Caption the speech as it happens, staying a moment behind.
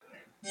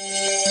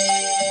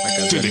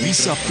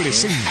Televisa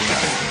presenta.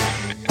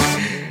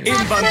 En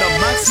Banda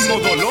Máximo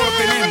Dolor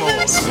tenemos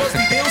los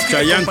videos que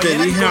Chayanne, te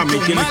acompañarán dije a mí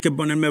con tienes que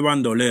ponerme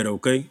bandolero,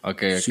 ¿ok?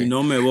 Okay. Si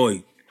no me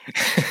voy.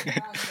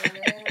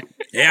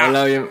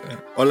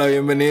 Hola,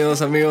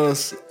 bienvenidos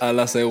amigos a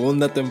la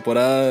segunda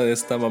temporada de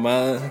esta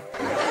mamada.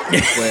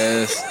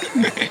 Pues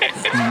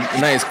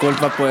una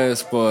disculpa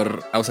pues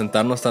por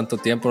ausentarnos tanto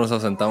tiempo, nos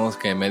ausentamos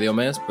que medio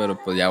mes, pero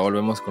pues ya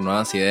volvemos con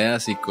nuevas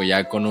ideas y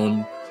ya con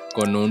un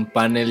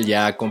panel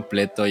ya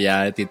completo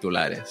ya de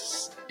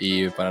titulares.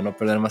 Y para no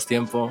perder más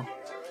tiempo,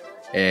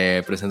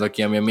 presento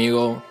aquí a mi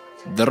amigo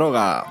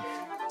Droga.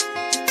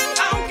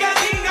 Aunque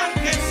digan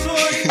que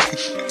soy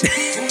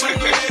un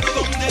bandolero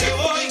donde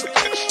voy,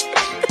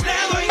 le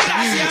doy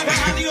gracias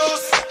a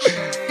Dios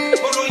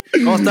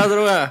por ¿Cómo estás,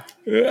 Droga?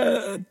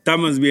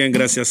 Estamos bien,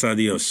 gracias a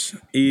Dios.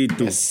 ¿Y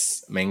tú?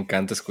 Me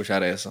encanta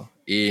escuchar eso.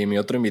 Y mi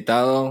otro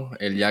invitado,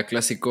 el ya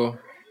clásico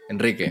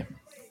Enrique.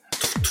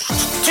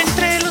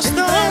 Entre los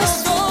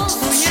dos,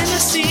 hoy ha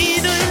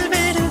nacido el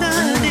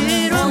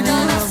verdadero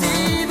amor.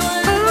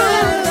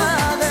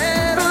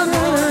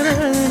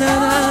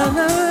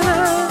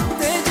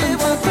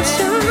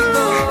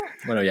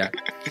 Bueno, ya.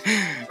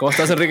 ¿Cómo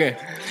estás, Enrique?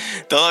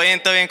 Todo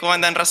bien, ¿cómo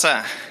andan,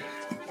 raza?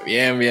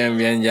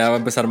 Bien. Ya va a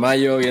empezar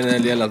mayo, viene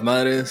el Día de las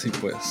Madres y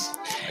pues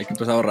hay que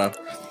empezar a ahorrar.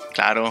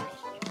 Claro,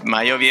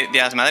 mayo, Día de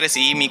las Madres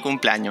y mi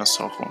cumpleaños,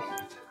 ojo.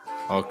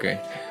 Ok.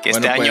 Que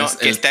Bueno,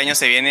 este año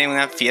se viene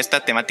una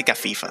fiesta temática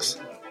FIFAs.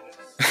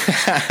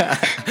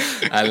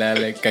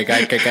 Ale, que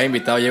cada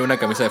invitado lleve una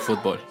camisa de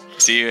fútbol.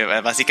 Sí,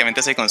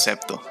 básicamente ese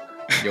concepto.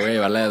 Yo voy a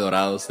llevar la de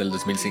Dorados del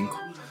 2005.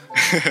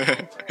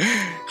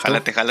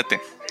 Jálate.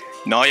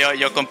 No,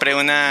 yo compré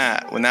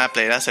una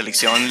playera de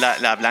selección,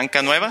 la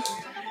blanca nueva,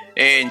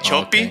 en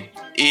Shopee.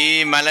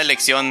 Okay. Y mala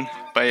elección,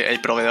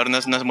 el proveedor no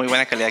es muy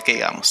buena calidad que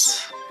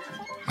digamos.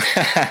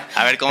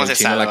 A ver cómo se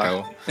salva. La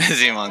cagó.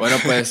 Sí, bueno,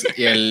 pues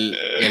y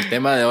el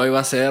tema de hoy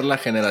va a ser la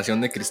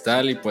generación de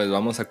cristal. Y pues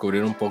vamos a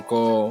cubrir un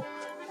poco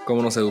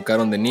cómo nos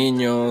educaron de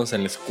niños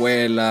en la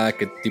escuela,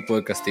 qué tipo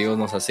de castigos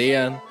nos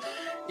hacían.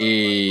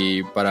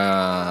 Y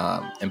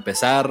para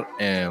empezar,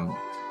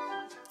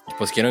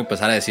 pues quiero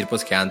empezar a decir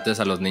pues que antes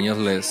a los niños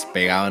les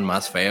pegaban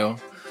más feo.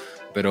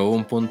 Pero hubo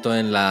un punto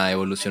en la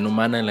evolución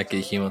humana en la que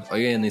dijimos,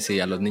 oigan, ¿y si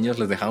a los niños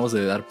les dejamos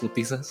de dar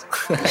putizas?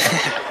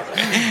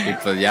 Y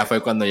pues ya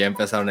fue cuando ya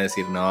empezaron a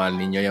decir, no, al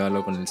niño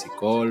llévalo con el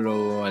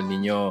psicólogo, al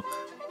niño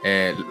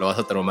lo vas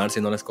a traumar si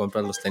no les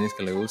compras los tenis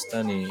que le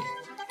gustan. Y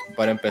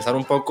para empezar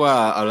un poco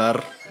a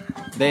hablar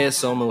de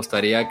eso, me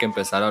gustaría que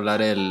empezara a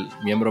hablar el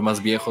miembro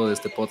más viejo de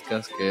este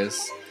podcast, que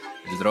es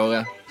el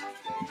Droga,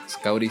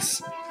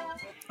 Scauris.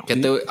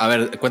 A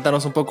ver,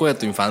 cuéntanos un poco de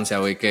tu infancia,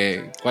 güey.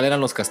 ¿Cuáles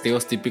eran los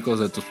castigos típicos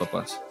de tus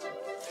papás?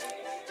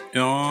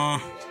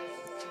 Yo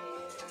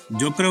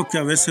creo que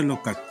a veces los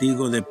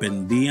castigos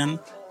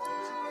dependían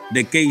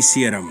de qué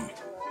hiciéramos.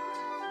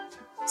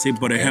 Sí,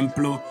 por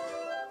ejemplo,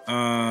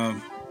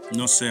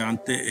 no sé,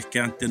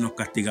 antes nos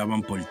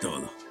castigaban por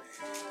todo.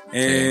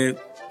 Le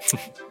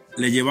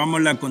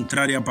llevamos la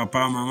contraria a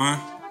papá,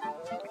 mamá,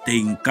 te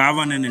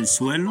hincaban en el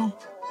suelo.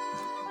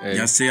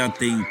 Ya sea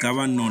te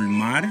hincaban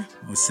normal,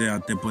 o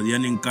sea, te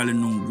podían hincar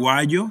en un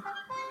guayo.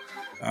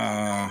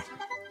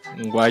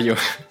 ¿Un guayo?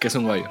 ¿Qué es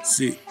un guayo?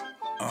 Sí.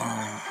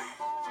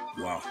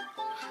 Wow.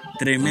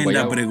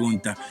 Tremenda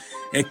pregunta.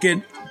 Es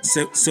que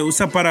se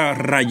usa para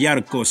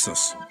rayar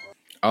cosas.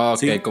 Ok,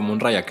 ¿sí? Como un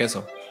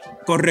rayaqueso.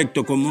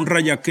 Correcto, como un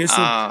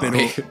rayaqueso,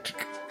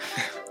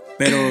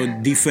 pero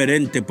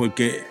diferente,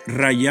 porque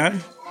rayar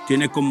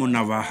tiene como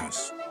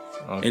navajas.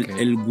 Okay.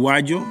 El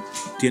guayo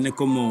tiene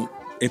como...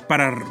 es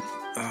para...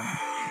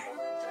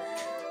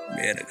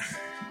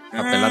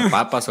 ¿A pelar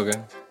papas o qué?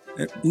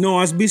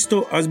 No, ¿has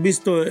visto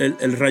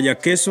el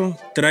rayaqueso?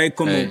 Trae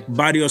como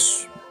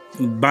varios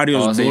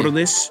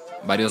bordes.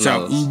 Varios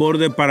lados. O sea, un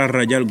borde para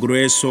rayar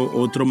grueso,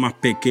 otro más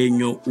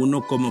pequeño,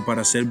 uno como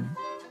para hacer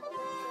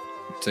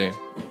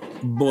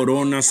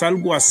boronas,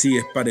 algo así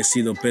es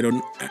parecido, pero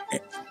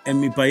en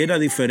mi país era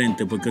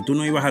diferente, porque tú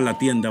no ibas a la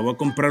tienda, voy a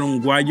comprar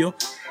un guayo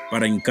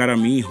para hincar a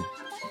mi hijo,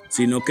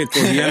 sino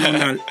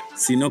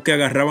que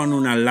agarraban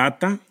una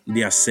lata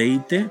de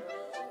aceite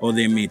o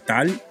de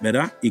metal,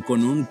 ¿verdad? Y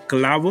con un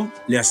clavo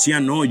le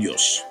hacían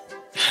hoyos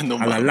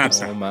a la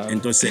lata.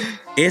 Entonces,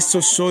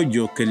 esos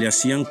hoyos que le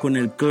hacían con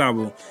el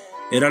clavo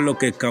era lo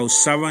que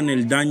causaban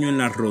el daño en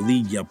la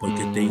rodilla,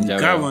 porque te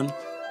hincaban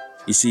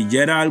y si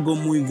ya era algo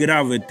muy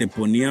grave, te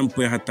ponían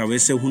pues hasta a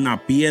veces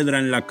una piedra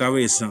en la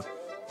cabeza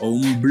o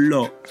un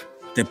block,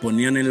 te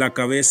ponían en la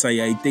cabeza y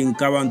ahí te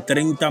hincaban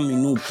 30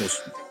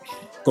 minutos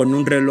con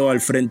un reloj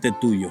al frente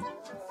tuyo.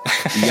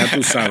 Y ya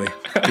tú sabes,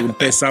 tú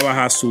empezabas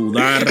a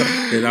sudar,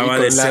 te daba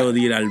deseo de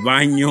ir al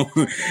baño.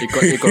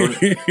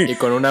 Y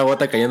con una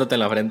gota cayéndote en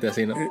la frente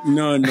así, ¿no?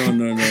 No,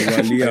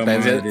 valía para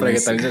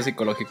que también sea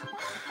psicológico.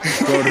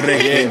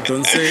 Correcto,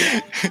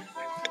 entonces,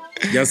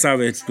 ya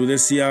sabes, tú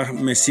decías,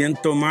 me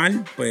siento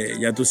mal, pues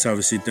ya tú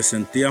sabes, si te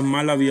sentías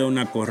mal había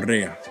una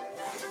correa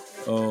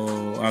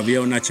o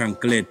había una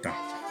chancleta.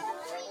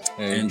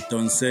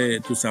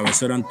 Entonces, tú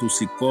sabes, eran tus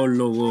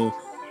psicólogos.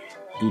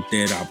 tu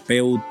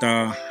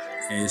terapeuta,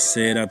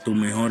 ese era tu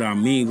mejor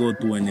amigo,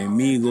 tu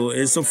enemigo,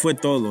 eso fue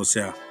todo, o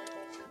sea,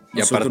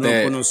 nosotros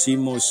nos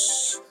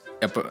conocimos.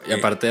 Y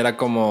aparte era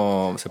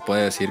como, se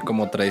puede decir,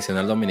 como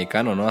tradicional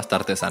dominicano, ¿no? Hasta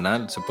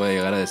artesanal, se puede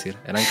llegar a decir.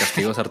 Eran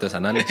castigos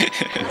artesanales.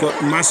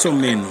 Más o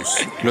menos,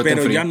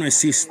 pero free. ya no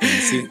existen,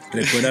 sí.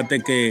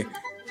 Recuérdate que,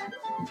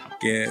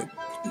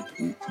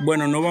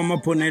 bueno, no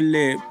vamos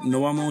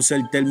a usar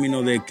el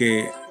término de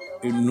que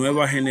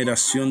nueva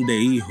generación de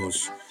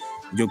hijos.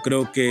 Yo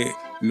creo que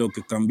lo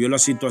que cambió la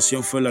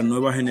situación fue la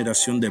nueva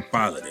generación de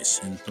padres.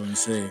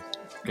 Entonces,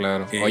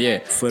 claro.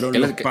 Oye, fueron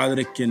los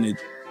padres quienes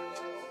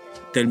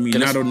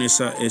terminaron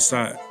esa,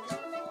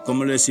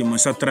 ¿cómo le decimos?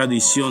 Esa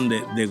tradición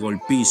de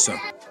golpiza.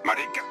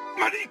 Marica.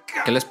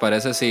 ¿Qué les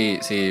parece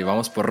si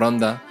vamos por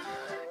ronda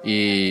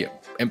y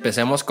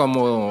empecemos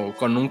como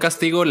con un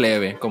castigo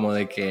leve, como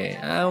de que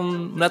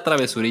una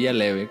travesurilla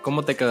leve?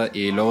 ¿Cómo te queda?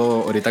 Y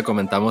luego ahorita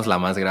comentamos la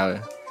más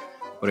grave.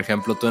 Por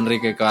ejemplo, tú,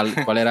 Enrique,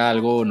 ¿cuál era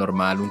algo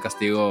normal, un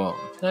castigo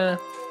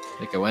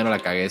de que bueno, la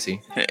cagué,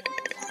 sí?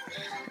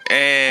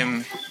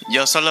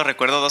 Yo solo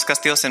recuerdo 2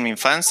 castigos en mi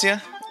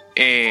infancia.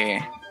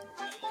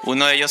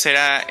 Uno de ellos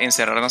era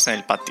encerrarnos en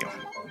el patio.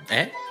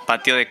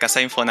 Patio de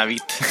casa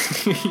Infonavit.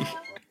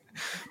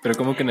 Pero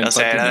 ¿cómo que en el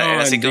patio?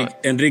 Era así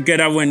Enrique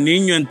era buen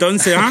niño,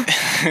 entonces, ¿ah?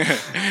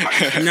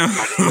 No.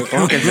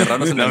 ¿Cómo que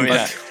encerrarnos en el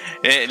patio?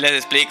 Les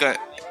explico.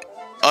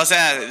 O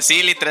sea,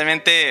 sí,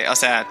 literalmente, o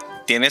sea,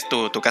 tienes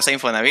tu casa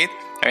Infonavit,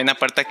 hay una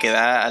puerta que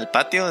da al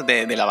patio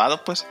de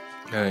lavado, pues.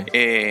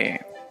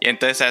 Y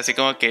entonces así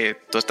como que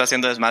tú estás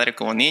haciendo desmadre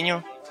como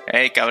niño.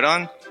 Hey,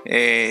 cabrón,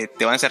 te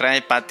van a encerrar en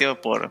el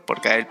patio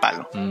por caer el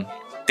palo.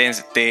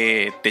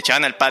 Te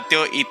echaban al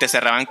patio y te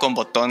cerraban con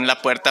botón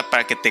la puerta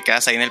para que te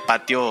quedas ahí en el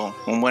patio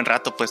un buen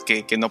rato, pues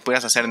que no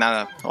pudieras hacer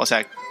nada. O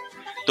sea,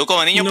 tú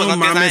como niño pues no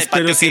tienes nada en el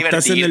patio, pero si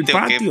estás en el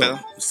patio, ¿qué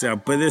pedo? o sea,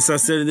 puedes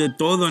hacer de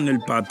todo en el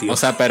patio. O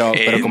sea, pero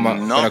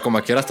como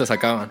a qué horas te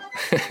sacaban.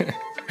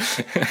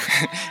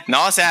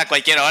 No, o sea, a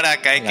cualquier hora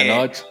acá hay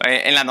noche.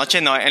 En la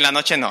noche no,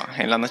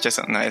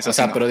 eso o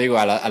sea, no. pero digo,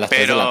 a las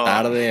 3 de la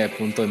tarde, a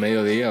punto de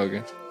mediodía, ¿o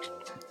qué?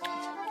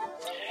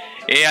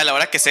 A la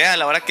hora que sea, a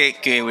la hora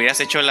que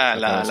hubieras hecho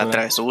la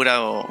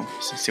travesura o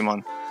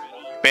Simón.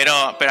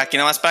 Pero aquí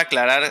nomás para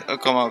aclarar,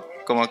 como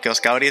que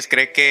Oscauris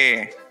cree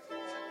que,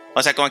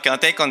 o sea, como que no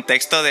te hay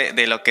contexto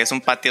de lo que es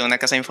un patio de una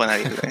casa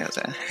Infonavit, güey.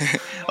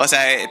 O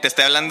sea, te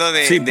estoy hablando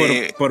de... Sí,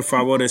 por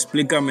favor,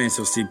 explícame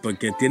eso, sí,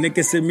 porque tiene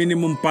que ser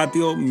mínimo un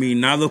patio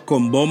minado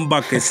con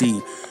bomba que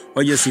sí.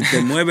 Oye, si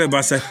te mueves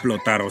vas a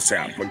explotar, o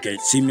sea, porque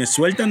si me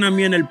sueltan a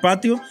mí en el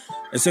patio,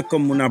 eso es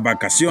como unas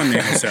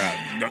vacaciones, o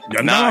sea, yo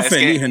andaba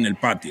feliz en el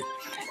patio.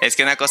 Es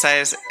que una cosa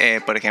es,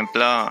 por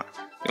ejemplo,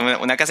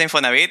 una casa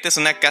Infonavit es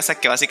una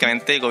casa que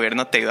básicamente el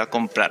gobierno te ayuda a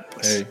comprar,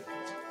 pues.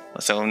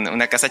 O sea,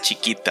 una casa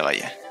chiquita,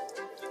 vaya.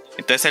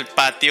 Entonces el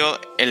patio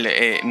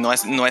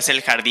no es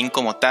el jardín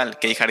como tal,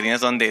 que el jardín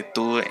es donde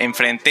tú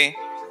enfrente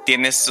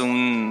tienes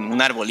un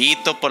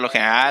arbolito, por lo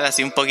general,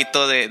 así un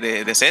poquito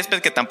de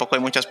césped, que tampoco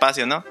hay mucho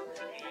espacio, ¿no?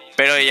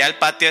 Pero ya el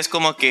patio es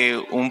como que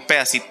un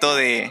pedacito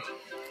de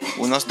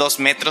unos 2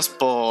 metros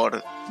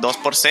por 2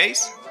 por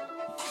 6,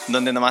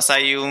 donde nomás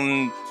hay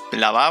un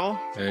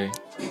lavabo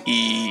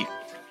y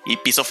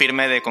piso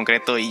firme de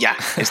concreto y ya,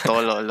 es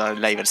todo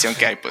la diversión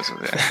que hay, pues. O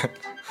sea.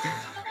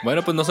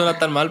 Bueno, pues no suena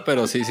tan mal,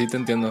 pero sí te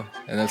entiendo.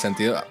 En el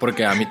sentido,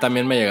 porque a mí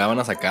también me llegaban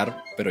a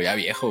sacar, pero ya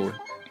viejo, güey.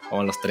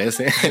 Como a los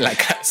 13 en la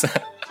casa.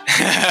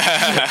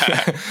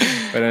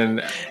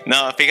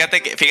 No,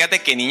 fíjate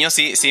que niños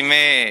sí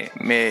me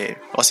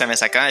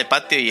sacaban del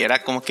patio y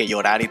era como que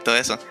llorar y todo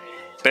eso.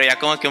 Pero ya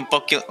como que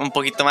un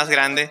poquito más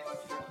grande,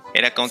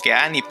 era como que,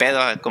 ni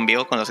pedo,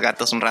 convivo con los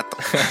gatos un rato.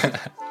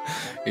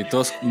 Y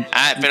todos...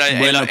 pero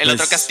el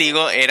otro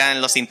castigo eran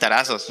los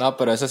cintarazos. No,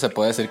 pero ese se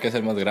puede decir que es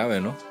el más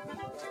grave, ¿no?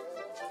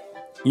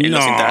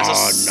 Los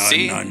cintarazos,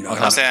 sí. No.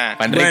 O sea,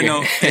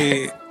 bueno,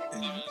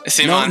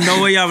 sí, no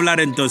voy a hablar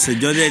entonces.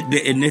 Yo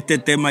en este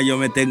tema yo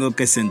me tengo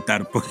que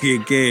sentar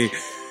porque que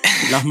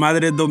las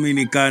madres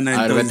dominicanas.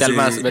 A ver,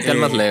 entonces, vete al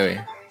más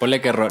leve.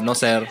 Ponle que no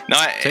ser. No,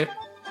 ¿sí?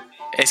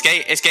 es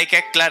que hay que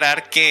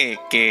aclarar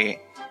que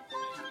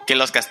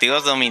los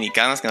castigos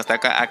dominicanos que nos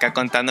está acá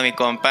contando mi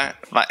compa,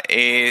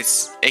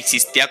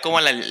 existía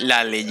como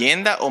la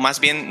leyenda, o más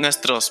bien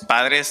nuestros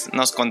padres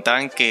nos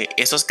contaban que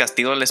esos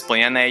castigos les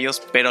ponían a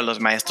ellos, pero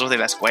los maestros de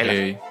la escuela.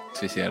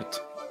 Sí,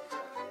 cierto.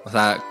 O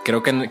sea,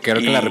 creo que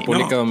en la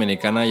República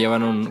Dominicana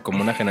llevan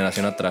como una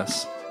generación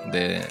atrás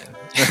de...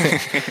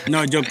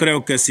 No, yo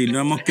creo que sí,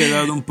 no hemos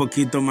quedado un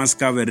poquito más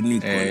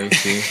cavernícolas.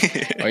 Sí.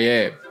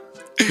 Oye...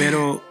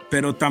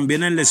 Pero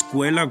también en la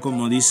escuela,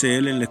 como dice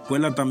él, en la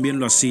escuela también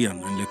lo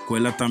hacían. En la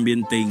escuela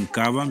también te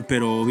hincaban,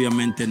 pero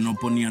obviamente no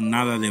ponían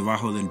nada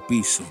debajo del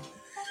piso.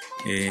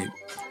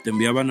 Te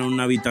enviaban a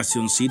una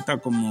habitacioncita,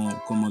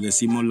 como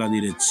decimos, la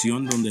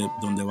dirección,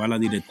 donde va la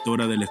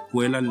directora de la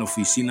escuela, en la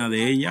oficina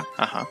de ella.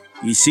 Ajá.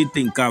 Y sí te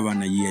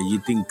hincaban allí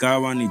te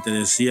hincaban y te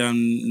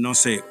decían, no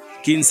sé,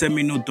 15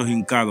 minutos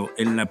hincado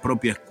en la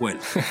propia escuela.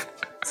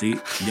 Sí,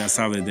 ya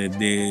sabes,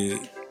 desde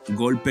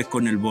golpes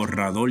con el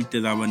borrador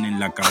te daban en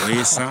la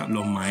cabeza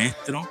los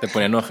maestros. Te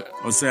ponían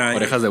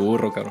orejas de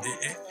burro, cabrón.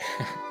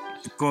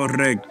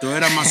 Correcto,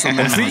 era más o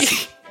menos ¿Sí?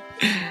 así.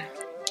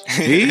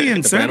 Sí,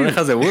 en Te serio. ponían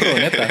orejas de burro,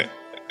 neta.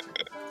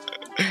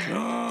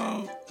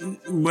 No,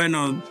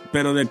 bueno,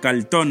 pero de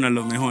cartón a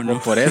lo mejor,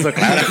 ¿no? Por eso,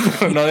 claro.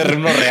 No de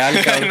ritmo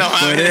real, cabrón. No,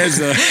 Por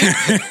eso.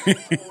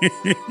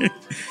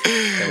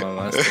 Te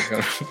mamaste,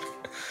 cabrón.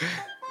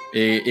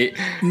 Y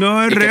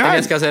No es ¿y qué real.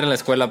 tenías que hacer en la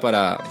escuela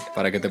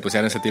para que te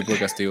pusieran ese tipo de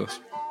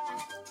castigos?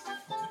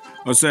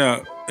 O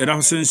sea,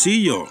 era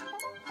sencillo.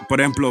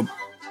 Por ejemplo,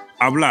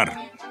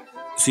 hablar.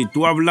 Si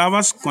tú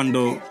hablabas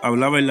cuando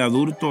hablaba el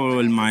adulto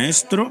o el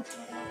maestro,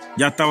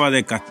 ya estaba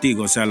de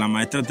castigo. O sea, la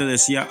maestra te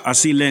decía a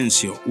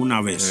silencio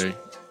una vez. Sí.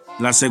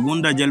 La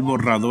segunda ya el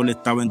borrador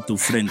estaba en tu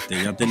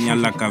frente. Ya tenías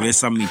la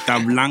cabeza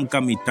mitad blanca,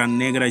 mitad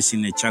negra y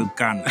sin echar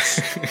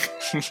canas.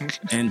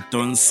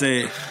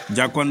 Entonces,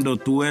 ya cuando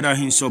tú eras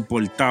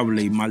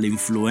insoportable y mala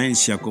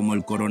influencia como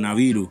el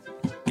coronavirus,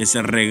 que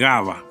se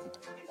regaba,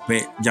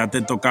 pues ya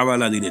te tocaba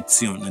la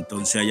dirección.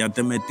 Entonces, allá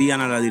te metían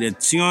a la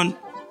dirección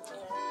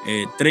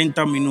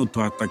 30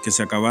 minutos hasta que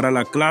se acabara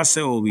la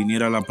clase o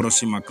viniera la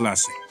próxima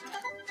clase.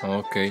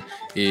 Ok.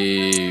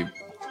 Y,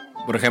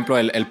 por ejemplo,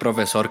 el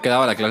profesor que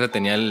daba la clase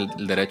tenía el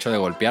derecho de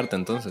golpearte,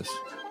 entonces.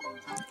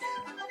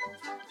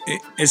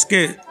 Es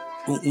que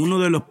uno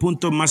de los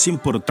puntos más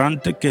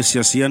importantes que se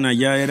hacían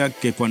allá era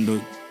que cuando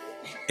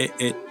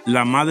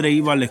la madre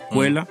iba a la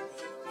escuela,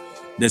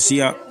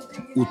 decía,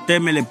 usted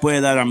me le puede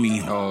dar a mi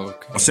hijo.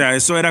 Okay. O sea,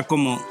 eso era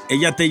como,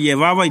 ella te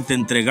llevaba y te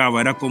entregaba,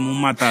 era como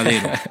un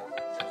matadero.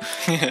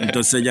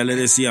 Entonces ella le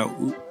decía,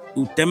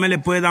 usted me le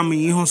puede dar a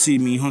mi hijo si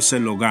mi hijo se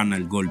lo gana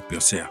el golpe.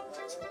 O sea,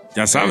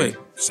 ya sabes,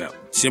 o sea,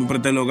 siempre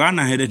te lo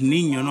ganas, eres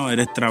niño, ¿no?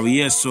 Eres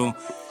travieso.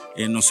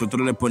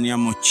 Nosotros le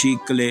poníamos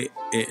chicle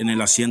en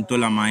el asiento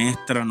de la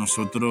maestra,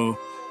 nosotros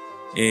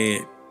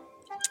le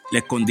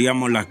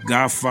escondíamos las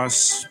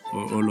gafas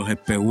o los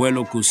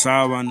espejuelos que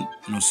usaban,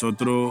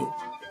 nosotros,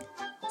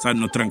 o sea,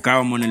 nos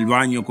trancábamos en el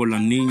baño con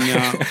las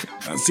niñas,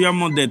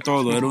 hacíamos de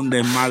todo, era un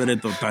desmadre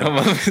total. No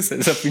mames,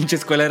 esa pinche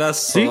escuela era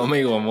Sodoma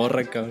y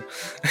Gomorra, cabrón.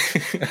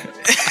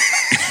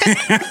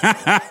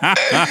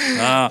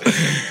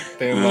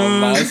 Te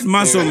mamaste,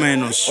 más o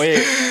menos.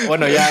 Oye,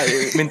 bueno, ya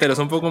me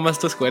interesó un poco más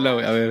tu escuela,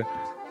 güey. A ver,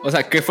 o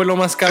sea, ¿qué fue lo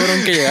más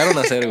cabrón que llegaron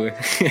a hacer, güey?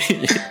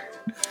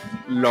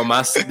 Lo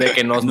más de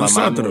que nos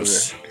nosotros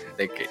mamamos,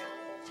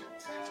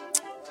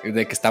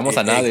 de que estamos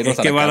a nada de irnos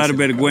es que a la va a dar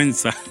cárcel,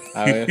 vergüenza.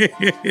 A ver.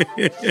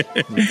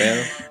 Ni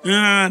pedo.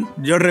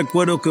 Yo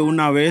recuerdo que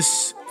una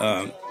vez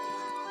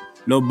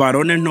los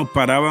varones nos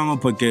parábamos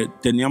porque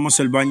teníamos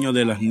el baño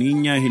de las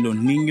niñas y los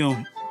niños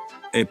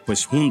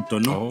pues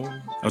juntos, ¿no? Oh.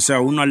 O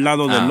sea, uno al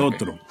lado del Ok.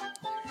 otro.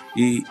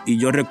 Y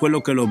yo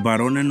recuerdo que los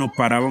varones nos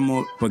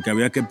parábamos porque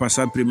había que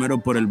pasar primero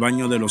por el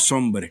baño de los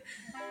hombres.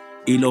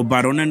 Y los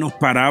varones nos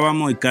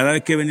parábamos y cada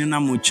vez que venía una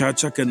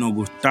muchacha que nos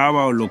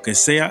gustaba o lo que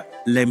sea,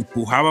 le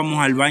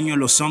empujábamos al baño de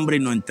los hombres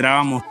y nos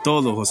entrábamos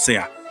todos, o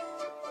sea.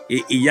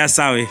 Y ya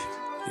sabes,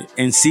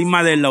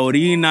 encima de la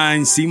orina,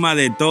 encima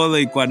de todo.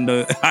 Y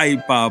cuando, ay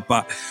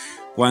papá,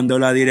 cuando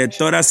la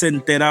directora se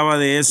enteraba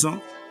de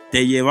eso,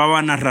 te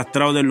llevaban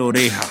arrastrado de la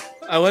oreja.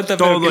 Aguanta,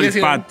 pero Todo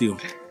el patio.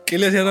 ¿Qué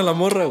le hacían a la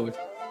morra, güey?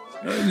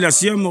 Le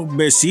hacíamos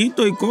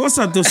besitos y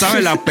cosas, tú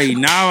sabes, la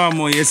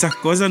peinábamos y esas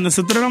cosas.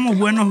 Nosotros éramos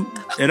buenos,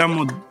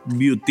 éramos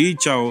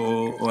beauticha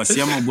o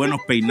hacíamos buenos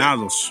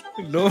peinados.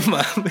 No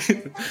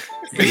mames.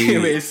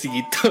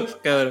 Besitos,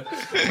 cabrón.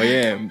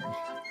 Oye,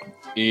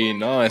 y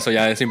no, eso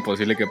ya es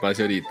imposible que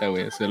pase ahorita,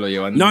 güey. Se lo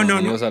llevan No, los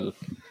no, niños no.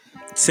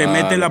 Se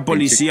mete la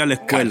policía a la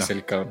escuela.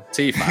 Cárcel, cabrón.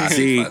 Sí, fácil,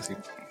 Sí. fácil.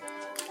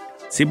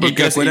 Sí, ¿Y porque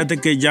qué acuérdate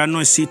que ya no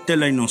existe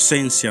la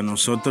inocencia.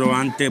 Nosotros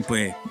antes,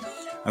 pues,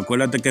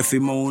 acuérdate que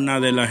fuimos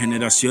una de las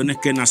generaciones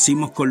que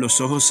nacimos con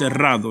los ojos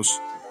cerrados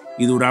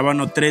y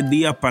durábamos 3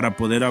 días para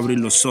poder abrir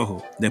los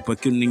ojos después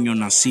que un niño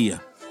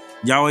nacía.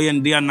 Ya hoy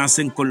en día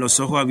nacen con los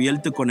ojos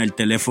abiertos y con el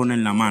teléfono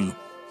en la mano.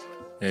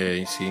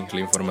 Sí, la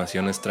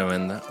información es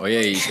tremenda.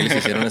 Oye, ¿y qué les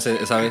hicieron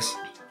esa vez?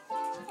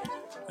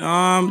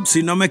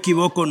 Si no me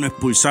equivoco, nos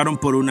expulsaron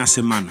por 1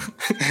 semana.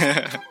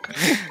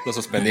 Lo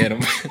suspendieron.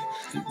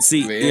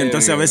 Sí, Verga. y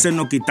entonces a veces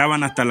nos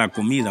quitaban hasta la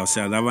comida, o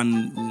sea,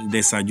 daban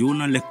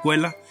desayuno en la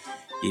escuela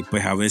y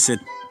pues a veces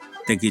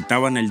te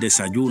quitaban el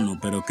desayuno,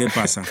 pero ¿qué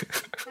pasa?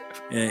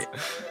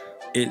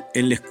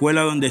 En la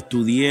escuela donde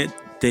estudié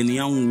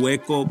tenía un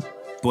hueco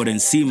por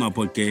encima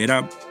porque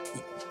era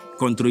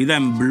construida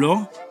en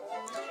bloc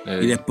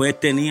y después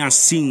tenía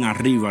zinc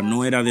arriba,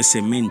 no era de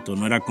cemento,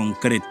 no era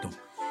concreto.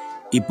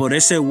 Y por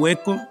ese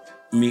hueco,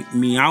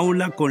 mi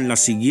aula con la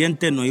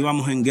siguiente nos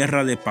íbamos en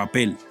guerra de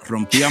papel.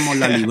 Rompíamos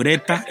la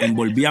libreta,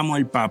 envolvíamos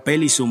el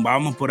papel y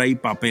zumbábamos por ahí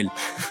papel.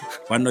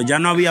 Cuando ya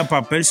no había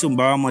papel,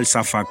 zumbábamos el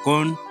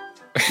zafacón,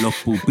 los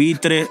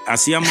pupitres,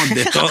 hacíamos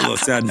de todo. O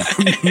sea,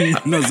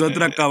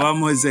 nosotros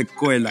acabamos esa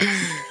escuela.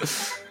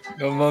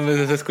 No mames,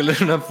 esa escuela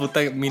era una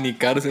puta mini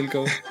cárcel,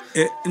 cabrón.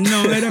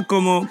 No, era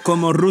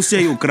como Rusia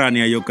y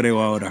Ucrania, yo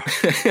creo ahora.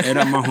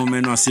 Era más o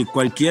menos así.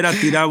 Cualquiera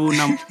tiraba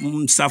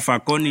un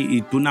zafacón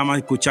y tú nada más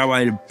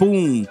escuchabas el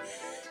pum.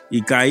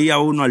 y caía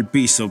uno al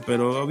piso,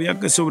 pero había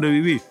que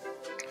sobrevivir.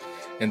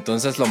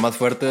 Entonces, lo más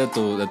fuerte de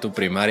tu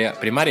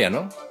primaria,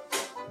 ¿no?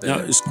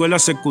 Escuela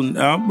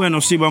secundaria, bueno,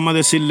 sí, vamos a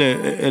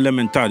decirle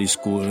elementary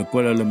school,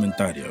 escuela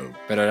elementaria.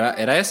 ¿Pero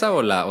era esa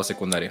o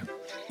secundaria?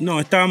 No,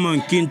 estábamos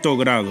en 5º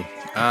grado.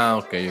 Ah,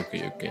 ok.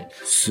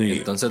 Sí.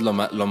 Entonces, lo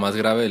más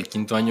grave del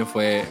 5º año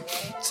fue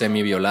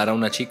semiviolar a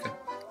una chica.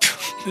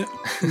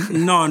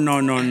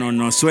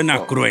 No,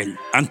 suena cruel.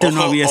 Antes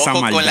no había esa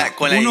maldad.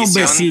 Con la unos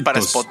edición besitos para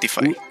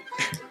Spotify.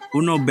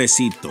 Unos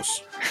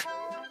besitos.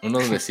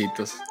 Unos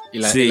besitos. ¿Y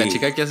la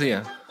chica qué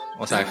hacía?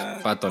 O sea,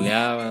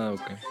 ¿patoleaba o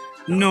qué?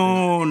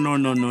 No.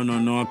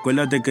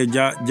 Acuérdate que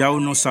ya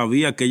uno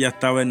sabía que ella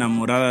estaba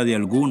enamorada de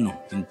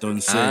alguno.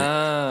 Entonces,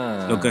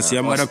 lo que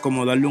hacíamos era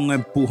como darle un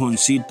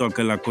empujoncito a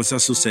que las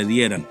cosas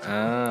sucedieran.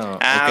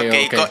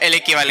 Okay.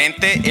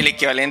 El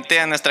equivalente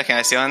a nuestra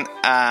generación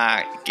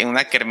a que en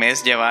una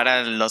kermés llevar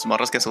a los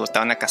morros que se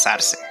gustaban a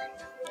casarse.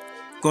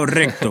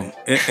 Correcto.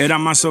 Era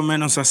más o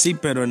menos así,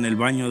 pero en el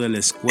baño de la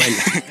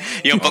escuela.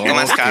 Y un poco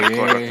más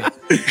hardcore.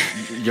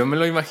 Yo me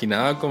lo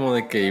imaginaba como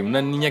de que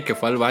una niña que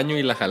fue al baño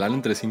y la jalaron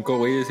entre 5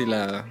 güeyes y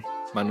la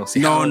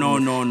manoseaban.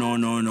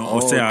 No.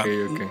 O sea,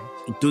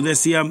 tú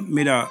decías,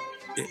 mira,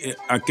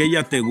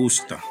 aquella te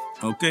gusta,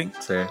 ¿ok?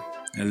 Sí.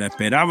 La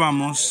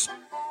esperábamos,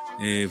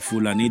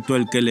 fulanito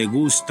el que le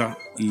gusta,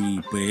 y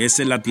pues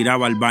ese la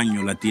tiraba al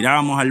baño. La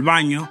tirábamos al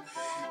baño,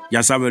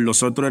 ya sabes,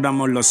 nosotros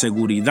éramos la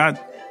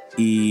seguridad.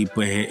 Y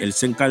pues él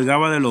se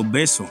encargaba de los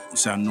besos, o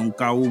sea,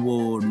 nunca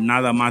hubo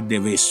nada más de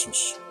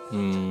besos.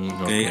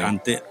 Okay.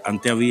 Antes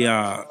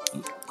había,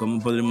 ¿cómo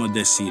podríamos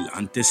decir?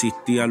 Antes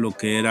existía lo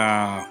que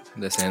era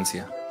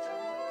decencia.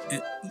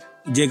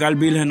 Llegar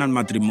virgen al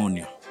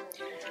matrimonio.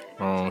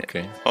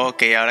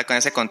 Ok, ahora con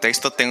ese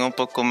contexto tengo un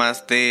poco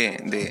más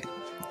de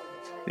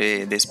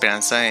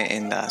esperanza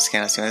en las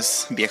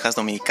generaciones viejas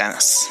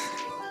dominicanas.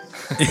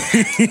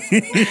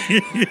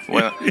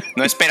 Bueno,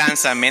 no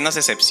esperanza, menos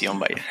decepción,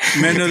 vaya.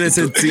 Menos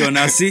decepción,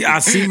 así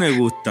me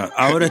gusta.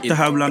 Ahora estás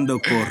hablando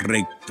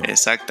correcto.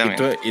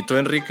 Exactamente. ¿Y tú,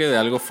 Enrique, de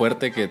algo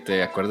fuerte que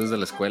te acuerdes de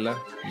la escuela?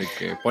 De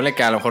que, ponle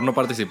que a lo mejor no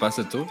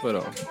participaste tú,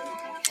 pero...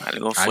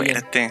 Algo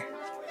fuerte.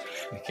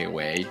 De que,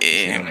 güey, por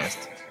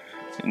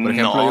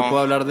ejemplo, yo puedo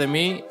hablar de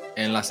mí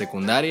en la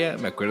secundaria.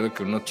 Me acuerdo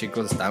que unos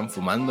chicos estaban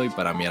fumando y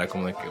para mí era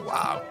como de que,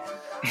 wow,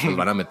 los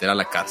van a meter a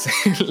la cárcel.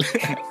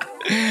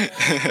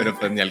 Pero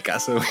pues ni al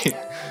caso, güey.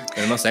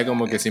 Pero no sé,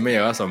 como que sí me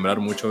llegaba a asombrar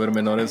mucho ver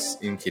menores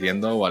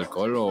ingiriendo o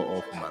alcohol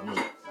o fumando.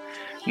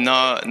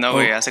 No,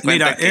 güey, hace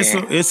cuenta mira,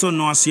 que... eso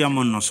no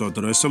hacíamos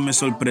nosotros. Eso me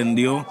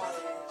sorprendió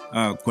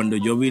cuando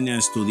yo vine a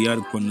estudiar,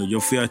 cuando yo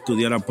fui a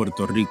estudiar a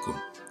Puerto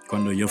Rico.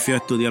 Cuando yo fui a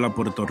estudiar a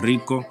Puerto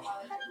Rico,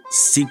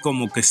 sí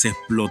como que se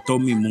explotó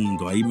mi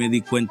mundo. Ahí me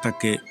di cuenta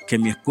que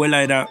mi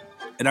escuela era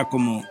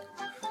como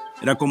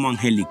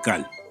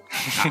angelical.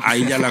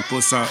 Ahí ya la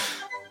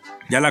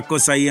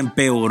cosa ahí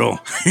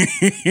empeoró.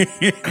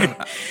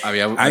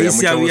 Había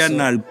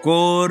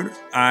alcohol,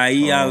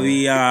 ahí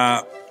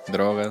había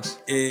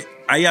drogas.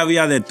 Ahí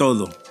había de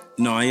todo.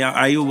 No,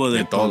 ahí hubo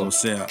de todo. O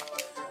sea,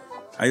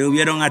 ahí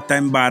hubieron hasta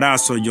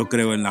embarazos, yo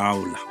creo, en la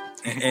aula.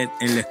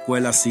 En la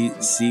escuela sí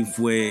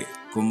fue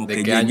como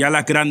que ya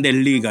las grandes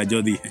ligas,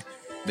 yo dije.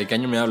 ¿De qué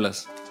año me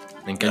hablas?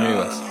 ¿En qué año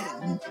ibas?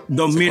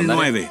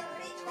 2009. ¿Secundaria?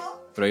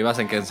 ¿Pero ibas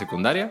en qué? ¿En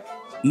secundaria?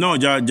 No,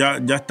 ya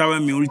estaba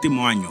en mi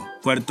último año,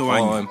 4º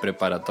año. ¿En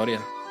preparatoria?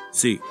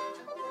 Sí.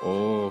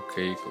 Ok.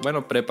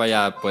 Bueno, prepa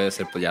ya puede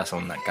ser, pues ya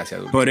son casi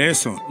adultos. Por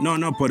eso,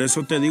 por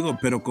eso te digo,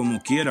 pero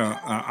como quiera,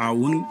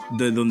 aún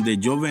de donde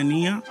yo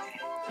venía,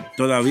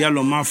 todavía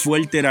lo más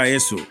fuerte era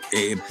eso,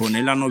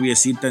 poner la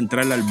noviecita,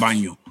 entrarle al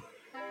baño.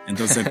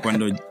 Entonces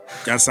cuando,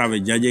 ya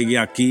sabes, ya llegué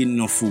aquí,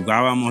 nos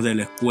fugábamos de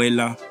la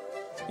escuela,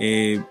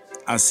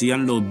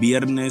 hacían los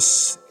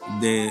viernes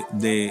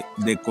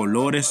de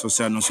colores, o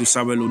sea, no se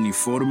usaba el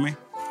uniforme,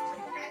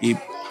 y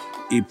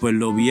pues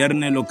los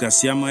viernes lo que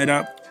hacíamos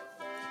era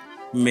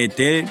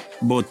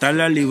botar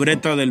la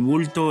libreta del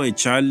bulto,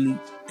 echar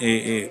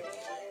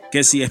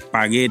que si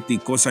espagueti,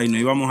 cosas, y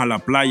nos íbamos a la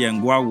playa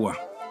en guagua.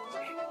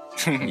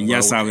 Y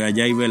ya sabes,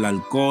 allá iba el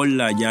alcohol,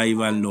 allá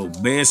iban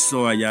los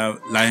besos, allá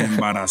las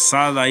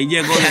embarazadas, ahí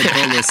llegó de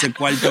todo. Ese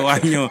 4º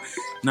año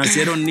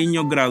nacieron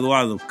niños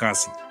graduados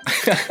casi.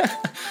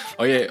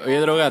 Oye,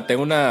 Droga,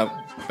 tengo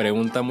una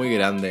pregunta muy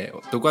grande.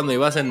 Tú cuando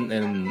ibas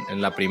en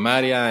la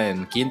primaria,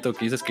 en quinto,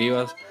 que dices que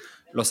ibas,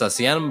 ¿los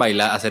hacían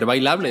hacer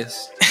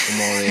bailables?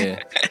 Como de...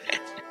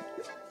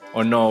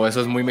 ¿O no?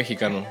 Eso es muy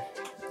mexicano.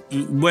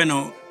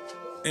 Bueno,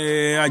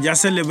 allá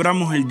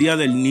celebramos el Día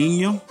del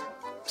Niño.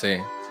 Sí.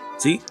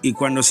 Sí, y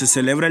cuando se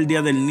celebra el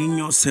Día del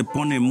Niño se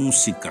pone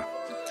música.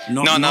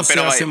 No,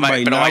 pero hacen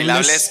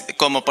bailables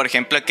como por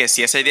ejemplo que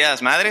si es el Día de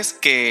las Madres,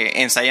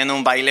 que ensayan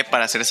un baile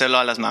para hacérselo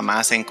a las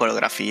mamás en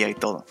coreografía y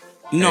todo.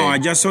 No,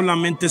 allá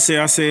solamente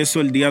se hace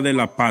eso el Día de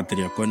la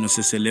Patria, cuando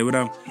se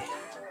celebra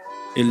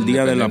el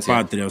Día de la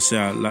Patria, o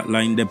sea,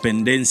 la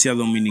independencia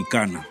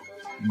dominicana,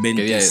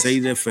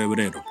 26 de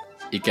febrero.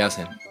 ¿Y qué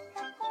hacen?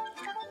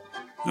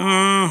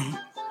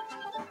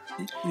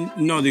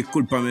 No,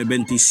 discúlpame,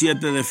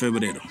 27 de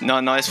febrero.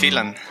 No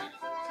desfilan.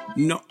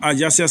 No,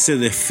 allá se hace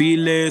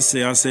desfiles,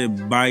 se hace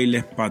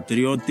bailes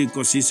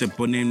patrióticos, sí, se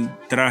ponen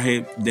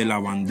traje de la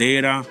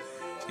bandera,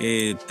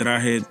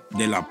 traje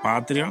de la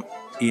patria,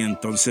 y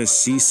entonces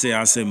sí se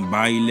hacen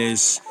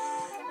bailes,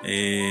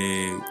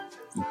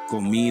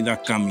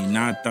 comida,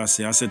 caminata,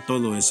 se hace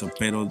todo eso,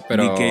 pero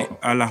de que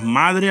a las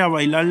madres, a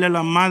bailarle a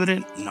las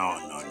madres,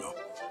 no.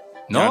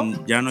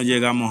 ¿No? Ya no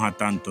llegamos a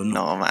tanto, ¿no?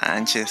 No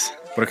manches.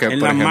 Porque, En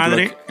por las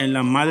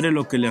ejemplo, madres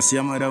lo que le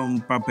hacíamos era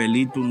un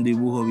papelito, un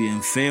dibujo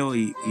bien feo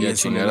y a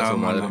eso le chingar a su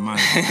dábamos a la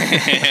madre.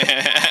 madre.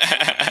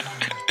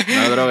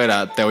 No,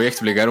 droguera, te voy a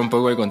explicar un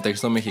poco el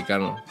contexto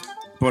mexicano.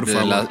 Por Desde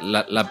favor.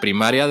 la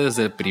primaria,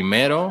 desde el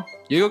primero,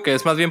 yo digo que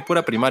es más bien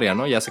pura primaria,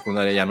 ¿no? Ya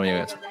secundaria ya no llega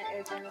a eso.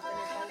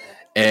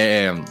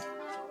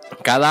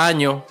 Cada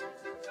año,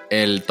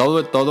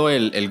 todo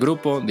el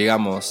grupo,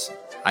 digamos,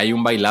 hay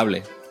un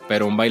bailable.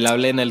 Pero un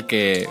bailable en el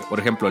que, por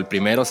ejemplo, el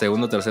primero,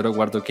 segundo, tercero,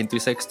 cuarto, quinto y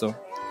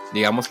sexto,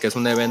 digamos que es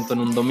un evento en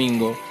un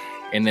domingo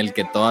en el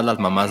que todas las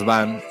mamás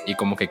van y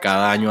como que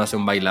cada año hace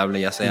un bailable,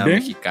 ya sea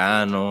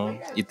mexicano,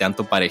 y te dan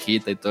tu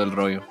parejita y todo el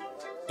rollo.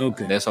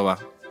 Okay. De eso va.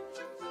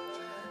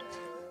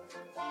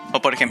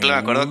 O por ejemplo, me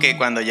acuerdo que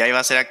cuando ya iba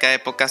a ser acá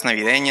épocas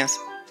navideñas,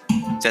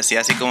 se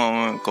hacía así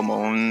como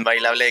un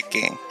bailable de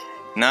que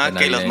no,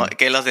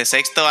 que los de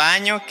sexto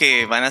año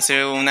que van a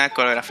hacer una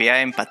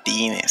coreografía en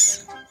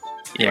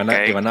y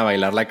van a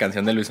bailar la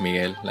canción de Luis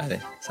Miguel, la de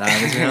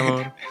 ¿sabes, mi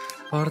amor?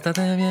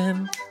 Pórtate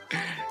bien.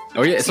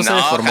 Oye, eso se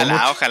deformó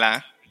mucho.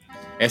 Ojalá.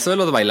 Eso de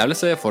los bailables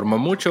se deformó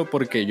mucho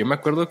porque yo me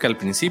acuerdo que al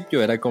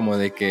principio era como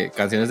de que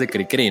canciones de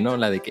Cricri, ¿no?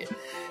 La de que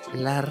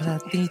la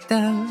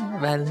ratita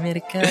va al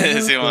mercado.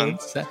 Simón.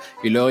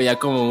 Y luego ya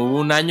como hubo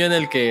un año en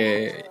el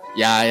que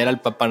ya era el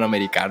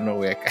panamericano,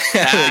 güey, acá.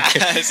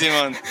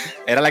 Simón.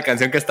 Era la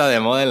canción que está de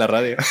moda en la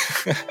radio.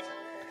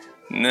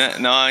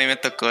 No, a mí me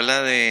tocó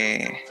la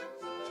de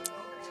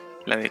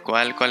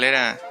 ¿cuál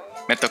era?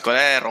 Me tocó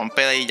la de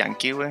Rompe de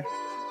Yankee, güey.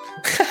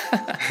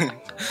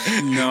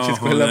 No,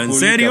 escuela ¿en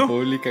pública, serio?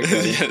 Pública,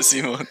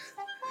 Simón.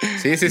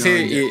 Sí. No,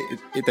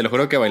 y te lo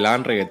juro que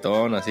bailaban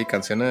reggaetón, así,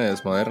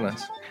 canciones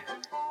modernas.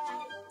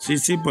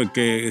 Sí,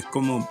 porque es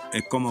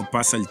como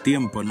pasa el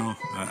tiempo, ¿no?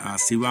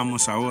 Así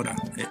vamos ahora.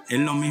 Es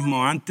lo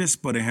mismo antes,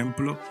 por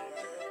ejemplo,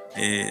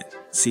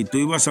 si tú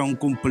ibas a un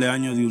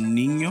cumpleaños de un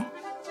niño,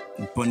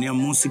 ponían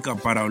música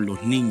para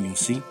los niños,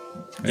 ¿sí?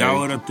 Ya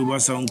ahora tú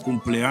vas a un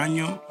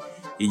cumpleaños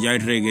y ya hay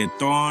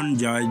reggaetón,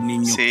 ya hay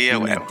niños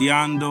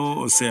jugueteando,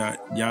 o sea,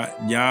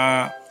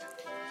 ya,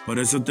 por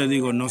eso te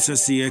digo, no sé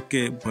si es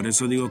que, por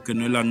eso digo que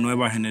no es la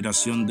nueva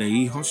generación de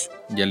hijos,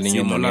 y el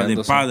niño sino la de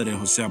padres,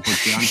 o sea,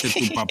 porque antes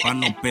tu papá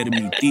no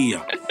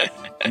permitía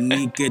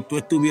ni que tú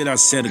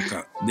estuvieras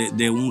cerca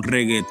de un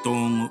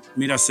reggaetón.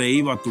 Mira, se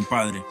iba tu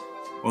padre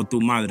o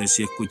tu madre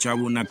si escuchaba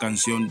una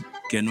canción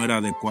que no era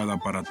adecuada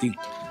para ti.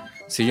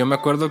 Sí, yo me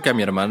acuerdo que a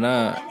mi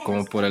hermana,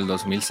 como por el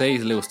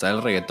 2006, le gustaba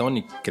el reggaetón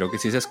y creo que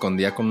sí se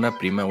escondía con una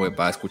prima, güey,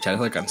 para escuchar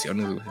esas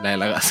canciones, güey, la de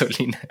la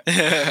gasolina.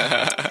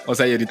 O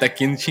sea, y ahorita,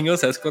 ¿quién chingo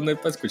se va a esconder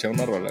para escuchar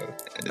una rola,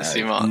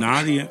 güey?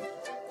 Nadie.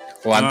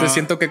 O antes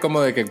siento que como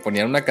de que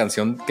ponían una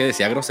canción que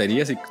decía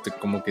groserías y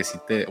como que sí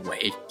te, güey,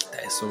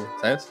 quita eso,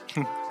 ¿sabes?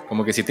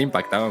 Como que sí te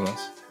impactaba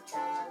más.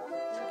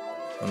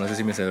 O no sé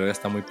si mi cerebro ya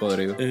está muy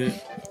podrido.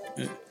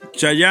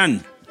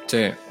 Chayanne.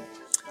 Sí.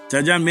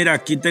 Chayanne, mira,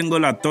 aquí tengo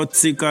la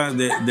tóxica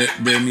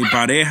de mi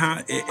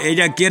pareja.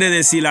 Ella quiere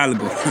decir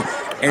algo.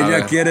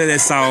 Ella quiere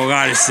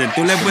desahogarse.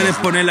 Tú le puedes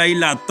poner ahí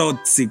la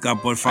tóxica,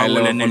 por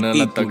favor, ahí en el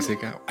título. La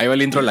tóxica. Ahí va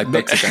el intro de la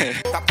tóxica.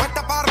 Está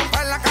puesta para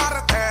romper la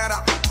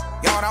carretera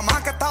y ahora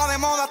más que está de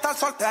moda estar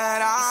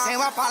soltera. Se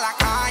va para la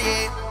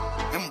calle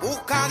en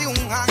busca de un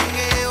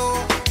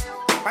jangueo.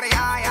 Para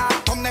allá,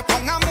 donde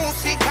ponga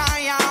música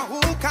y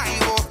ajuca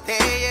y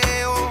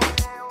botelleo.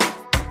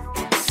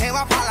 Se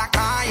va para la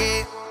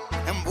calle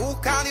en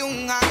busca de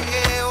un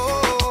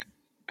jangueo.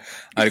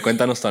 A ver,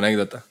 cuéntanos tu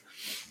anécdota.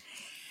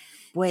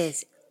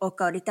 Pues,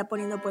 Oscar ahorita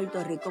poniendo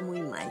Puerto Rico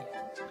muy mal.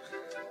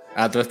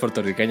 Ah, tú eres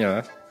puertorriqueña,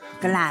 ¿verdad?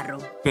 Claro.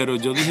 Pero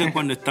yo dije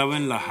cuando estaba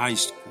en la high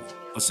school.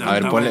 O sea, a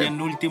ver, estaba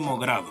en último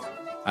grado.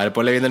 A ver,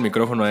 ponle bien el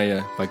micrófono a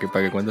ella para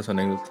que cuente su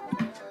anécdota.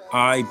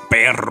 Ay,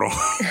 perro.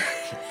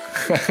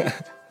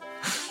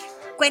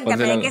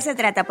 Cuéntame, ¿de qué se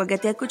trata? Porque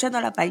estoy escuchando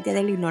la parte de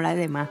él y no la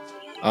demás.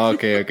 Ah,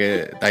 ok.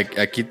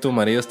 Aquí tu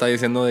marido está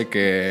diciendo de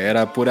que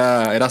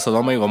era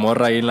Sodoma y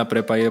Gomorra ahí en la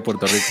prepa ahí de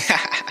Puerto Rico.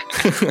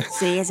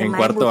 Sí, ese en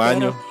cuarto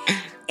año.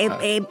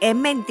 Es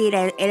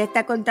mentira, él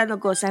está contando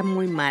cosas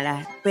muy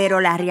malas, pero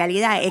la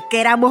realidad es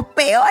que éramos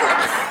peores.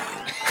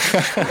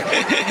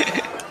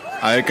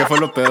 A ver, ¿qué fue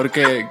lo peor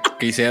que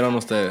hicieron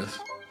ustedes?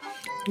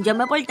 Yo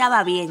me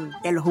portaba bien,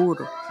 te lo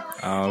juro.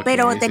 Ah, okay,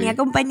 pero tenía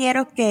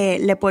compañeros que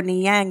le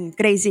ponían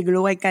crazy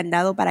glue al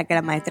candado para que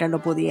la maestra no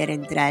pudiera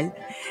entrar.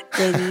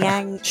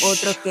 Tenían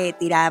otros que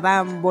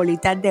tiraban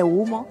bolitas de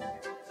humo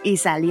y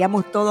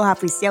salíamos todos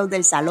asfixiados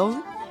del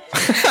salón.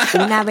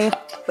 Una vez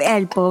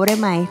el pobre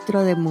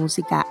maestro de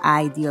música,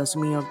 ay Dios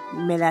mío,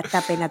 me da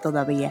esta pena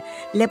todavía.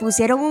 Le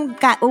pusieron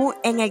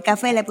en el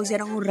café le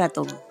pusieron un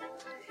ratón.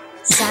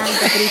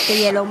 Santo Cristo,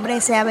 y el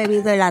hombre se ha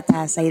bebido en la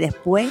taza y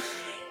después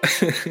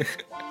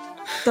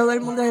Todo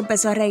el mundo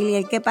empezó a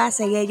reír. ¿Qué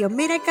pasa? Y ellos,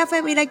 mira el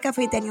café.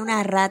 Y tenía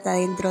una rata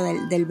dentro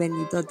del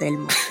bendito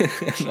termo.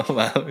 No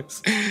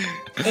mames.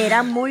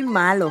 Eran muy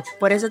malos.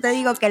 Por eso te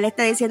digo que él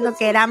está diciendo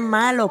que eran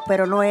malos,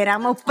 pero no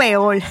éramos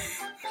peor.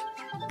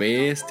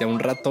 Bestia, un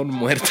ratón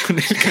muerto en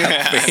el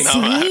café. No,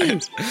 Sí.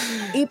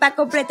 Y para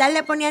completar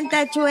le ponían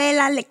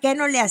tachuelas. ¿Qué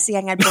no le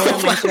hacían al pobre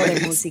maestro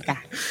de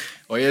música?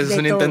 Oye, eso es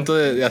un intento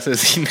de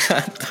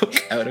asesinato,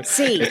 cabrón.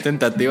 Sí. Es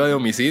tentativa de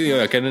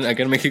homicidio acá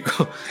en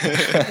México.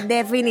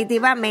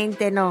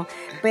 Definitivamente no.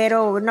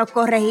 Pero nos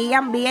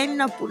corregían bien,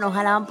 nos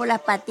jalaban por las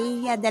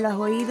patillas de los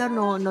oídos,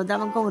 nos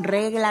daban con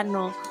reglas,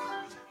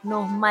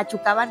 nos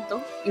machucaban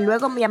todo. Y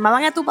luego me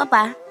llamaban a tu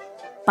papá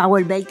para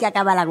volver que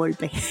acaba la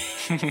golpe.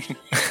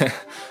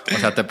 O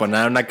sea, te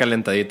ponían una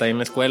calentadita ahí en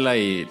la escuela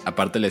y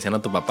aparte le decían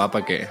a tu papá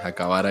para que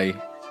acabara ahí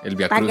el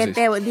Para que viacrucis.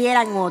 te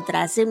dieran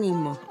otra, así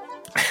mismo.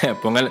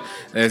 Ponía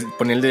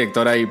el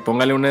director ahí,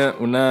 póngale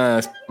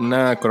una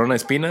corona de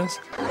espinas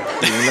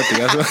y un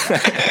latigazo.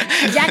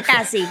 Ya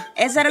casi.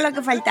 Eso era lo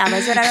que faltaba,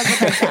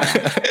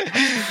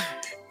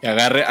 Y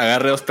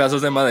agarre 2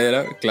 pedazos de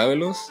madera,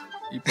 clávelos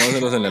y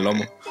pónselos en el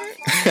lomo.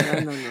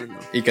 No.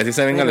 Y que así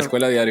se venga a la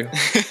escuela diario.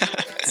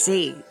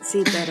 Sí,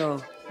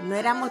 pero no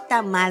éramos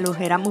tan malos,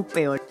 éramos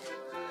peor.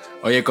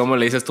 Oye, ¿cómo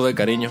le dices tú de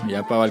cariño?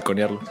 Ya para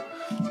balconearlo.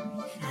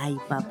 Ay,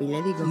 papi,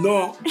 le digo.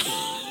 No.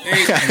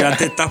 Ey, ya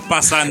te estás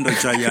pasando,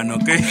 Chayanne,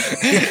 ¿ok?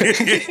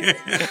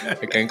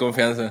 Me cae en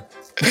confianza.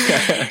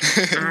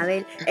 A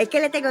ver, es que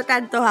le tengo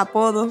tantos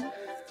apodos.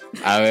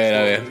 A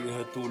ver.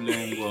 Tu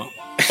lengua.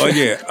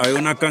 Oye, hay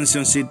una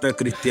cancioncita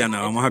cristiana,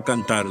 vamos a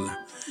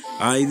cantarla.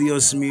 Ay,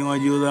 Dios mío,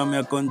 ayúdame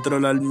a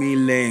controlar mi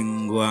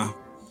lengua.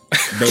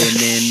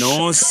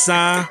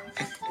 Venenosa,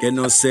 que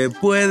no se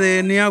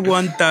puede ni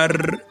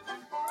aguantar.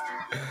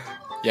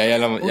 Ya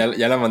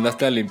la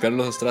mandaste a limpiar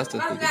los trastes.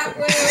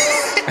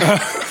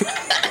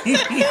 ¿Qué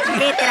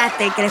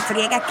traste? Que le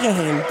friega que es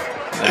él.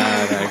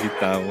 Aquí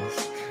estamos.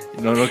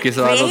 No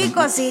quiso dar Friega y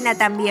cocina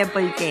también,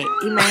 porque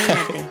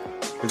imagínate.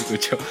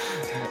 Escucho.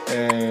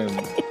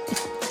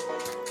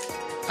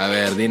 A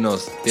ver,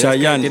 dinos.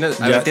 Chayanne,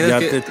 ya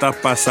que... te estás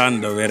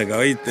pasando, verga,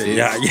 ¿oíste? Sí.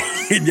 Ya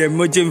es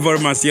mucha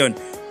información.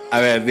 A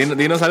ver,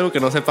 dinos algo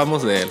que no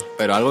sepamos de él,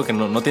 pero algo que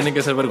no tiene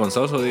que ser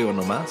vergonzoso, digo,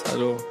 nomás,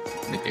 algo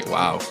de que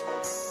wow.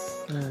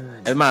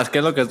 Es más, ¿qué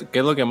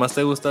es lo que más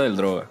te gusta del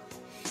droga?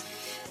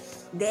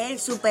 De él,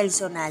 su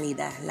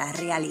personalidad, la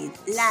Sí.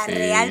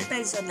 real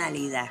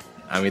personalidad.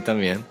 A mí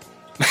también.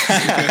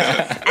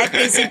 Al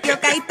principio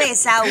cae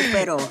pesado,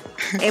 pero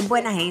es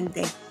buena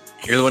gente.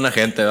 Es buena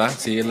gente, ¿va?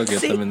 Sí, es lo que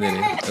yo también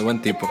diría. Es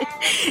buen tipo.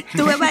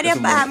 Tuve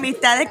varias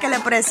amistades que le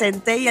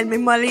presenté y el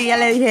mismo día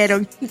le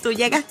dijeron, tú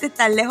llegaste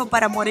tan lejos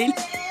para morir.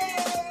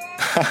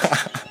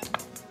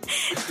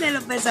 De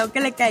lo pesado que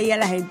le caía a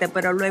la gente,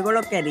 pero luego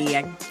lo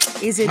querían.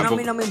 Y si no, a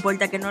mí no me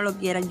importa que no lo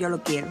quieran, yo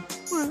lo quiero.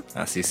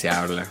 Así se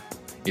habla.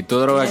 ¿Y tú,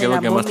 droga, qué es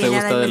lo que más te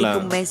gusta de la...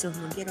 Un beso,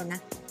 no quiero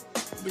nada.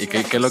 ¿Y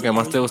qué es lo que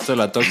más te gusta de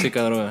la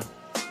tóxica, droga?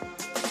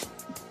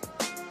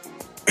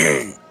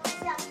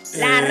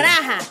 La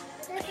raja.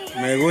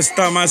 Me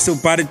gusta más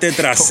su parte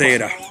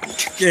trasera.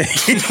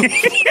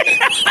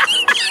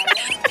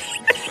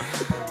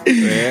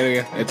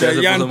 Verga.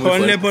 Chayanne,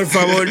 ponle por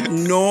favor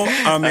no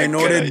a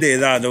menores de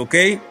edad, ¿ok?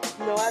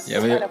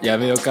 Ya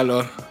me dio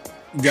calor.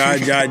 Ya.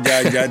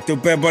 Tú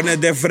te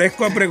pones de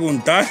fresco a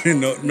preguntar.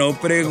 No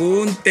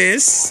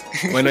preguntes.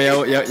 Bueno,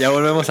 ya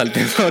volvemos al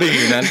tema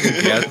original.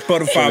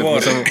 Por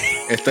favor.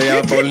 Esto ya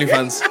va para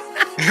OnlyFans.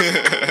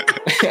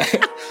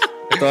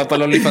 Esto va para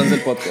el OnlyFans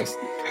del podcast.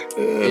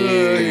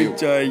 Ay,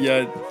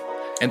 Chayanne.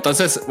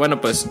 Entonces,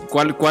 bueno, pues,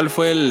 ¿cuál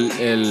fue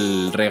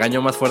el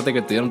regaño más fuerte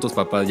que te dieron tus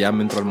papás? Ya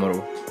me entró el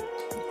morbo.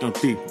 A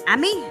ti. ¿A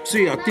mí?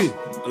 Sí, a ti.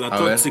 A la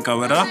tóxica,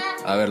 ¿verdad?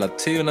 A ver,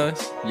 sí, de una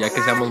vez. Ya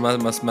que seamos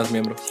más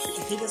miembros.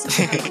 Es que yo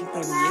soy bastante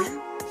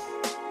bien.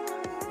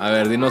 A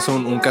ver, dinos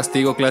un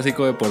castigo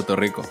clásico de Puerto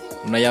Rico.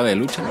 ¿Una llave de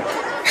lucha?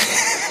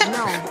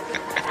 No.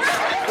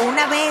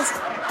 Una vez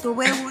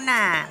tuve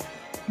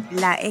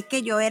es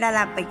que yo era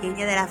la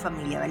pequeña de la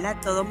familia, ¿verdad?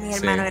 Todos mis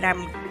hermanos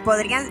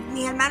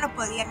mis hermanos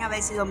podían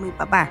haber sido mi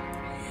papá.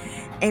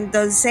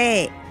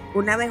 Entonces,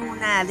 una vez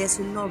una de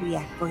sus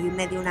novias cogí y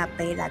me dio una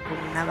pela con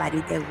una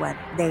varita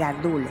de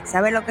gandules.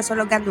 ¿Sabes lo que son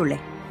los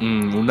gandules?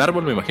 Un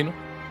árbol, me imagino.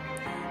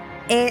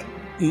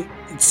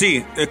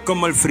 Sí, es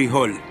como el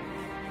frijol.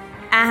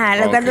 Ajá,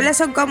 los Ok. gandules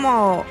son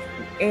como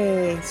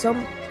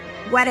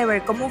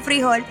como un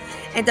frijol.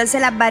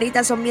 Entonces las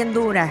varitas son bien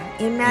duras.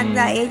 Y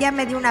ella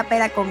me dio una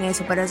pela con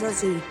eso, pero eso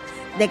sí,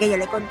 de que yo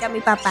le conté a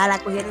mi papá, la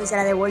cogieron y se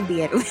la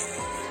devolvieron. Sí,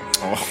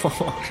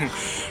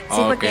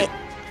 porque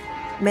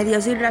me dio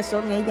sin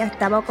razón, ella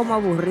estaba como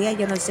aburrida,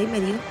 yo no sé, y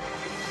me dio.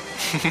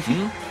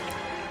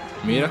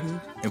 Mira,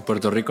 en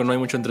Puerto Rico no hay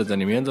mucho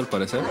entretenimiento, al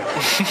parecer.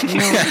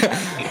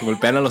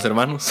 Golpean a los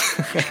hermanos.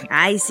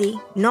 Ay, sí.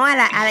 No,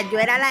 yo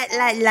era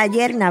la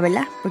yerna,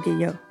 ¿verdad? Porque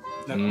yo.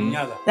 La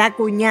cuñada. La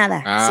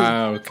cuñada.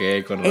 Ah, sí. ok,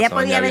 con razón. Ella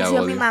podía ya haber había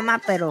sido odio. mi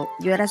mamá, pero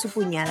yo era su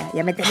cuñada.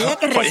 Ya me tenía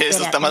que respetar. Oye,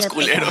 eso está más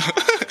culero.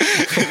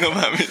 No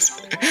mames.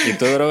 ¿Y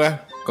tú,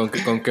 droga? ¿Con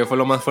qué fue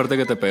lo más fuerte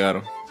que te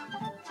pegaron?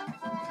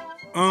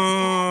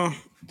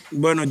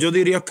 Bueno, yo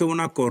diría que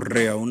una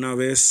correa. Una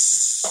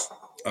vez...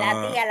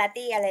 La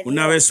tía le dio.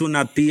 Una vez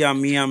una tía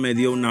mía me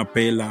dio una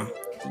pela.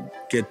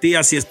 Que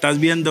tía, si estás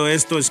viendo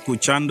esto,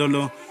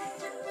 escuchándolo...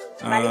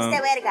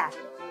 Valiste verga.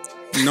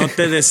 No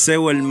te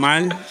deseo el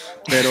mal,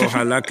 pero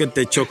ojalá que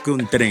te choque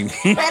un tren.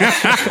 No te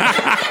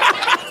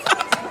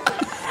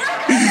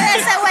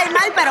deseo el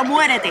mal, pero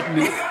muérete.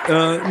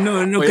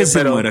 No Oye, que se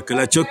pero- muera, que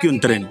la choque un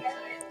tren.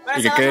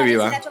 Y que quede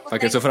viva, para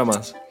que sufra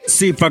más.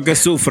 Sí, para que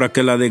sufra,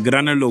 que la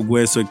desgrane los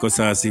huesos y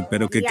cosas así,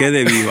 pero que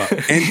quede viva.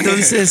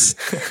 Entonces,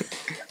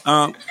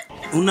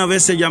 una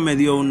vez ella me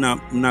dio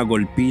una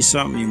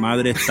golpiza. Mi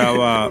madre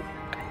estaba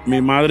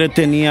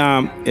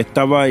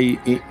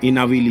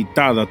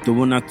inhabilitada,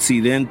 tuvo un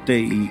accidente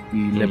y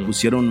le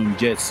pusieron un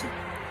yeso.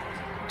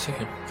 Sí.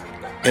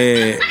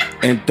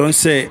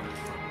 Entonces,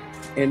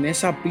 en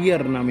esa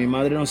pierna mi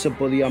madre no se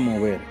podía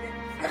mover.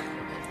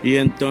 Y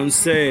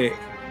entonces,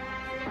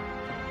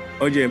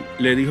 oye,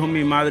 le dijo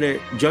mi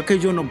madre, ya que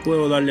yo no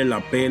puedo darle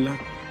la pela,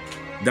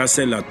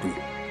 dásela tú.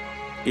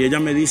 Y ella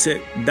me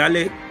dice,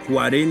 dale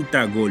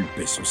 40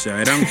 golpes, o sea,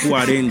 eran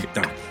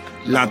 40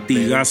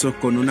 latigazos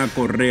con una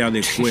correa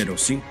de cuero,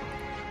 ¿sí?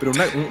 Pero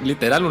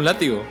literal, un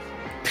látigo.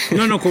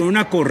 No, con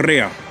una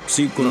correa,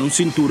 sí, con un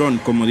cinturón,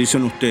 como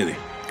dicen ustedes.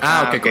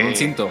 Ok, con un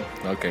cinto.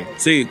 Ok.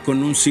 Sí,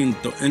 con un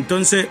cinto.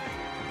 Entonces,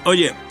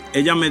 oye,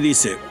 ella me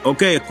dice,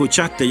 ok,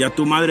 escuchaste, ya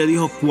tu madre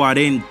dijo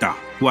 40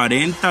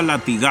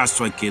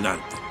 latigazos hay que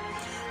darte.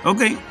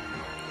 Ok,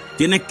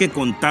 tienes que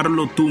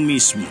contarlo tú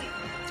mismo.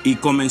 Y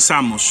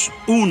comenzamos.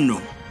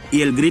 1,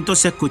 y el grito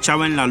se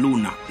escuchaba en la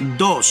luna.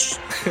 2,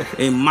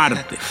 en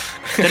Marte.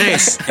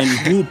 3, en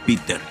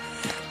Júpiter.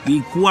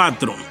 Y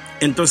 4,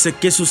 entonces,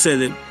 ¿qué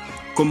sucede?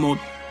 Como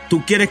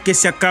tú quieres que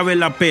se acabe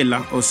la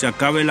pela o se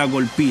acabe la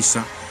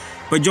golpiza,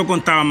 pues yo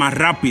contaba más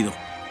rápido.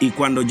 Y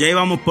cuando ya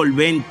íbamos por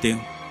 20,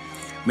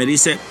 me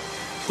dice,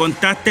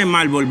 contaste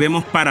mal,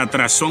 volvemos para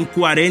atrás, son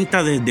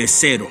 40 desde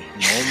cero.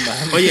 No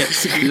mames. Oye,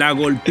 la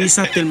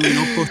golpiza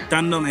terminó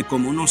costándome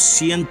como unos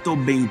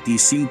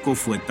 125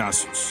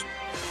 fuetazos.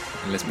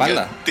 En la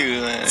espalda.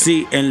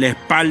 Sí, en la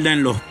espalda,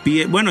 en los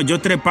pies. Bueno,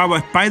 yo trepaba a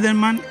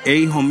Spider-Man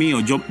hijo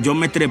mío, yo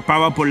me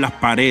trepaba por las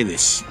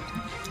paredes.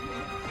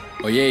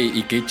 Oye,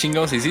 ¿y qué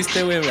chingados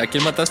hiciste, güey? ¿A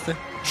quién mataste?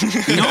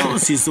 No,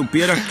 si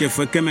supieras que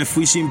fue que me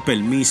fui sin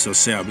permiso. O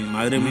sea, mi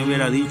madre me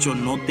hubiera dicho,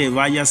 no te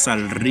vayas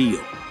al río.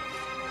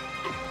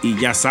 Y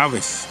ya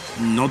sabes,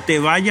 no te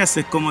vayas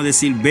es como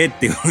decir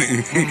vete.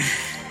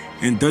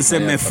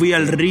 Entonces me fui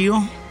al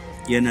río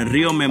y en el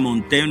río me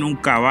monté en un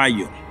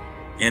caballo.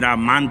 Era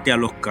amante a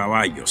los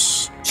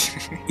caballos.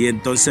 Y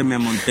entonces me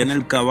monté en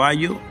el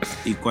caballo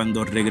y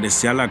cuando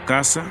regresé a la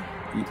casa,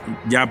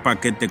 ya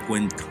para qué te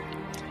cuento.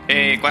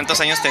 ¿Cuántos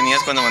años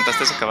tenías cuando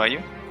montaste ese caballo?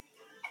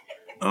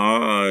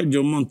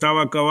 Yo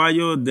montaba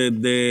caballo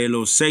desde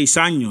los 6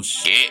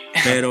 años. ¿Qué?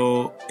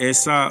 Pero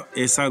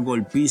esa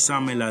golpiza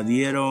me la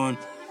dieron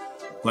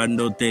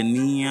cuando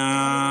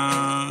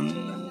tenía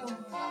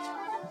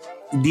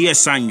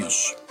 10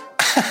 años.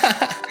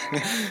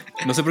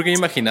 No sé por qué me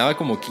imaginaba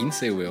como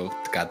 15, güey, o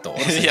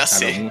 14. Ya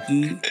sé.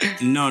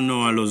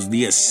 No, a los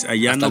 10.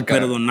 Allá Hasta no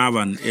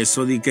perdonaban.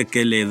 Eso de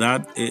que la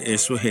edad,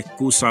 eso es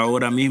excusa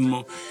ahora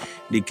mismo.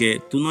 De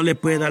que tú no le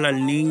puedes dar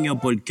al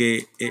niño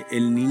porque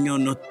el niño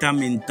no está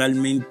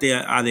mentalmente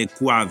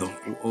adecuado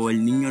o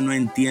el niño no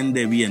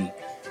entiende bien.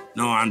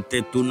 No,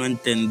 antes tú no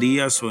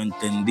entendías o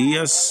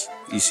entendías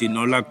y si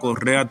no la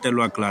correa te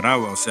lo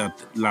aclaraba, o sea,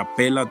 la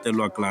pela te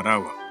lo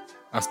aclaraba.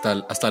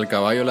 Hasta el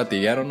caballo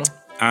latiguearon, ¿no?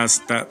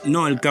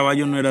 No, el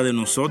caballo no era de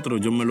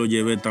nosotros, yo me lo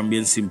llevé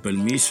también sin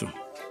permiso.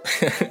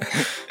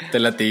 Te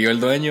latiguió el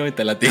dueño y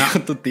te latiguió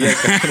tu tía.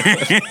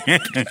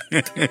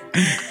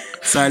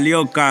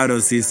 Salió caro,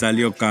 sí,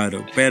 salió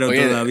caro. Pero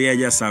Oye, todavía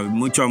ella sabe,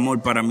 mucho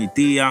amor para mi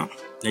tía,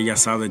 ella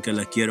sabe que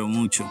la quiero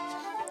mucho.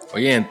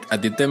 Oye,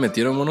 ¿a ti te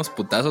metieron unos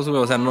putazos,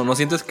 güey? O sea, ¿no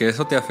sientes que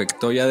eso te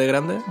afectó ya de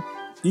grande?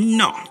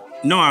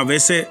 No, a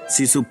veces,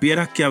 si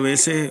supieras que a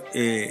veces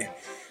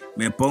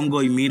me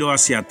pongo y miro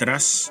hacia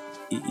atrás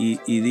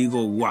y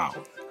digo, wow,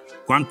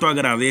 cuánto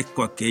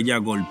agradezco aquella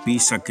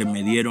golpiza que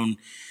me dieron,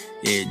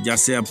 ya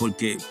sea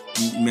porque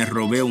me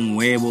robé un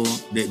huevo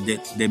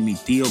de mi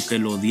tío que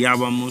lo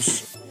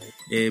odiábamos,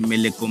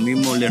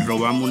 le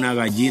robamos una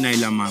gallina y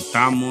la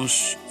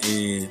matamos,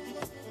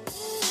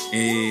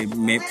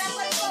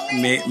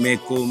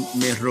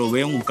 me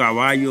robé un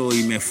caballo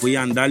y me fui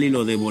a andar y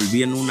lo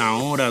devolví en 1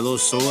 hora,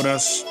 2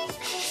 horas.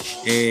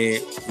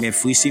 Me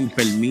fui sin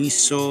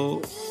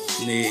permiso.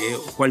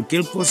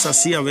 Cualquier cosa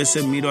así, a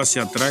veces miro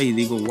hacia atrás y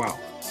digo, wow,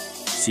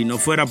 si no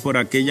fuera por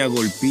aquella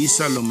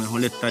golpiza, a lo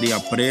mejor estaría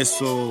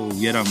preso,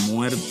 hubiera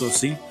muerto,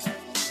 sí.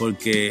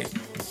 Porque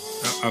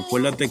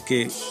acuérdate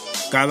que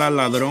cada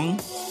ladrón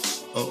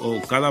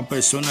o cada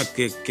persona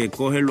que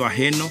coge lo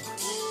ajeno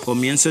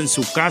comienza en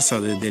su casa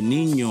desde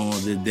niño,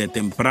 desde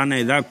temprana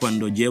edad,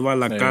 cuando lleva a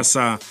la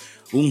casa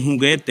un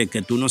juguete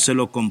que tú no se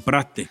lo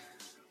compraste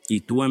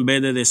y tú en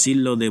vez de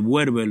decirlo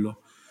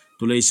devuélvelo,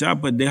 tú le dices,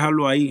 pues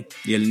déjalo ahí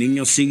y el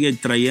niño sigue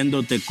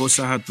trayéndote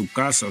cosas a tu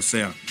casa. O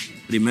sea,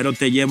 primero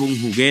te lleva un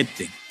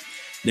juguete,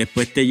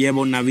 Después te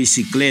lleva una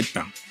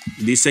bicicleta.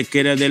 Dice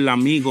que eres del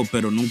amigo,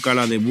 pero nunca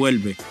la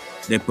devuelve.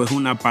 Después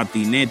una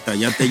patineta,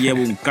 ya te lleva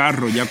un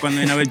carro, ya cuando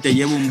viene a ver te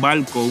lleva un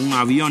barco, un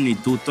avión y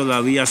tú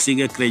todavía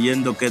sigues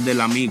creyendo que es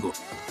del amigo.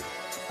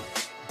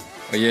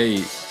 Oye,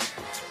 y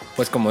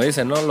pues como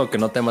dicen, ¿no? Lo que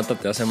no te mata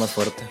te hace más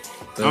fuerte.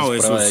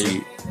 Entonces, eso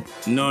sí.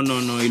 No.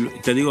 Y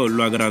te digo,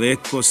 lo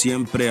agradezco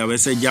siempre. A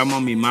veces llamo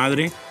a mi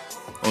madre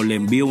o le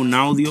envío un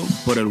audio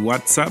por el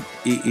WhatsApp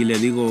y le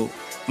digo,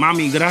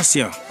 mami,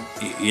 gracias.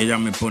 Y ella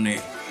me pone,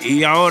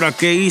 ¿y ahora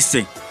qué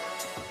hice?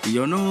 Y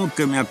yo, no,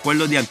 que me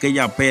acuerdo de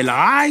aquella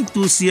pela. Ay,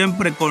 tú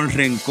siempre con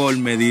rencor,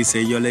 me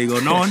dice. Y yo le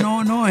digo,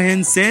 no, es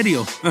en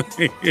serio.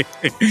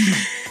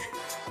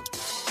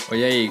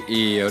 Oye,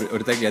 y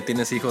ahorita que ya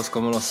tienes hijos,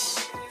 ¿cómo los...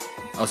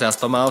 O sea, ¿has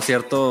tomado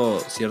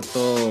cierto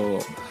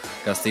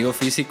castigo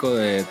físico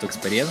de tu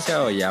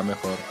experiencia o ya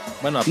mejor?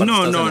 Bueno, aparte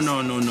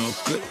no.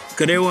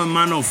 Creo en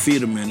mano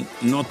firme.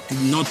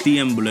 No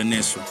tiemblo en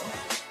eso.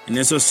 En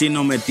eso sí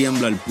no me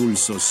tiembla el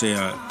pulso. O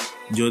sea,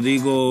 yo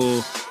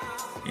digo...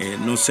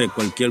 no sé,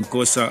 cualquier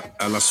cosa,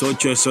 a las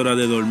 8 es hora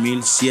de dormir,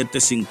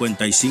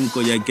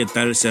 7:55 ya hay que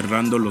estar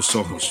cerrando los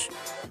ojos,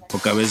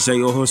 porque a veces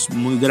hay ojos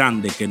muy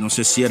grandes que no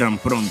se cierran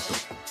pronto.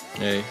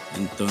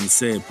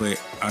 Entonces, pues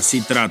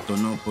así trato,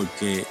 ¿no?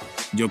 Porque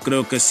yo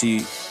creo que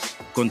si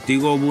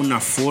contigo hubo una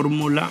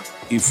fórmula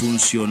y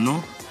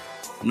funcionó,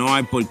 no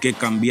hay por qué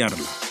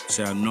cambiarla. O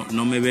sea,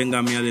 no me venga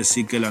a mí a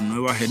decir que la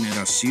nueva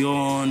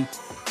generación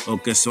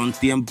o que son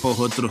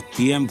otros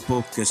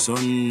tiempos, que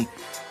son...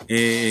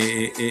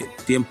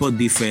 tiempos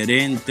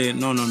diferentes.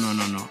 No.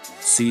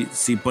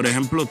 Si por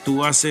ejemplo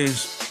tú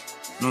haces,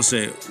 no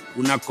sé,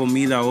 una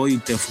comida hoy y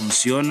te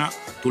funciona,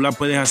 tú la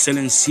puedes hacer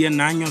en 100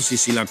 años y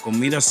si la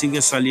comida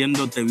sigue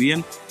saliéndote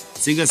bien,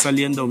 sigue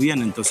saliendo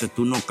bien, entonces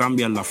tú no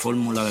cambias la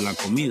fórmula de la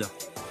comida.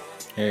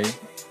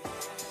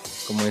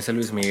 Como dice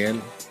Luis Miguel,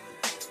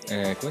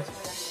 ¿cómo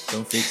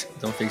es?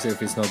 Don't fix it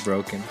if it's not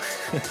broken.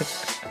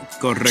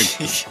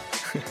 Correcto.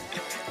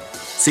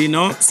 Si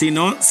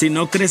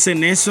no crees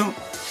en eso,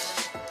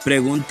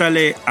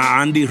 pregúntale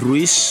a Andy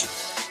Ruiz,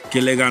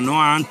 que le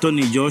ganó a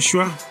Anthony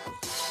Joshua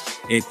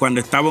cuando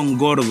estaba un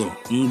gordo.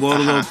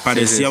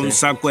 Parecía un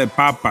saco de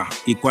papa.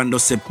 Y cuando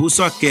se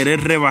puso a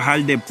querer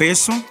rebajar de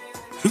peso,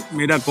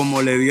 mira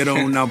cómo le dieron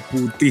una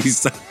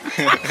putiza.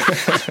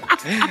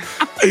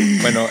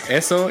 Bueno,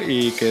 eso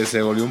y que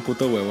se volvió un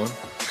puto huevón.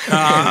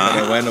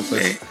 Pero bueno,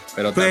 pues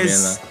también.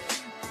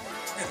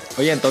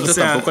 Oye, entonces, o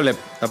sea,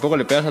 tampoco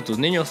le pegas a tus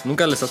niños.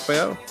 ¿Nunca les has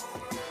pegado?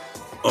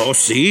 Oh,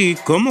 sí,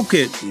 ¿cómo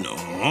que?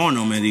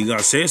 No me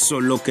digas eso.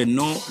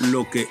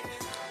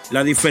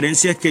 La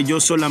diferencia es que yo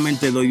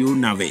solamente doy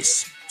una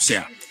vez. O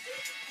sea,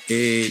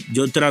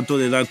 yo trato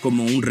de dar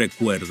como un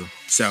recuerdo, o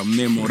sea,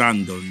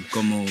 memorando,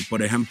 como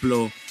por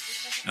ejemplo,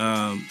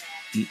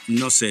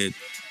 no sé,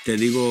 te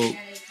digo,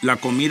 la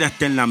comida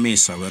está en la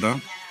mesa, ¿verdad?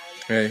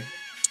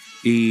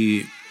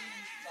 Y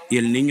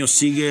el niño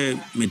sigue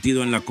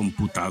metido en la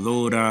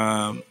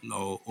computadora,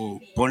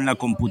 o pon la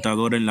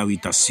computadora en la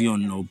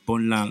habitación, o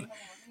ponla,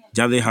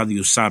 ya deja de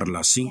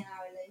usarla, ¿sí?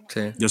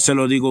 Sí. Yo se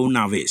lo digo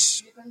una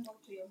vez.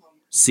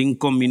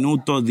 5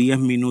 minutos, 10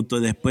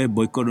 minutos después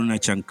voy con una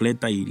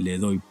chancleta y le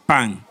doy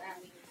pan.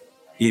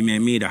 Y me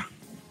mira.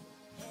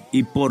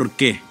 ¿Y por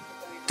qué?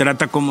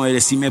 Trata como de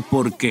decirme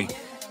por qué.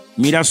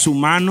 Mira su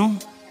mano.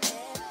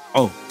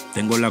 Oh,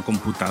 tengo la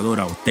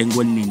computadora, o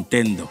tengo el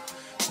Nintendo,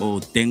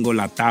 o tengo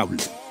la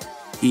tablet.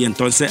 Y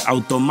entonces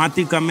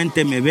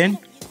automáticamente me ven,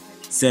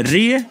 se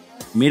ríe,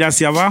 mira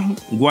hacia abajo,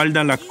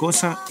 guarda las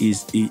cosas y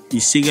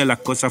sigue las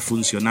cosas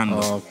funcionando.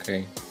 Ok.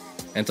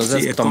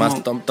 Entonces sí,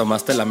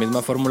 tomaste la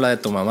misma fórmula de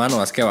tu mamá,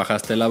 no es que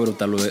bajaste la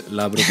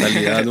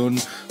brutalidad de un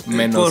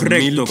menos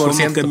correcto, 1000%.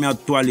 Como que me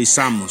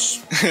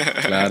actualizamos.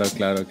 Claro.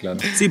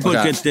 Sí,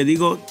 porque o sea, te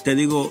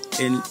digo,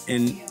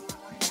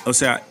 o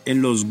sea,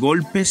 en los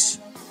golpes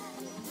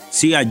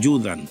sí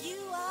ayudan,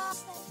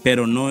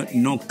 pero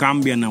no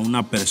cambian a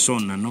una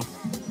persona, ¿no?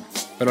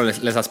 ¿Pero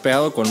les has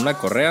pegado con una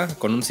correa,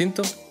 con un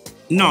cinto?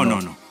 No.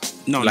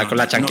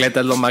 La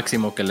chancleta es lo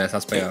máximo que les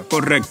has pegado.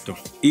 Correcto.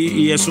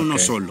 Y es uno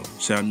solo.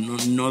 O sea,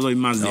 no doy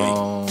más de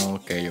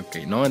ahí. Ok.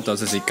 No,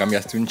 entonces si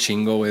cambiaste un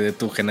chingo, güey,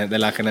 de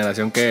la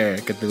generación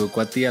que te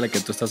educó a ti, a la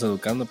que tú estás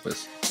educando,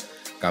 pues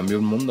cambia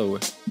un mundo,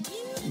 güey.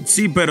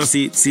 Sí, pero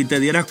si te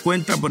dieras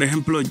cuenta, por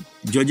ejemplo,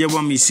 yo llevo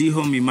a mis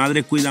hijos, mi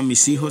madre cuida a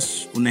mis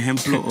hijos, un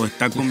ejemplo, o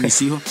está con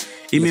mis hijos,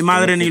 y mi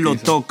madre ni lo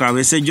toca. A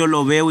veces yo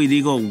lo veo y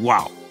digo,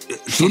 wow,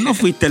 tú no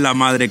fuiste la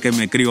madre que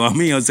me crió a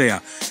mí, o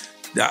sea,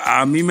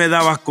 a mí me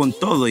dabas con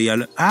todo y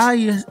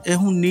ay, es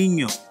un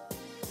niño,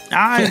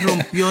 ay,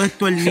 rompió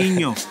esto el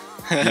niño.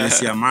 Y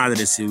decía,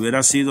 madre, si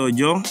hubiera sido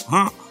yo,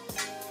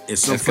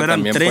 eso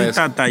fueran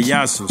 30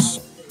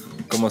 tallazos.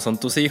 Como son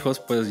tus hijos,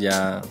 pues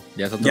ya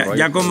es otro rollo.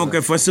 Ya como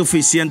que fue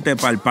suficiente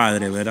para el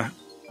padre, ¿verdad?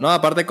 No,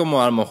 aparte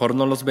como a lo mejor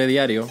no los ve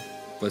diario,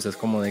 pues es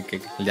como de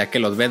que ya que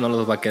los ve no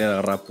los va a querer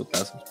agarrar a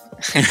putazos.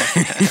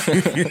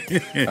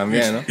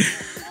 También,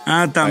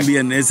 ¿no?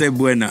 También, esa es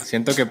buena.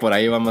 Siento que por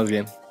ahí va más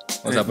bien.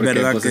 O sea, porque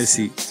verdad pues, que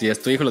sí. Si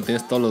es tu hijo, lo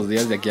tienes todos los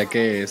días de aquí a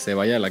que se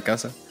vaya a la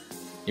casa.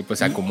 Y pues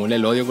se acumula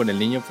el odio con el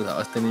niño, pues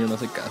este niño no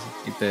hace caso.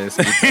 Y te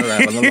desquitas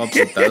agarrándolo a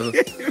putazos.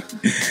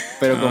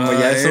 Pero como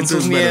ya son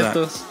tus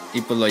nietos,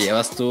 y pues lo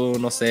llevas tú,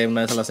 no sé,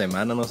 una vez a la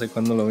semana, no sé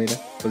cuándo lo miras,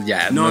 pues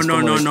ya. No,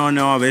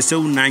 a veces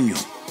un año.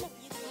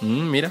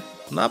 Mira,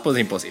 no, pues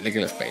imposible que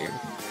les pegue.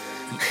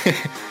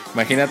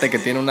 Imagínate que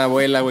tiene una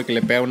abuela, güey, que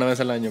le pega una vez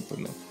al año,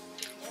 pues no.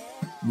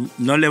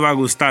 No le va a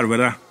gustar,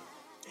 ¿verdad?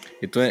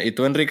 ¿Y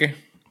tú, Enrique?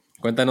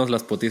 Cuéntanos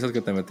las putizas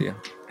que te metían.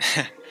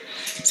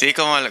 Sí,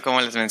 como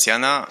les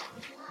menciono,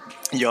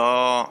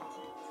 yo,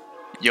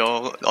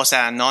 o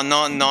sea,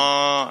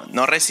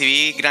 no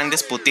recibí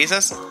grandes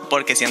putizas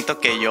porque siento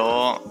que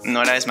yo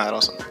no era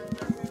desmadroso.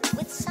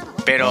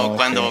 Pero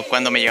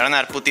cuando me llegaron a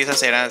dar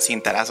putizas era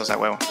cintarazos a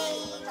huevo.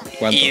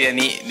 ¿Cuánto?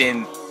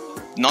 Y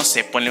no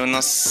sé, ponle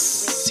unos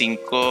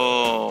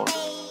 5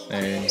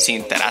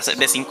 cintarazos,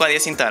 de 5 a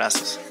 10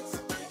 cintarazos.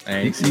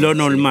 Sí, lo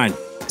normal.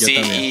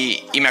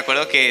 Sí, y me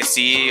acuerdo que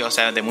sí, o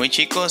sea, de muy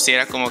chico sí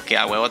era como que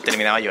a huevo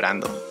terminaba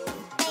llorando.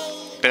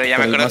 Pero ya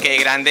me acuerdo que de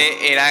grande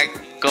era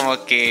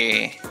como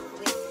que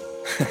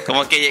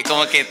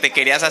te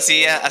querías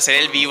así hacer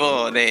el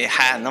vivo de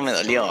no me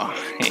dolió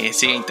y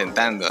sigue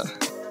intentando.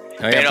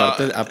 Oye,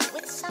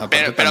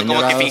 pero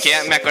como que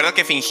fingía, me acuerdo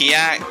que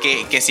fingía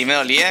que sí me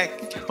dolía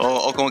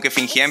o como que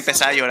fingía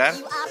empezar a llorar,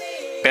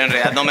 pero en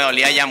realidad no me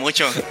dolía ya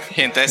mucho.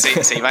 Y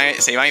entonces se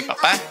iba mi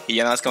papá y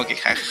yo nada más como que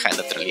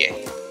lo troleé.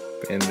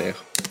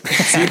 Pendejo.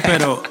 Sí,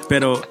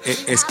 pero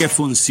es que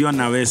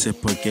funciona a veces,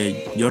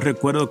 porque yo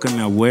recuerdo que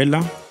mi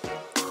abuela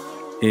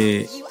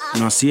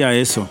no hacía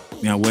eso.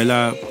 Mi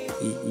abuela,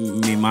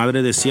 mi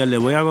madre decía, le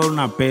voy a dar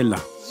una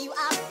pela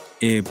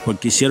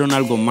porque hicieron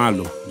algo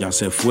malo, ya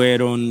se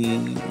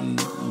fueron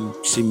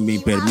sin mi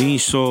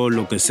permiso,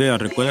 lo que sea.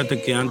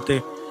 Recuérdate que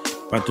antes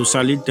para tú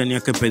salir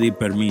tenías que pedir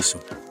permiso,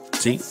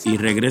 ¿sí? Y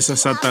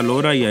regresas a tal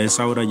hora y a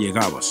esa hora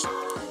llegabas.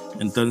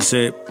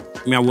 Entonces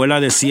mi abuela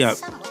decía,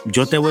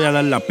 yo te voy a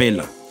dar la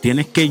pela,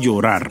 tienes que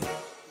llorar.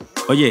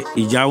 Oye,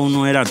 y ya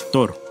uno era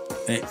actor.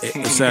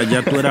 O sea,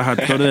 ya tú eras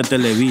actor de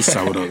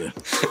Televisa, brother.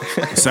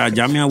 O sea,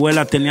 ya mi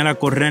abuela tenía la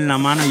correa en la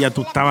mano y ya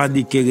tú estabas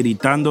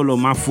gritando lo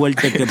más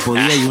fuerte que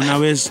podía. Y una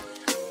vez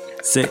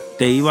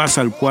te ibas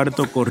al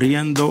cuarto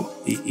corriendo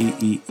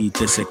y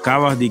te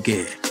secabas y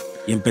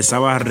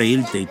empezabas a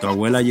reírte. Y tu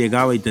abuela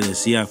llegaba y te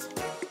decía,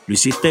 lo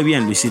hiciste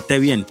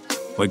bien.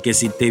 Porque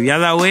si te había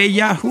dado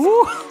ella,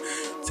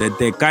 se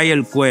te cae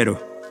el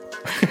cuero.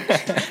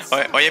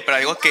 Oye, pero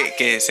algo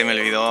que se me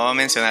olvidó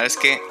mencionar es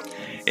que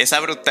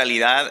esa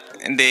brutalidad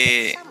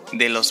de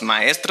los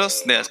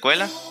maestros de la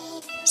escuela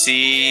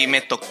sí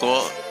me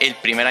tocó el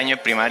primer año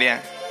de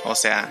primaria. O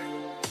sea,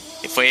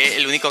 fue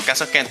el único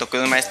caso que me tocó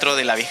de un maestro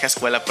de la vieja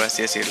escuela, por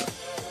así decirlo.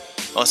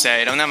 O sea,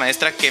 era una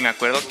maestra que me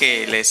acuerdo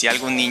que le decía a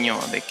algún niño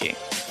de que,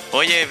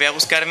 oye, ve a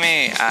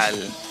buscarme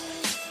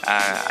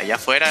allá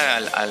afuera,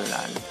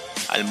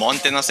 al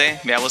monte, no sé,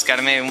 ve a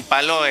buscarme un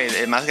palo,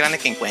 el más grande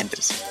que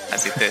encuentres.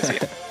 Así te decía.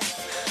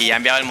 Y ya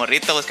enviaba el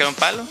morrito a buscar un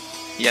palo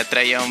y ya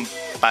traía un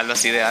palo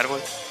así de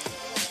árbol.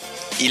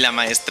 Y la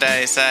maestra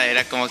esa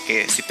era como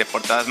que si te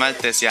portabas mal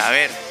te decía, a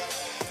ver,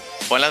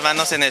 pon las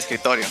manos en el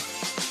escritorio,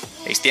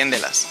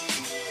 extiéndelas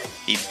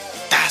y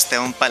te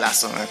da un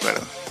palazo, me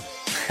acuerdo.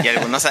 Y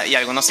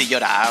algunos sí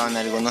lloraban,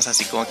 algunos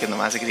así como que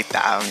nomás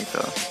gritaban y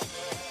todo.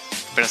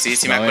 Pero sí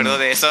me acuerdo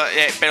de eso,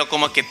 pero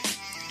como que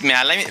me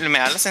da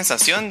la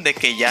sensación de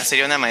que ya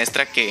sería una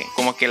maestra que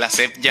como que la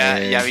SEP ya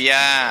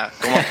había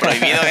como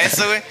prohibido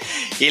eso, güey.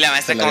 Y la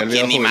maestra como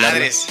que ni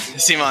madres,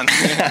 Simón.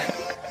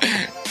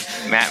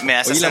 me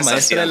da esa sensación. La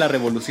maestra de la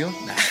revolución.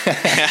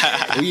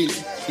 Oye,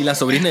 ¿y la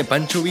sobrina de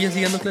Pancho Villa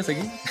sigue dando clases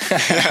aquí?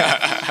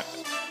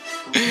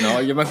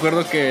 No, yo me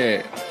acuerdo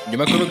que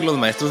los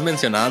maestros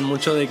mencionaban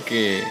mucho de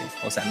que,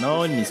 o sea,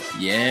 no, en mis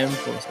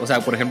tiempos. O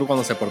sea, por ejemplo,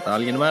 cuando se portaba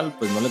alguien mal,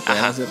 pues no le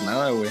podían hacer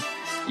nada, güey.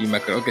 Y me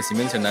acuerdo que sí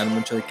mencionaban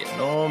mucho de que,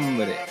 no,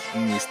 hombre,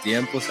 en mis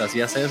tiempos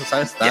hacías eso,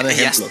 ¿sabes?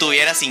 Ya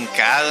estuvieras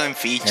hincado en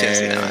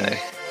fichas y la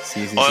madre.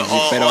 Sí,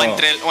 pero...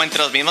 o entre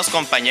los mismos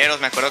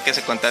compañeros, me acuerdo que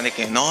se contaban de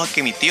que, no,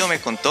 que mi tío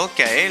me contó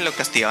que a él lo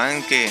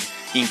castigaban que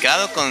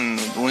hincado con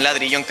un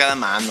ladrillo en cada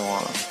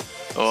mano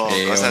o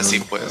cosas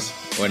así, pues.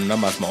 O en una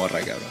mazmorra,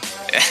 cabrón.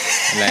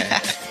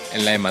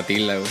 En la de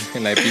Matilda, güey.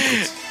 En la de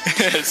Picos.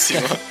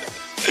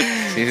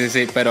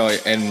 Sí, pero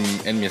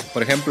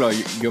por ejemplo,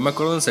 yo me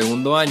acuerdo en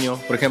segundo año,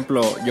 por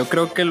ejemplo, yo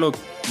creo que lo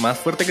más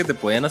fuerte que te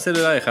podían hacer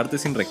era dejarte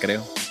sin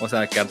recreo. O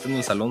sea, quedarte en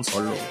el salón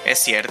solo, güey. Es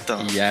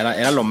cierto. Y ya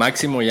era lo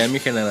máximo ya en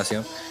mi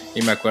generación.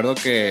 Y me acuerdo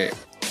que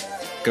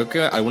creo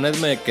que alguna vez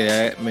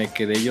me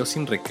quedé yo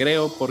sin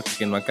recreo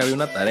porque no acabé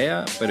una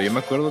tarea, pero yo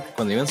me acuerdo que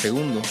cuando iba en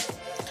segundo,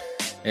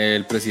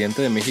 el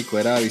presidente de México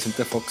era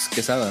Vicente Fox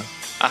Quesada.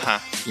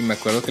 Ajá. Y me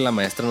acuerdo que la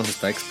maestra nos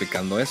estaba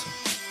explicando eso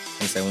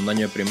en segundo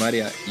año de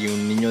primaria y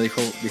un niño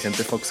dijo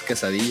Vicente Fox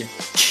Quesadilla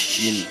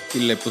y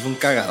le puso un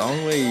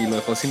cagadón, güey, y lo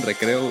dejó sin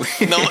recreo, güey.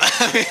 No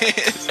mames.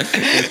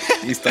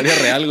 Historia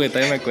real, güey,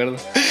 todavía me acuerdo.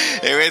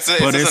 Eso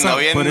sonó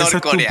bien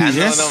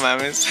norcoreano, no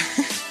mames.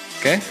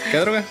 ¿Qué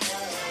droga?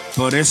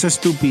 ¿Por esa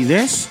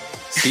estupidez?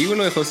 Sí, güey,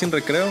 lo dejó sin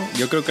recreo.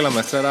 Yo creo que la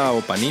maestra era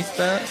o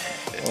panista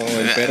o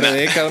el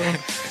PRD, cabrón.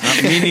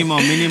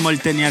 Mínimo él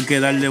tenía que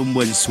darle un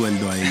buen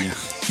sueldo a ella.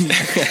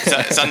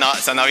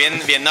 Sonó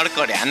bien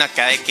norcoreano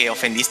acá de que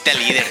ofendiste al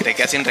líder, te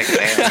quedas sin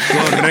recreo.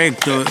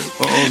 Correcto,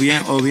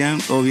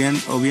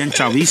 o bien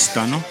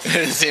chavista, ¿no?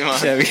 Sí,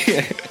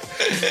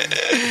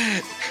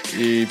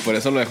 y por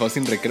eso lo dejó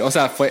sin recreo. O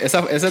sea,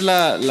 esa es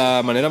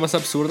la manera más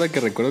absurda que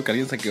recuerdo que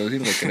alguien se quedó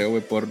sin recreo,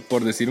 güey,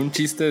 por decir un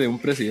chiste de un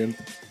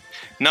presidente.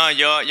 No,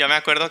 yo me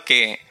acuerdo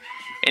que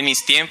en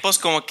mis tiempos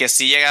como que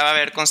sí llegaba a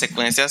haber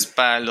consecuencias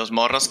para los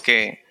morros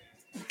que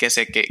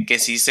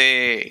sí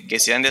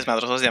eran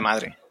desmadrosos de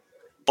madre.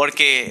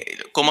 Porque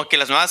como que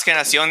las nuevas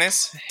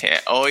generaciones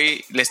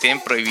hoy les tienen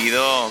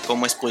prohibido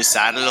como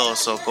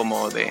expulsarlos o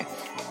como de...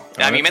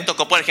 A mí me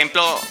tocó, por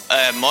ejemplo,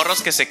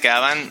 morros que se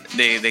quedaban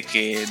de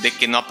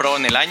que no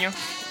aproban el año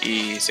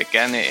y se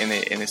quedan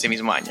en ese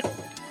mismo año.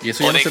 ¿Y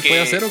eso ya no se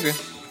puede hacer o qué?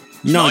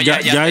 No, ya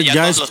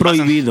es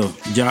prohibido.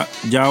 Ya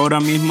ahora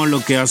mismo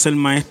lo que hace el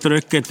maestro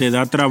es que te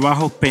da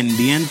trabajos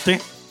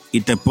pendientes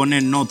y te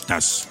pone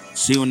notas.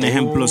 Sí, un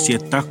ejemplo, si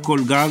estás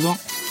colgado,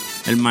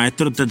 el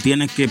maestro te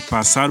tiene que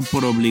pasar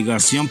por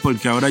obligación,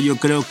 porque ahora yo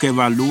creo que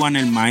evalúan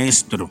el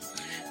maestro.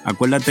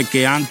 Acuérdate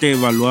que antes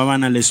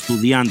evaluaban al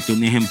estudiante.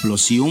 Un ejemplo,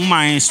 si un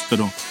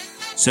maestro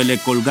se le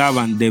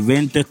colgaban de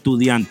 20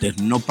 estudiantes,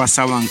 no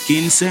pasaban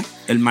 15,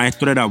 el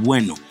maestro era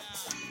bueno.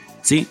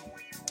 ¿Sí?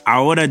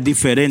 Ahora es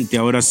diferente.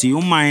 Ahora, si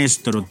un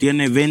maestro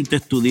tiene 20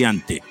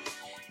 estudiantes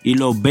y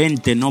los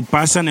 20 no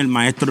pasan, el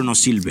maestro no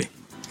sirve.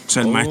 O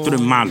sea, el maestro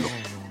es malo.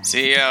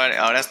 Sí,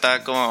 ahora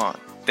está como...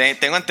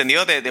 Tengo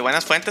entendido de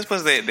buenas fuentes,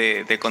 pues,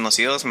 de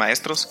conocidos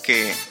maestros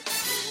que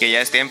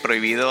ya estén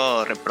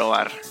prohibido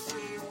reprobar.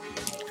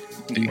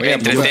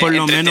 Yo por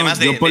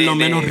lo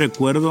menos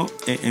recuerdo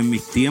en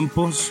mis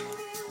tiempos,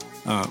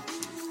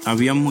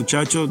 había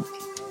muchachos,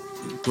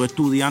 tú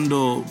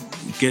estudiando,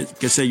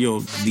 qué sé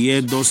yo,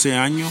 10, 12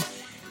 años,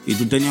 y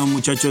tú tenías un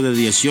muchacho de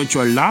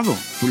 18 al lado.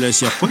 Tú le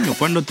decías, coño,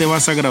 ¿cuándo te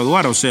vas a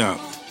graduar? O sea,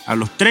 a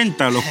los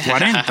 30, a los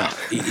 40,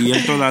 y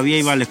él todavía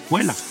iba a la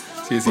escuela.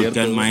 Sí, porque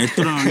cierto, al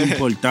maestro no le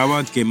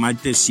importaba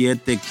quemarte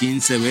 7,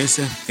 15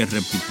 veces que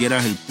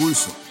repitieras el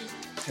curso,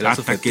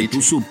 hasta que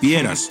tú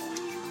supieras.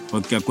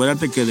 Porque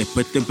acuérdate que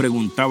después te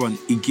preguntaban,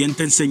 ¿y quién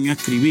te enseñó a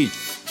escribir?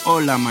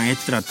 La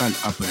maestra tal.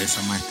 Pero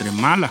esa maestra es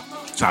mala,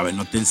 ¿sabes?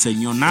 No te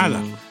enseñó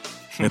nada.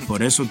 Pues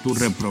por eso tú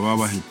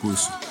reprobabas el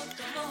curso.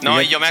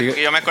 No, y yo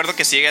me acuerdo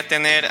que sí llegué a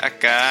tener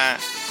acá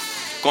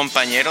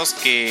compañeros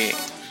que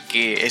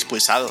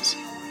expulsados.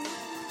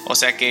 O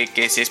sea,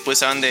 que se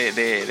expulsaban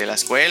de la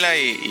escuela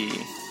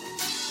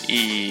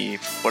y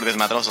por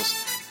desmadrosos.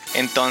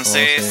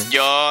 Entonces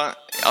yo,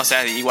 o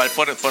sea, igual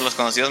por los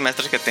conocidos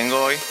maestros que tengo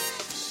hoy,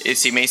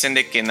 si me dicen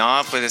de que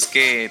no, pues es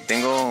que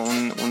tengo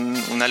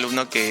un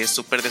alumno que es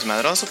súper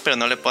desmadroso, pero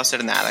no le puedo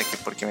hacer nada, que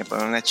porque me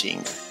pone una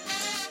chinga.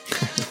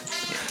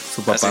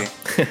 Su papá.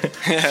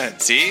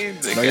 Sí,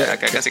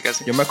 acá casi.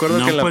 Yo me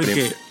acuerdo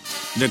que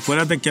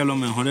recuérdate que a lo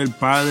mejor el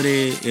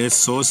padre es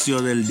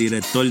socio del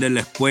director de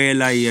la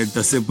escuela y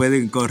entonces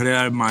pueden correr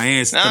al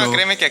maestro. No,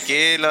 créeme que aquí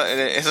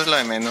eso es lo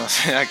de menos.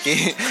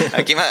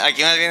 Aquí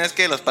más bien es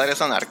que los padres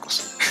son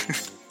narcos.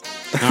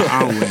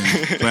 Bueno,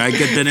 pues hay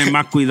que tener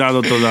más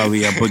cuidado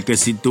todavía, porque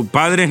si tu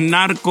padre es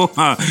narco,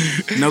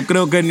 no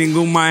creo que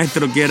ningún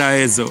maestro quiera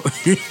eso.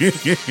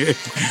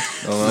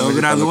 Lo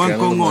gradúan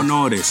con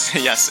honores.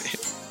 Ya sé.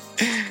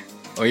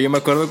 Oye, me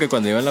acuerdo que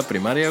cuando iba en la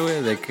primaria,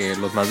 güey, de que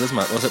los más o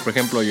sea, por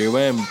ejemplo, yo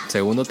iba en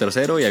segundo,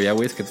 tercero y había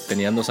güeyes que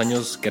tenían 2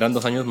 años, que eran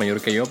 2 años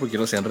mayor que yo, porque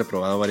los habían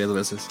reprobado varias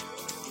veces.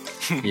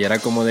 Y era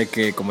como de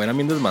que, como eran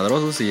bien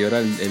desmadrosos, y yo era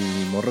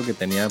el morro que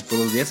tenía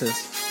puros 10.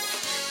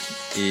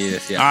 Y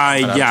decía...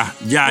 Ay, ya,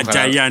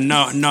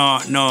 no.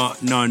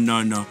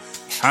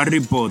 Harry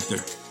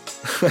Potter.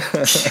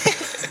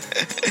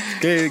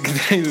 ¿Qué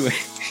traes, güey?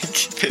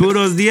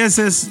 Puros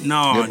 10,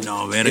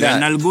 no, verga. Mira,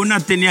 en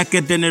algunas tenías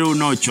que tener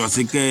un 8,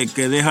 así que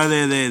deja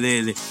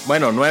de...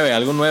 Bueno, 9,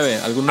 algún 9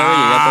 llegué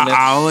a tener.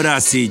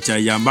 Ahora sí,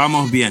 Chayanne,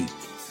 vamos bien.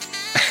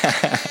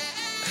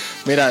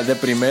 Mira, de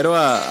primero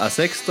a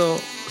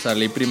sexto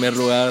salí primer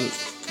lugar,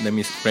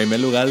 me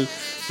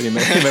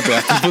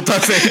pegaste un puto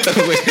acento,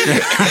 güey.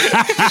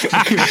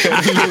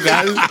 Primer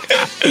lugar.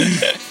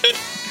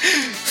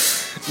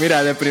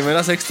 Mira, de primero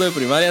a sexto de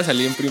primaria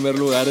salí en primer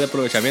lugar de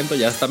aprovechamiento.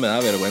 Ya hasta me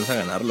da vergüenza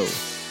ganarlo, güey.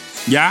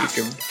 ¿Ya?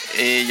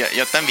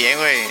 Yo también,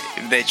 güey.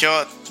 De hecho,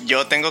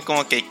 yo tengo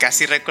como que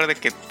casi récord de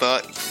que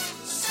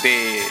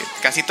de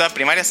casi toda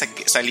primaria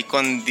salí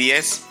con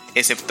 10,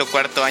 excepto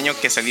cuarto año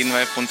que salí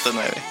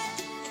 9.9.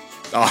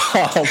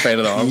 Oh,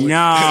 perdón.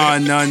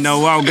 No,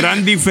 wow,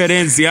 gran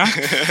diferencia.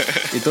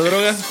 ¿Y tu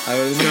droga? A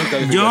ver, dime las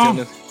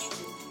calificaciones.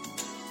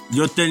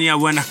 Yo tenía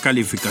buenas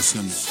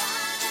calificaciones.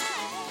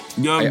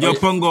 Yo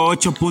pongo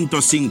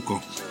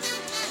 8.5.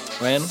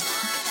 Bueno,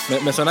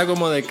 me suena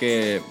como de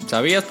que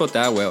sabías, pero te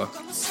da hueva.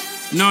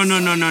 No,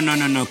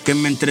 que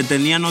me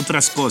entretenían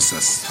otras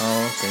cosas.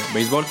 Ok.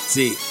 ¿Béisbol?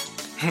 Sí.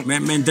 Me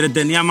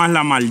entretenía más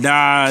la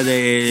maldad,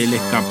 el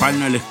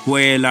escaparnos de la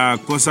escuela,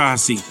 cosas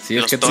así. Sí,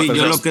 es que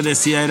yo lo que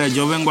decía era,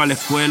 yo vengo a la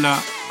escuela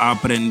a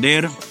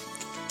aprender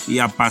y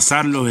a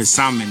pasar los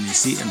exámenes,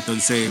 ¿sí?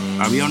 Entonces,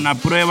 había una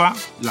prueba,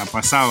 la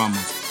pasábamos.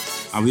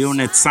 Había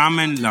un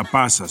examen, la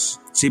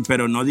pasas. Sí,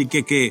 pero no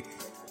dije que,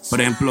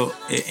 por ejemplo,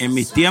 en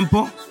mis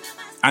tiempos,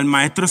 al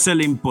maestro se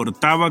le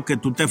importaba que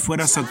tú te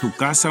fueras a tu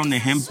casa, un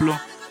ejemplo.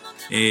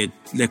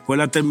 La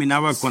escuela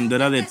terminaba cuando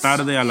era de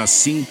tarde a las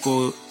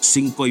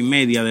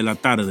 5:30 de la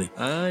tarde.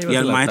 Y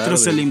al maestro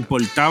se le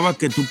importaba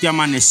que tú te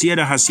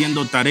amanecieras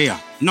haciendo tarea.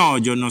 No,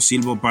 yo no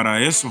sirvo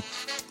para eso.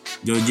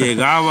 Yo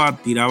llegaba,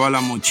 tiraba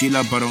la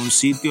mochila para un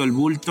sitio, el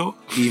bulto,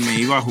 y me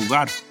iba a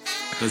jugar.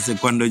 Entonces,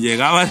 cuando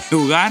llegaba de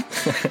jugar,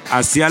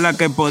 hacía la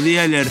que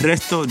podía y el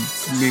resto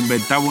me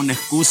inventaba una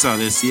excusa.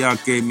 Decía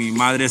que mi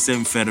madre se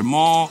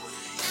enfermó,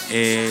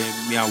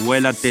 mi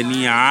abuela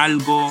tenía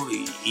algo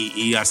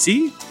y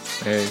así.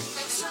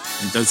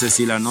 Entonces,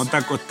 si la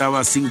nota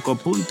costaba 5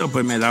 puntos,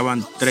 pues me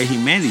daban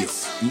 3.5.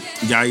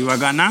 Ya iba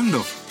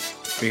ganando.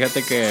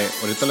 Fíjate que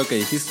ahorita lo que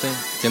dijiste,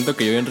 siento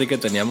que yo y Enrique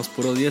teníamos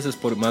puro 10,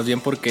 más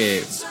bien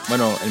porque,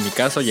 bueno, en mi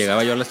caso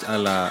llegaba yo a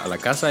la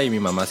casa y mi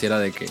mamá sí era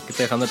de que ¿qué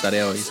te dejan de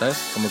tarea hoy? ¿Sabes?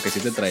 Como que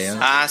sí te traían.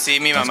 Ah, sí,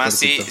 mi mamá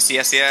sí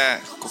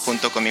hacía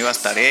junto conmigo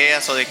las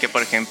tareas, o de que,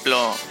 por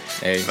ejemplo,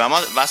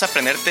 vas a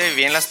aprenderte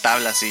bien las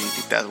tablas y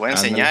te las voy a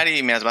enseñar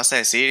y me las vas a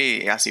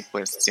decir, y así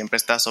pues siempre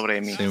está sobre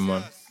mí. Sí,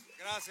 man.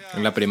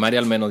 En la primaria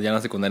al menos, ya en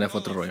la secundaria fue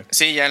otro rollo.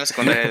 Sí, ya en la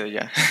secundaria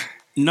ya.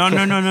 No,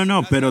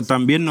 pero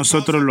también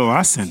nosotros lo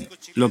hacen.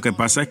 Lo que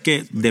pasa es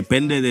que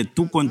depende de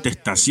tu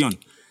contestación,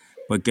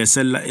 porque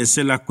esa es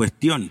la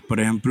cuestión. Por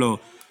ejemplo,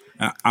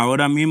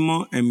 ahora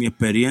mismo en mi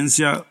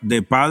experiencia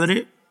de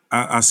padre,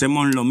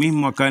 hacemos lo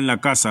mismo acá en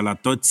la casa, la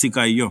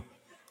tóxica y yo.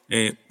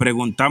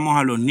 Preguntamos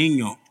a los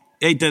niños,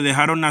 hey, ¿te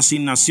dejaron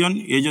asignación?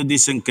 Y ellos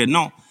dicen que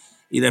no.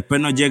 Y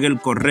después nos llega el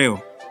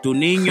correo, tu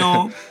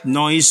niño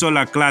no hizo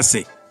la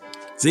clase,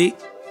 ¿sí?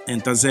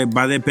 Entonces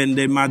va a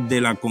depender más de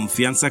la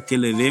confianza que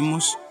le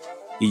demos,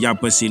 y ya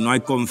pues si no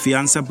hay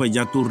confianza, pues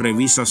ya tú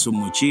revisas su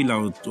mochila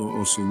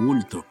o su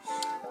bulto.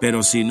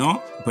 Pero si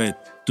no, pues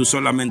tú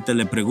solamente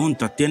le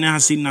preguntas, ¿tienes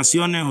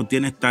asignaciones o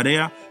tienes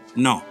tarea?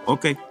 No,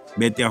 ok,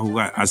 vete a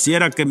jugar. Así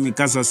era que en mi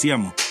casa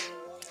hacíamos.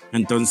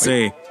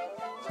 Entonces,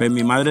 pues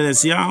mi madre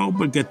decía,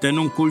 porque está en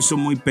un curso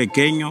muy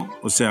pequeño,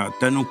 o sea,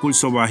 está en un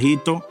curso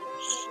bajito,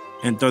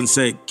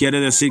 entonces quiere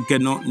decir que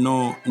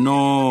no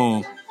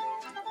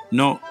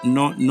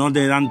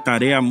le dan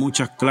tarea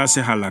muchas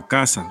clases a la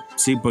casa,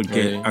 sí,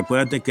 porque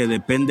acuérdate que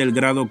depende del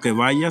grado que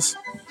vayas,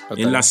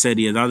 es la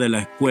seriedad de la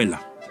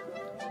escuela.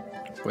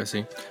 Pues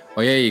sí.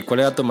 Oye, ¿y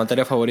cuál era tu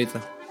materia favorita?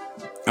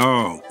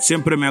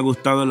 Siempre me ha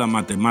gustado la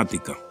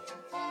matemática.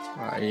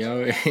 Ay, a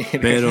ver.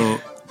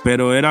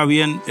 Pero era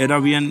bien,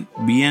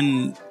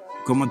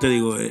 ¿cómo te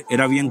digo?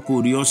 Era bien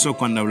curioso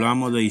cuando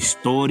hablábamos de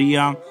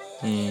historia,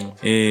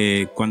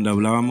 cuando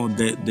hablábamos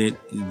de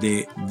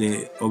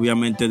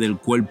obviamente del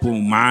cuerpo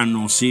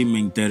humano, sí, me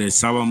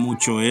interesaba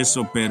mucho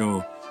eso,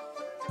 pero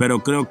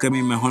creo que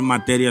mi mejor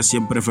materia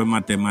siempre fue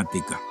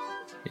matemática.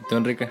 ¿Y tú,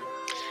 Enrique?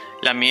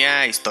 La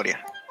mía,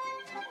 historia.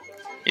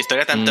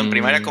 Historia tanto en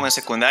primaria como en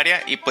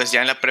secundaria, y pues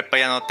ya en la prepa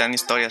ya no te dan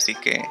historia, así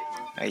que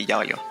ahí ya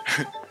valió.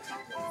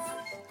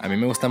 A mí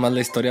me gusta más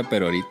la historia,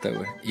 pero ahorita,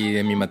 güey. Y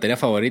de mi materia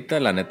favorita,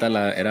 la neta,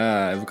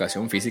 era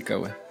educación física,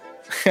 güey.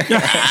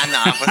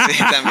 No, pues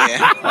sí,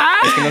 también.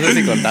 Es que no sé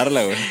si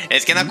contarla, güey.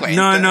 Es que no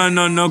cuenta.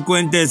 No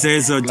cuentes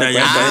eso,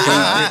 Chayanne.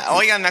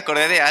 Oigan, me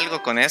acordé de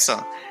algo con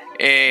eso.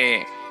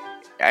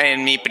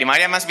 En mi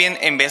primaria, más bien,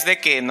 en vez de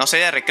que no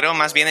sea de recreo,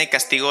 más bien el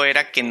castigo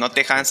era que no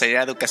te dejaban salir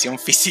a educación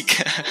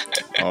física.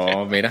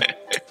 Oh, mira.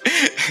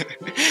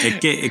 Es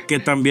que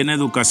también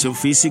educación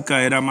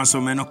física era más o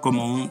menos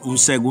como un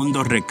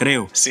segundo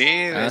recreo. Sí,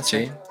 de hecho.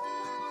 Sí.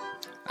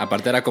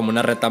 Aparte era como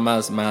una reta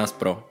más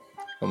pro.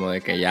 Como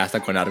de que ya está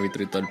con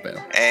árbitro y todo el pedo.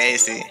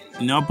 Sí.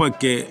 No,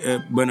 porque,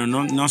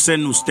 no sé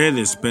en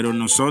ustedes, pero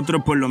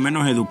nosotros por lo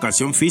menos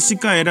educación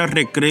física era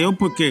recreo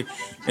porque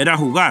era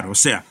jugar. O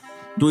sea,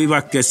 tú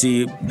ibas que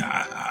si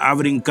a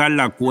brincar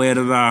la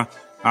cuerda,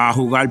 a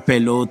jugar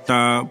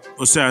pelota.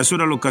 O sea, eso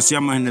era lo que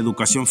hacíamos en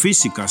educación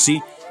física,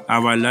 ¿sí? A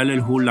bailar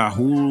el hula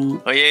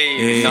hoop.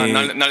 Oye,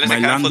 ¿no les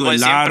dejaban fútbol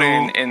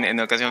siempre en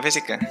educación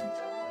física?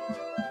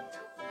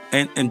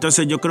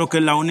 Entonces yo creo que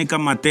es la única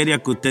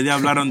materia que ustedes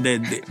hablaron de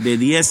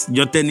 10.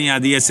 Yo tenía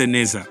 10 en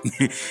esa,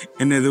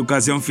 en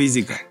educación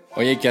física.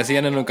 Oye, ¿qué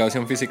hacían en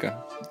educación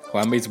física?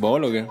 ¿Jugaban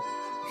béisbol o qué?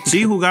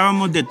 Sí,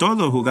 jugábamos de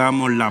todo.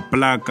 Jugábamos la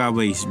placa,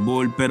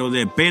 béisbol, pero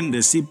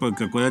depende, sí,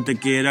 porque acuérdate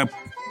que era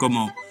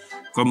como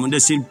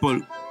decir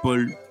por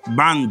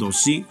bando,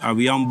 sí.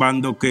 Había un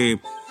bando que,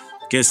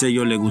 qué sé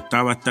yo, le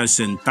gustaba estar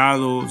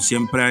sentado.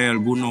 Siempre hay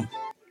algunos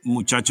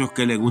muchachos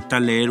que les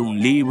gusta leer un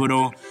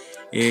libro.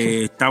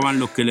 Estaban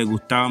los que le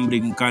gustaban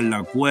brincar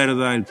la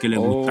cuerda, el que le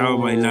gustaba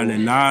bailar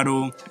el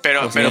aro.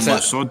 Pero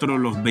nosotros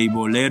los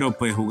beisboleros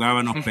pues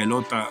jugábamos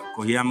pelota,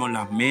 cogíamos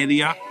las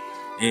medias.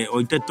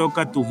 Hoy te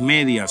toca tus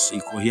medias, y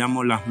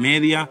cogíamos las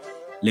medias,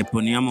 le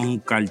poníamos un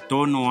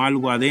cartón o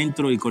algo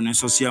adentro y con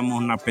eso hacíamos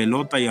una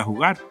pelota y a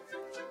jugar.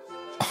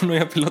 No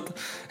había pelota.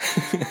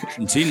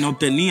 Sí, no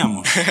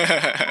teníamos.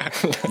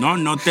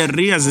 No te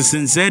rías, es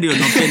en serio,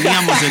 no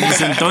teníamos en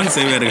ese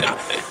entonces, verga.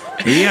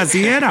 Y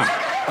así era.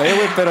 Oye,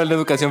 güey, pero en la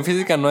educación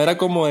física no era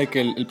como de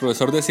que el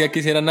profesor decía que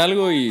hicieran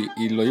algo y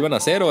lo iban a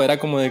hacer, o era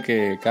como de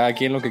que cada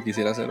quien lo que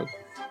quisiera hacer.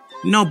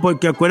 No,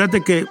 porque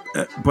acuérdate que,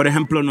 por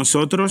ejemplo,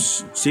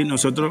 nosotros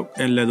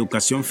en la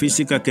educación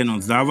física que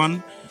nos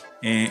daban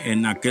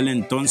en aquel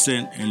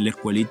entonces en la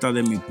escuelita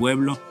de mi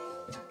pueblo,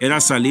 era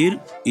salir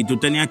y tú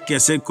tenías que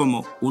hacer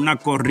como una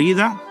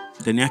corrida,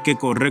 tenías que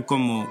correr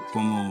como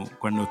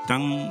cuando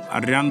están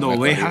arreando una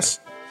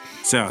ovejas.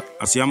 Corrida. O sea,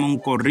 hacíamos un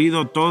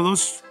corrido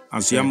todos,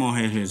 hacíamos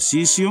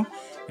ejercicio,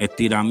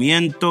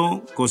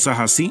 estiramiento, cosas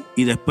así,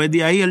 y después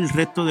de ahí el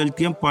resto del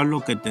tiempo haz lo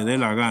que te dé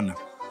la gana.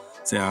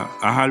 O sea,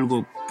 haz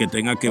algo que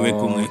tenga que ver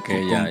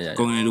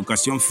con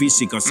educación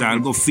física, o sea,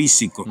 algo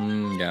físico.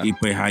 Y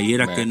pues ahí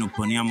era que nos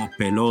poníamos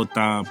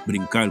pelota,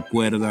 brincar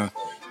cuerda,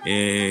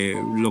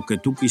 lo que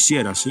tú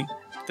quisieras, ¿sí?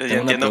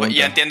 Entonces,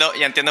 ya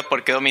entiendo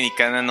por qué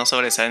Dominicana no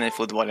sobresale en el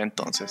fútbol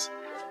entonces.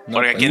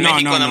 Porque aquí en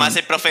México nomás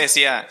el profe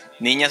decía,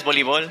 niñas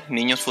voleibol,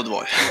 niños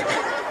fútbol.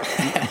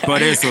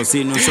 Por eso,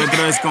 sí,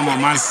 nosotros es como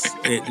más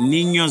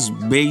niños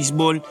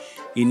béisbol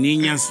y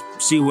niñas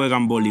sí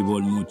juegan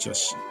voleibol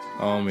muchas.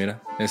 Oh,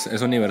 mira, es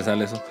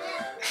universal eso.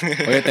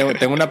 Oye,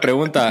 tengo una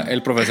pregunta.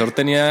 ¿El profesor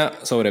tenía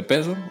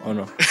sobrepeso o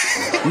no?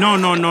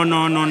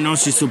 No,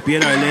 si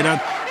supiera, él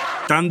era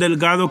tan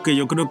delgado que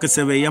yo creo que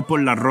se veía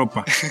por la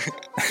ropa.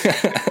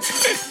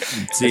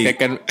 Sí. Es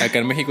que acá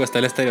en México está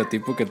el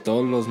estereotipo que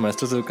todos los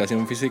maestros de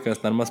educación física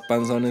están más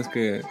panzones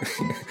que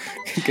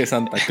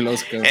Santa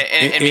Claus.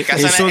 En mi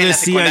caso, eso en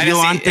decía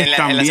yo antes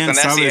también,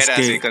 ¿sabes? Sí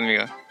Que era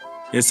conmigo.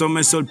 Eso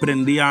me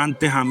sorprendía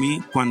antes a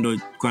mí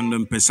cuando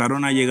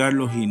empezaron a llegar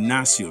los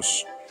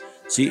gimnasios,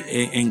 ¿sí?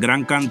 En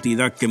gran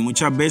cantidad, que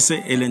muchas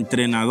veces el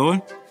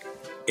entrenador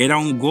era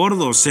un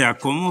gordo, o sea,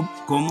 como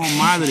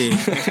madre.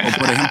 O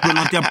por ejemplo,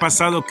 ¿no te ha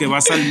pasado que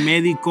vas al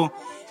médico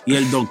y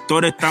el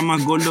doctor está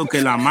más gordo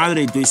que la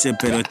madre y tú dices,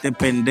 pero este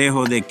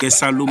pendejo, ¿de qué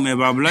salud me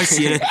va a hablar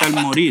si él está al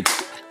morir?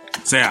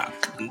 O sea,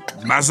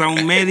 vas a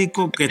un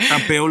médico que está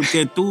peor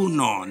que tú,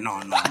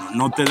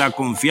 no te da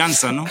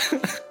confianza, ¿no?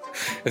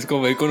 Es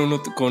como ir con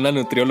una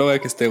nutrióloga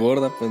que esté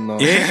gorda, pues no.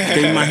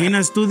 ¿Te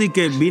imaginas tú de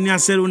que vine a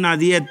hacer una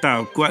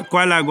dieta?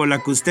 ¿Cuál hago?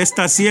 ¿La que usted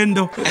está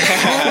haciendo?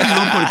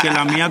 No, porque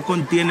la mía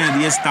contiene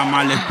 10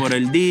 tamales por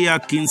el día,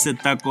 15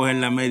 tacos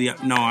en la media.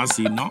 No,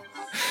 así no.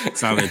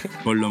 ¿Sabes?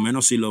 Por lo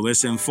menos si lo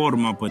ves en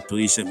forma, pues tú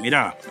dices,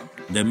 mira,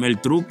 deme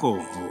el truco,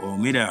 o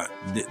mira,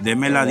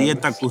 deme la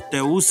dieta que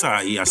usted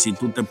usa y así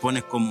tú te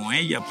pones como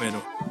ella,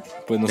 pero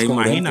pues no te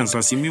imaginas,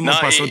 así mismo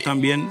pasó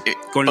también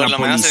con la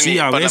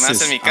policía a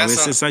veces. A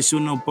veces hay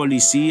unos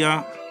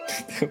policías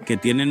que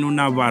tienen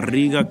una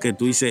barriga que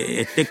tú dices,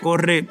 este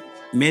corre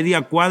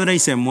media cuadra y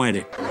se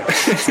muere.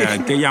 O sea, hay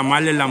que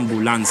llamarle la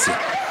ambulancia.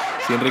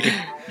 Sí, Enrique.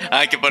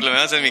 Que por lo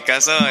menos en mi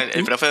caso,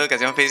 el profe de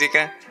educación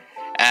física,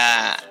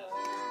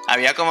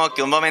 había como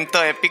que un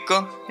momento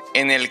épico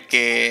en el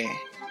que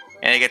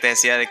te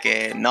decía de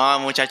que no,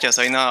 muchachos,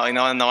 hoy no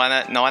van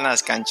a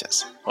las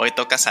canchas, hoy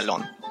toca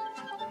salón.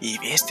 Y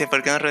viste,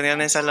 ¿por qué nos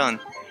reunieron en el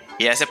salón?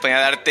 Y ya se ponía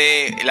a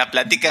darte la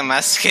plática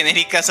más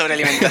genérica sobre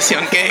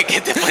alimentación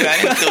que te puede dar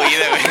en tu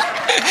vida, güey.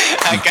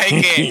 Acá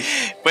hay que,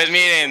 pues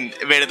miren,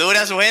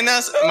 verduras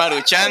buenas,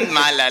 maruchan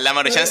mala. La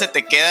maruchan se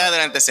te queda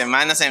durante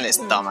semanas en el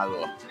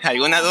estómago.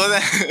 ¿Alguna duda?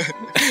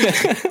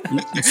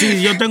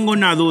 Sí, yo tengo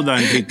una duda,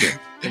 Enrique.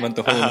 Me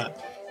antojó.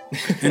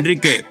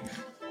 Enrique,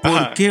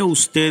 ¿por qué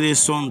ustedes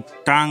son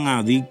tan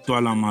adictos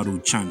a la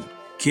maruchan?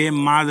 ¿Qué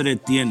madre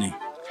tiene?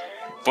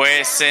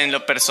 Pues en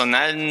lo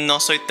personal no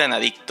soy tan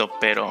adicto,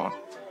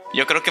 pero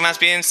yo creo que más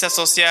bien se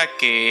asocia a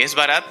que es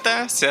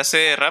barata, se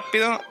hace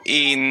rápido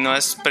y no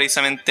es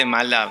precisamente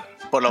mala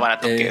por lo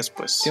barato que es,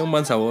 pues. Tiene un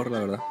buen sabor, la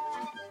verdad.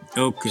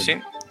 Ok. ¿Sí?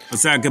 O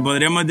sea, que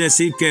podríamos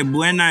decir que es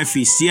buena,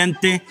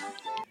 eficiente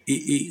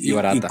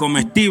y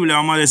comestible,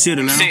 vamos a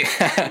decirlo, ¿no?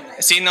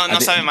 Sí,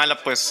 no sabe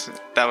mala, pues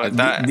está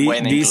buena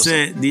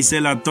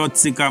dice la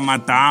tóxica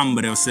mata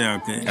hambre, o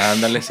sea que...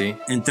 Ándale, sí.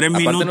 En 3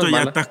 minutos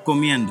ya estás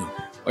comiendo.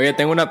 Oye,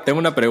 tengo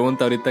una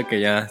pregunta ahorita que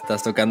ya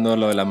estás tocando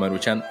lo de la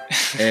maruchan.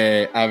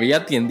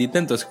 ¿Había tiendita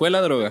en tu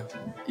escuela, droga?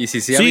 Y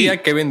si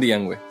había, ¿qué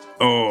vendían, güey?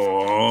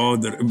 Oh,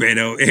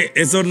 pero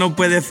eso no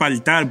puede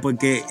faltar,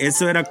 porque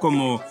eso era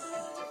como,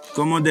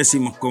 ¿cómo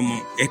decimos?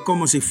 Es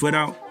como si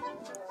fuera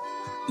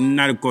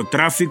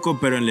narcotráfico,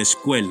 pero en la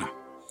escuela.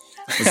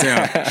 O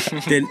sea,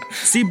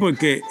 sí,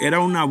 porque era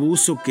un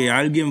abuso que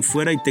alguien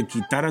fuera y te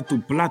quitara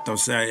tu plata. O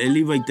sea, él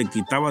iba y te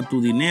quitaba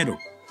tu dinero.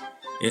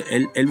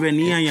 Él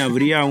venía y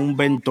abría un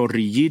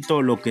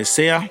ventorrillito, lo que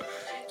sea,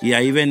 y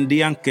ahí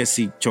vendían que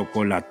si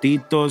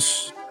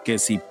chocolatitos, que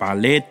si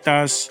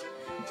paletas,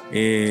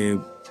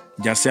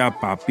 ya sea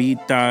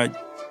papitas,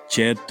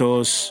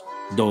 chetos,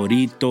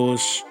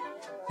 doritos,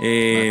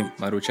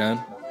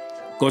 maruchan.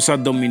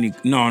 Cosas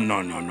dominicanas.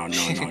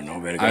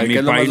 No, verga. En mi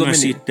país no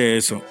existe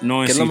eso.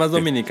 ¿Qué es lo más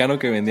dominicano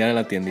que vendían en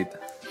la tiendita?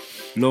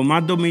 Lo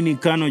más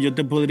dominicano yo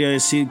te podría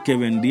decir que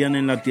vendían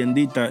en la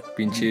tiendita.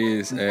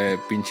 Pinches,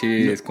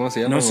 ¿cómo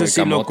se llama? No sé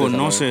si lo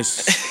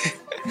conoces.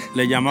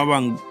 Le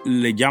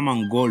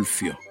llaman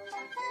golfio.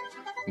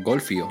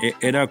 ¿Golfio?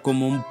 Era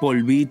como un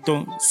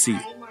polvito, sí.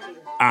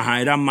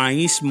 era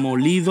maíz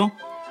molido,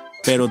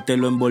 pero te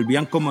lo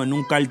envolvían como en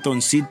un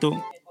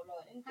cartoncito,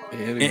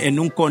 en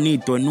un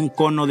conito, en un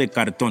cono de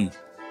cartón.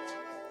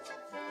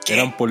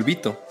 Era un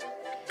polvito.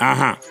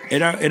 Ajá,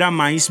 era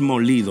maíz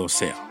molido, o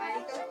sea,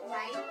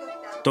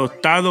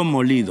 tostado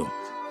molido.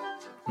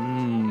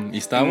 Y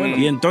estaba bueno.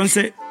 Y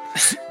entonces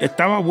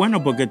estaba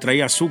bueno porque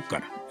traía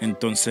azúcar.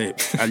 Entonces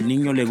al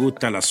niño le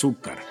gusta el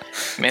azúcar.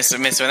 Me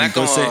suena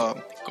entonces, como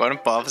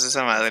corn puffs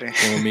esa madre.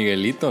 Como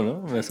Miguelito,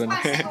 ¿no? Me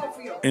suena.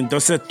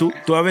 Entonces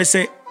tú a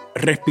veces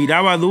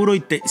respirabas duro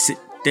y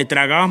te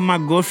tragabas más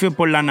gofio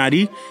por la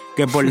nariz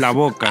que por la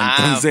boca.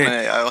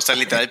 Entonces, o sea,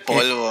 literal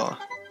polvo.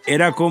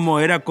 Era como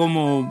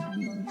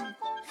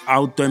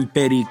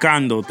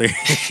autoempericándote.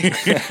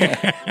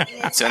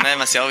 Suena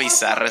demasiado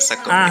bizarra esa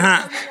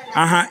comida.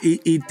 Ajá.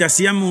 Y te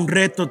hacíamos un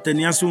reto,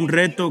 tenías un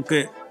reto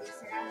que...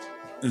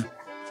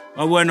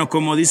 bueno,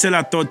 como dice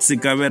la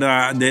tóxica,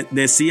 ¿verdad?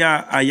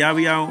 Decía, allá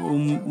había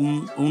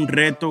un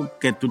reto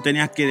que tú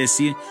tenías que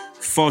decir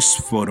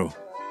fósforo.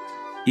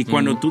 Y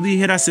cuando tú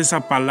dijeras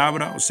esa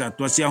palabra, o sea,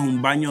 tú hacías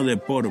un baño de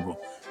polvo.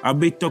 ¿Has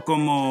visto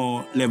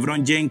cómo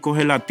LeBron James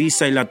coge la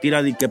tiza y la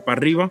tira de que para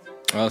arriba?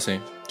 Sí.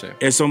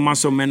 Eso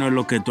más o menos es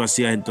lo que tú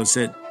hacías.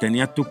 Entonces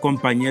tenías tus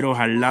compañeros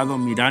al lado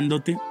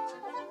mirándote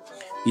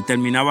y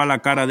terminaba la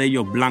cara de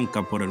ellos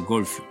blanca por el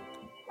golfo.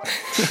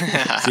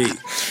 Sí.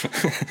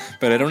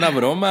 ¿Pero era una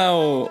broma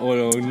o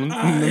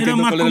no era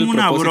más como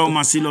una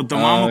broma, si lo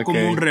tomábamos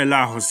como un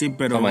relajo, sí,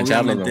 pero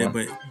obviamente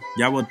pues,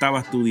 ya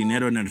botabas tu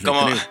dinero en el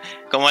recreo.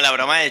 Como la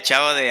broma del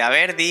chavo de, a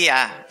ver, di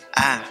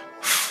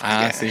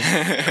sí,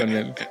 con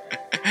él.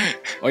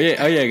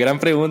 Oye, gran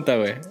pregunta,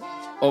 güey.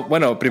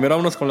 Bueno, primero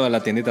vámonos con lo de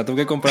la tiendita. ¿Tú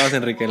qué comprabas,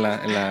 Enrique, en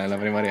la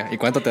primaria? ¿Y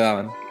cuánto te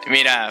daban?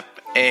 Mira,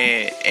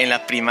 en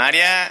la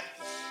primaria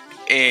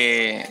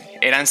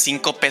eran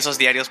 5 pesos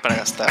diarios para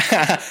gastar.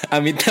 A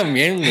mí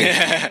también, güey.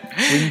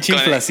 Mucha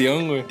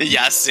inflación, güey.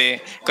 Ya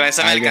sé. Con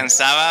eso me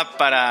alcanzaba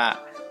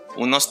para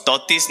unos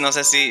totis. No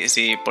sé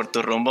si por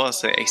tus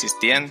rumbos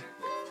existían.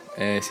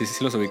 Sí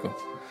los ubico.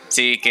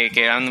 Sí, que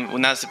eran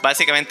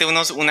básicamente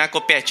una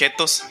copia de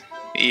chetos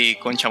y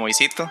con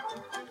chamoycito.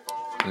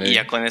 Y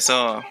ya con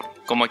eso,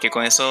 como que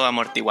con eso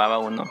amortiguaba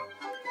uno.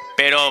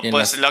 Pero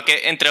pues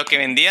entre lo que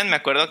vendían, me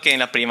acuerdo que en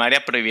la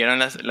primaria prohibieron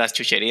las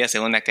chucherías,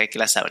 según acá, que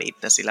las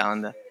sabritas y la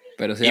onda.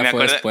 Pero sí, ya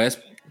fue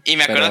después. Y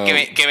me acuerdo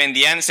que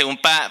vendían, según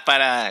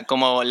para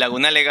como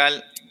Laguna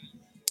Legal,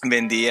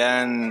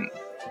 vendían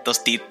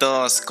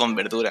tostitos con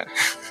verdura.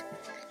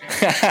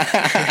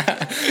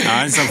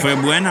 Esa fue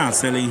buena,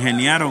 se le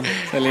ingeniaron.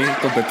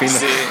 Con pepino.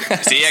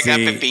 Sí, acá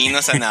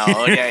pepino,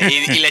 zanahoria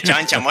y le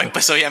echaban chamoy,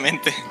 pues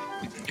obviamente.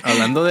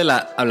 Hablando de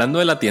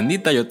la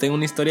tiendita, yo tengo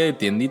una historia de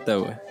tiendita,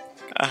 güey.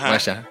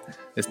 Vaya,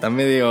 está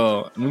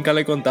medio... Nunca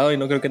la he contado y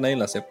no creo que nadie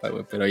la sepa,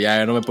 güey. Pero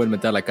ya no me pueden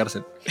meter a la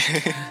cárcel.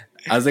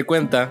 Haz de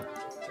cuenta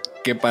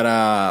que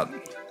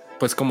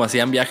pues como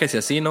hacían viajes y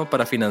así, ¿no?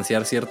 Para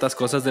financiar ciertas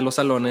cosas de los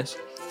salones.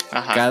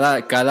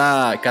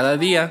 Cada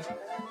día,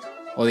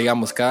 o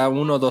digamos, cada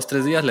 1, 2,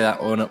 3 días le da...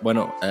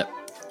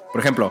 por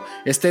ejemplo,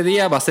 este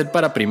día va a ser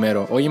para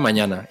primero, hoy y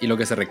mañana. Y lo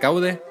que se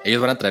recaude, ellos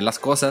van a traer las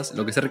cosas.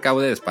 Lo que se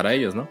recaude es para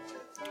ellos, ¿no?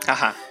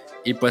 Ajá.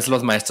 Y pues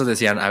los maestros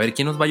decían, a ver,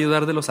 ¿quién nos va a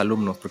ayudar de los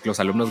alumnos? Porque los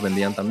alumnos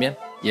vendían también.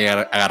 Y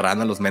agarraban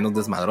a los menos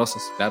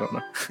desmadrosos, claro,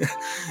 ¿no?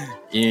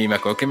 Y me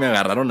acuerdo que me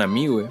agarraron a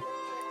mí, güey.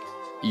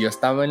 Y yo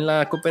estaba en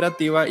la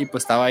cooperativa y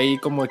pues estaba ahí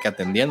como que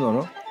atendiendo,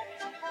 ¿no?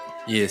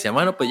 Y decía,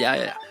 bueno, pues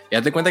ya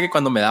te cuenta que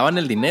cuando me daban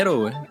el dinero,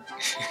 güey.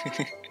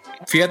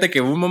 Fíjate que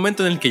hubo un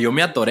momento en el que yo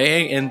me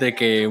atoré entre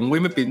que un güey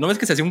me pidió... ¿No ves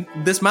que se hacía un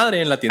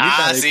desmadre en la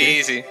tiendita?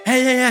 Sí.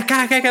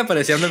 Acá,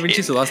 parecía una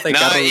pinche subasta de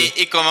carros.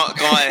 Y como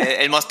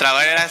el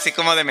mostrador era así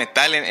como de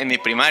metal en mi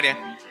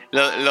primaria.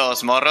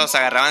 Los morros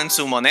agarraban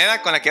su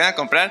moneda con la que iban a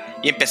comprar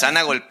y empezaban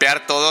a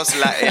golpear todos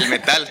el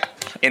metal.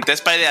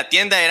 Entonces para la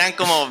tienda eran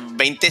como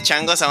 20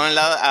 changos a un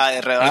lado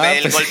alrededor de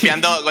él, pues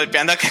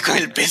golpeando acá con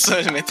el peso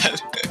del metal.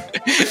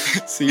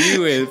 Sí,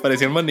 güey,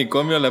 parecía un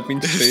manicomio la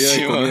pinche pedida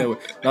de comida, güey.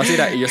 No, sí,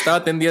 y yo estaba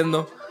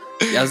atendiendo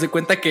y haz de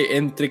cuenta que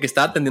entre que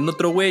estaba atendiendo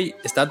otro güey,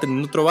 estaba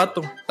atendiendo otro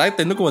vato. Estaba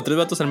atendiendo como 3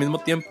 vatos al mismo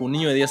tiempo, un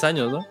niño de 10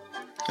 años, ¿no?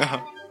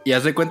 Ajá. Y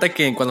haz de cuenta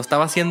que cuando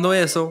estaba haciendo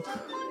eso,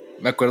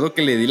 me acuerdo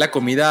que le di la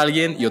comida a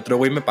alguien y otro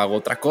güey me pagó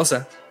otra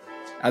cosa.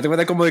 Haz de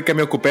cuenta como de que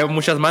me ocupé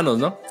muchas manos,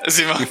 ¿no?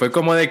 Sí, y fue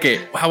como de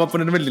que, voy a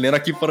ponerme el dinero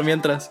aquí por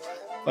mientras.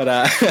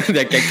 Para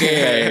de aquí a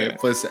que,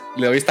 pues,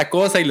 le doy esta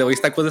cosa y le doy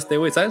esta cosa a este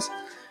güey, ¿sabes?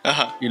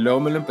 Ajá. Y luego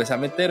me lo empecé a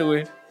meter,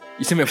 güey.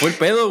 Y se me fue el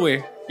pedo,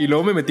 güey. Y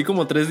luego me metí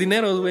como 3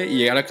 dineros, güey. Y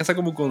llegué a la casa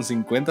como con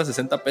 50,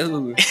 60 pesos,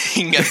 güey.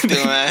 Venga,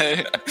 tu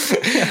madre.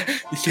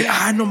 Dije,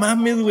 no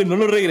mames, güey. No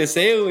lo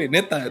regresé, güey.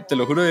 Neta, te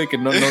lo juro de que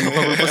no fue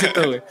a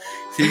propósito, güey.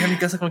 Sí, llegué a mi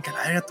casa como que a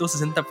la verga tuvo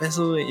 60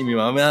 pesos, güey. Y mi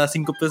mamá me da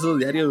 5 pesos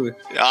diarios, güey.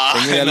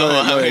 Tengo ya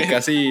lo de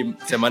casi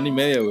semana y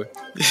media, güey.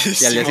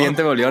 Y al día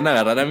siguiente me volvieron a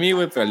agarrar a mí,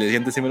 güey. Pero al día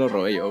siguiente sí me lo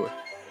robé yo, güey.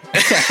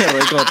 Me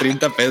robé como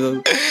 30 pesos.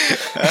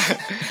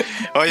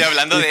 Oye,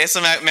 hablando de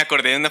eso, me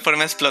acordé de una forma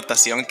de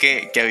explotación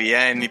que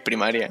había en mi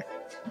primaria.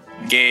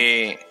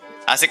 Que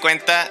hace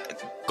cuenta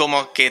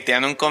como que te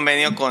dan un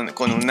convenio con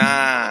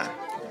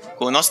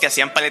con unos que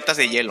hacían paletas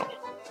de hielo.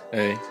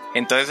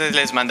 Entonces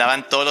les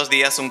mandaban todos los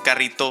días un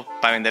carrito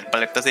para vender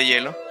paletas de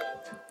hielo.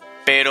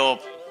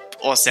 Pero,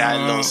 o sea,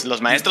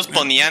 los maestros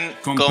ponían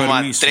como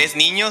permiso a 3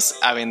 niños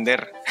a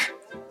vender.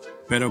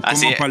 Pero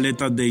 ¿cómo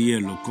paletas de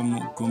hielo?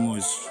 ¿Cómo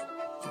es?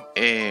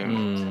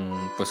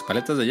 Pues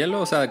paletas de hielo,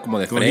 o sea, como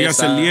de fresa. ¿Cogías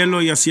el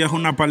hielo y hacías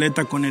una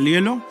paleta con el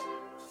hielo?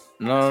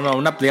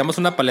 No, digamos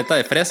una paleta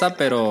de fresa,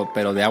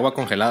 pero de agua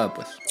congelada,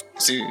 pues.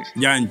 Sí.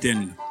 Ya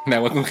entiendo. De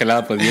agua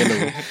congelada, pues hielo,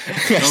 güey.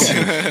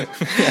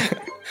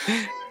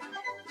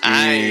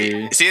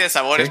 Sí, de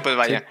sabores, ¿sí? Pues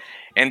vaya. Sí.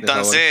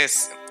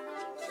 Entonces,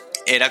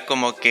 era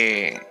como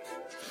que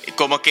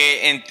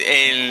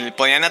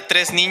ponían a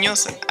 3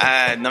 niños,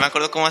 no me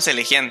acuerdo cómo se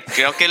elegían.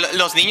 Creo que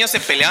los niños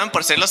se peleaban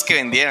por ser los que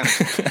vendieran.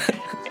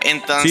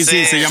 Entonces,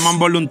 sí, se llaman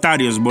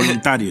voluntarios.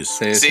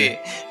 Sí.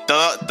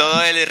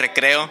 Todo el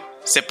recreo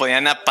se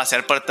ponían a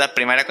pasear por toda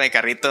primaria con el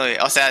carrito.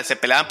 O sea, se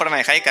peleaban por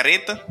manejar el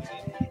carrito.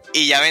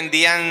 Y ya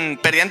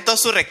perdían todo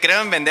su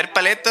recreo en vender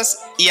paletas.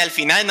 Y al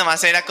final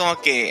nomás era como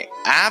que,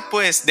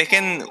 pues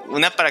dejen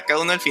una para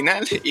cada uno al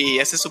final. Y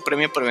ese es su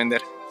premio por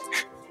vender.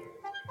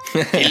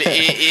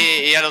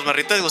 y a los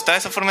morritos les gustaba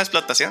esa forma de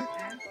explotación.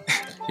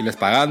 ¿Y les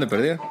pagaban de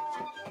perdida?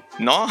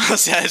 No, o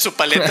sea, su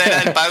paleta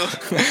era el pago.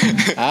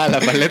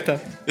 La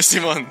paleta.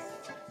 Simón.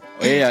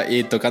 Oye,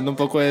 y tocando un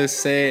poco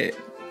ese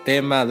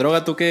tema,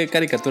 droga, ¿tú qué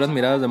caricaturas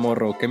mirabas de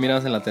morro? ¿Qué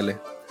mirabas en la tele?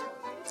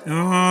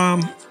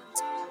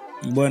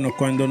 Bueno,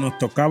 cuando nos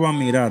tocaba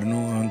mirar,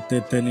 ¿no?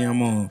 Antes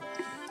teníamos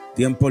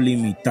tiempo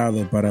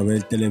limitado para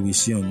ver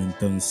televisión,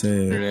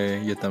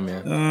 entonces... yo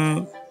también.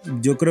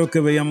 Yo creo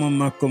que veíamos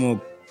más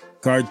como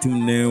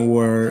Cartoon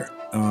Network,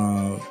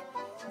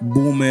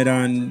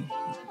 Boomerang.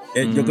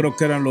 Yo creo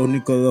que eran los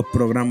únicos 2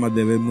 programas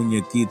de ver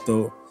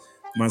muñequitos,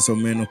 más o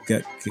menos,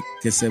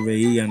 que se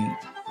veían.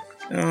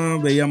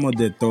 Veíamos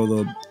de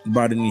todo.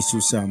 Barney y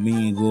sus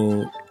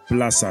amigos,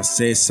 Plaza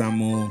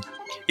Sésamo.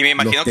 Y me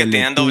imagino que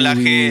tenían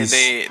doblaje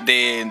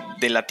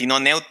de latino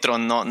neutro,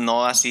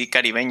 no así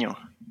caribeño.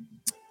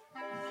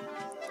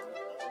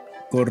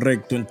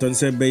 Correcto,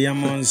 entonces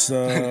veíamos,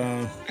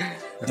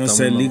 no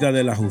sé, Liga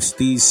de la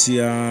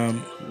Justicia.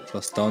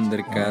 Los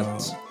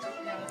Thundercats.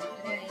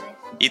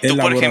 Y tú, el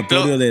por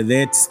laboratorio ejemplo, de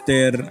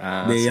Dexter,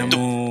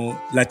 veíamos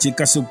La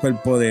Chica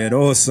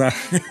Superpoderosa.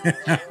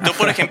 Tú,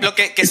 por ejemplo,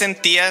 ¿qué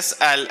sentías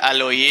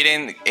al oír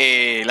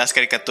en las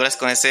caricaturas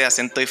con ese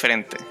acento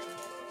diferente?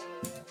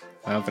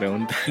 Buena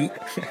pregunta.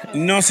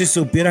 No, si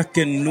supieras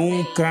que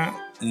nunca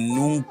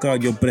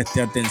yo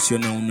presté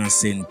atención a un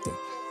acento.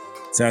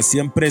 O sea,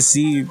 siempre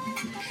sí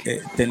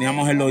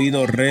teníamos el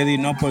oído ready,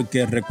 ¿no?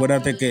 Porque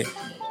recuérdate que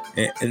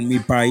en mi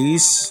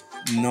país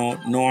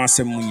no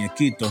hacen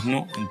muñequitos,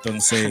 ¿no?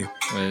 Entonces,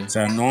 o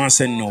sea, no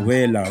hacen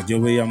novelas. Yo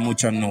veía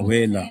muchas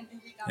novelas.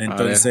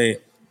 Entonces,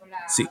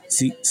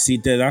 si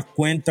te das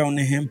cuenta, un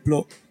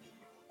ejemplo,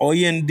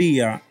 hoy en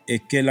día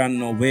es que las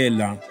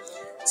novelas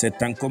se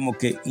están como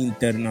que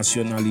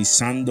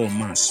internacionalizando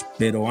más,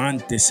 pero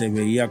antes se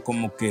veía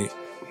como que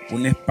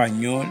un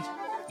español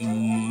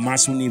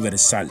más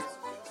universal,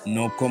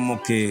 no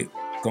como que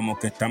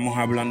estamos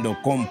hablando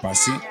compas,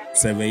 ¿sí?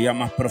 Se veía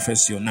más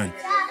profesional.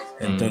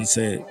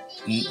 Entonces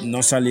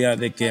no salía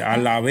de que a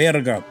la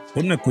verga,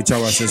 tú no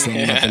escuchabas eso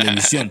en una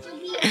televisión,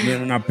 ni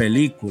en una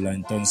película.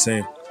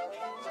 Entonces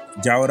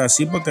ya ahora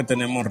sí, porque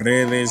tenemos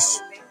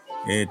redes,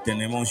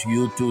 tenemos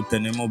YouTube,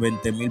 tenemos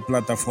 20,000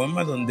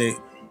 plataformas donde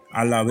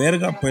a la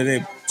verga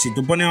si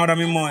tú pones ahora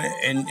mismo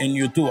en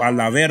YouTube a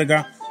la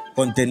verga,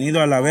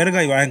 contenido a la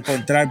verga, y vas a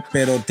encontrar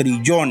pero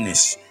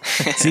trillones,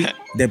 ¿sí?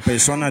 de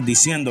personas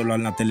diciéndolo.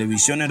 En la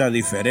televisión era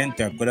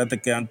diferente. Acuérdate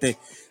que antes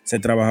se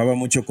trabajaba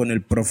mucho con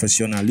el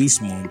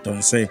profesionalismo,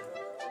 entonces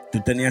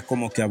tú tenías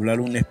como que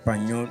hablar un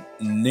español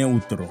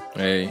neutro,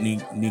 ni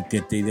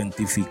que te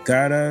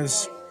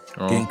identificaras,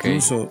 que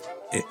incluso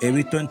he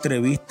visto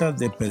entrevistas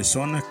de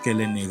personas que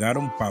le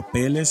negaron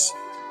papeles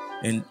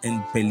en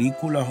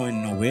películas o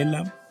en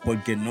novelas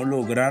porque no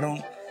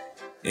lograron,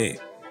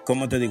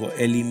 ¿cómo te digo?,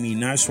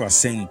 eliminar su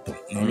acento,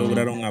 no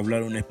lograron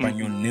hablar un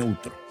español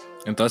neutro.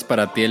 Entonces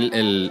para ti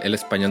el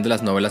español de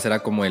las novelas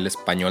era como el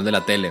español de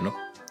la tele, ¿no?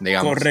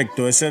 Digamos.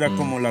 Correcto, esa era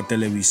como la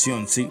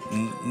televisión, sí.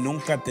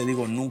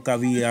 Nunca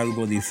vi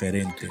algo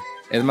diferente.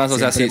 Es más,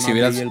 siempre, o sea, si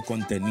hubieras el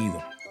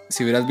contenido.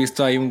 Si hubieras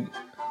visto ahí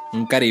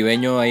un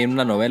caribeño ahí en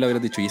una novela,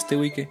 hubieras dicho, ¿y este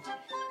güey qué?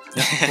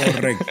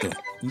 Correcto,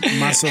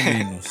 más o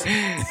menos.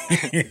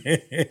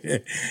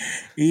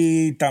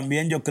 Y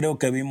también yo creo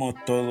que vimos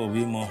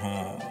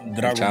a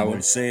Dragon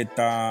Ball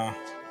Z.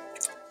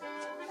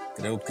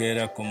 Creo que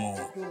era como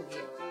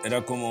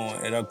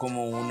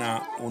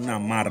una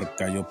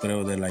marca, yo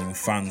creo, de la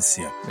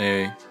infancia.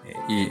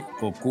 Y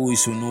Goku y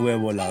su nube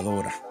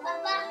voladora.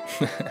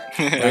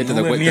 La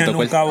nube mía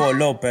nunca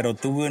voló, pero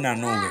tuve una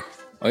nube.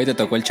 Oye, ¿te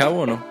tocó el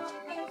Chavo o no?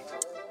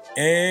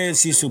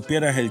 Si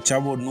supieras, el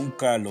Chavo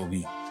nunca lo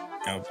vi.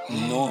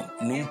 No,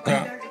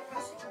 nunca.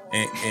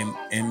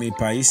 En mi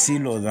país sí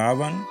lo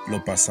daban,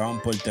 lo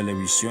pasaban por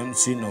televisión.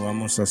 Sí, no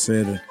vamos a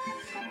ser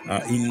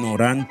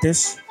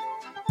ignorantes,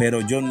 pero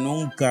yo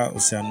nunca, o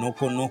sea, no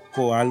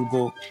conozco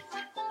algo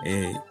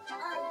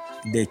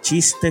de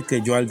chiste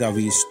que yo haya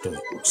visto.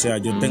 O sea,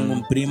 yo tengo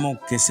un primo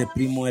que ese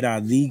primo era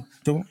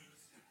adicto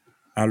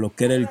a lo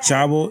que era el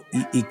Chavo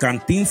y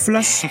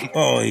Cantinflas.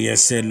 Y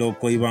ese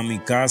loco iba a mi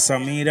casa,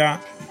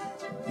 mira,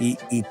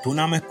 y tú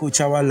nada me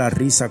escuchabas la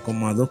risa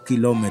como a 2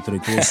 kilómetros y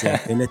tú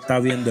decías, él está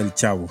viendo el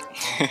Chavo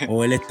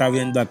o él está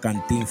viendo a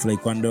Cantinflas. Y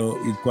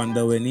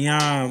cuando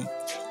venía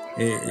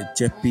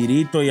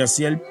Chespirito y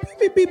hacía el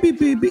pi, pi, pi,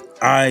 pi, pi,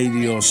 ay,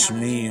 Dios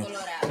mío,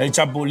 el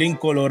Chapulín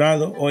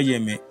Colorado,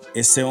 óyeme,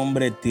 ese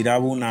hombre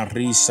tiraba una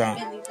risa.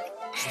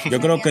 Yo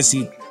creo que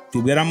si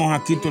tuviéramos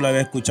aquí, tú lo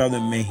habías escuchado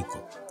en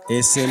México.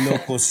 Ese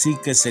loco sí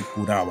que se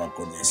curaba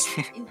con eso.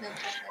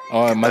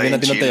 Más bien a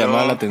ti no te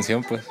llamaba la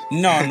atención, pues.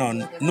 No,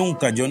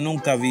 nunca. Yo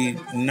nunca vi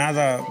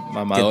nada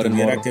Mamador, que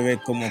tuviera que ver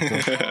como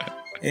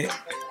que...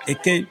 es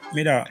que,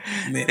 mira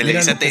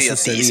lo que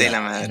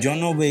sucedía. Yo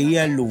no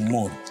veía el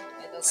humor,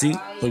 ¿sí?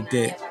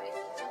 Porque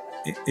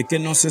es que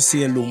no sé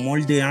si el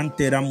humor de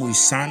antes era muy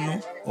sano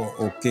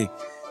o qué.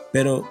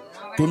 Pero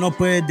tú no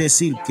puedes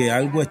decir que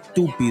algo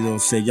estúpido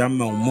se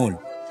llama humor.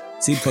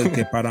 Sí,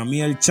 porque para mí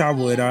el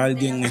Chavo era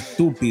alguien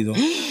estúpido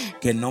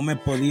que no me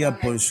podía,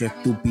 por su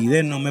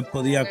estupidez, no me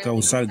podía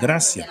causar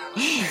gracia.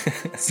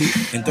 Sí,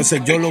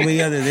 entonces yo lo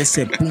veía desde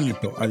ese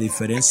punto, a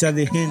diferencia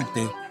de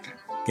gente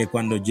que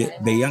cuando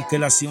veían que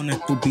él hacía una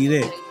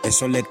estupidez,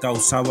 eso le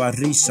causaba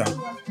risa.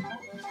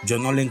 Yo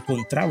no le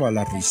encontraba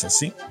la risa,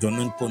 ¿sí? Yo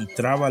no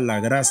encontraba la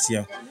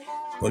gracia,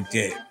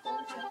 porque,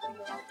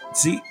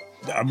 sí,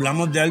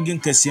 hablamos de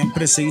alguien que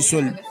siempre se hizo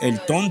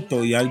el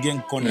tonto y alguien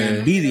con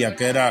envidia,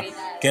 que era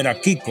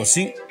Kiko,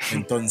 ¿sí?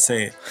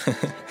 Entonces,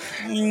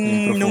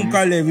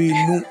 nunca le vi,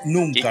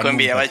 nunca. Kiko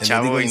enviaba al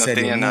Chavo y no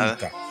tenía nada.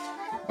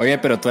 Oye,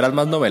 pero tú eras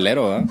más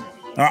novelero, ¿eh?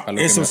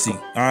 Eso sí.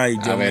 Ay,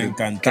 yo me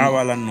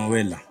encantaba las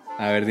novelas.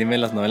 A ver, dime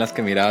las novelas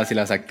que mirabas y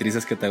las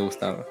actrices que te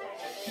gustaban.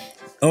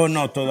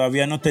 No,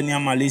 todavía no tenía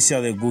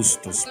malicia de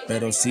gustos,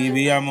 pero sí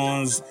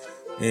víamos,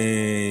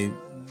 ¿qué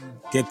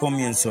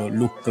comienzo?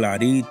 Luz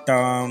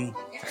Clarita,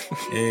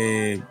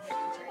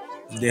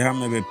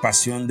 déjame ver,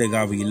 Pasión de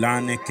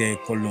Gavilanes, que es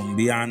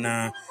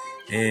colombiana.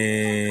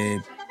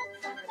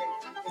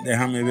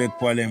 Déjame ver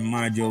cuáles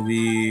más yo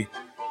vi.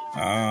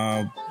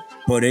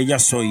 Por ella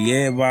soy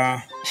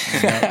Eva.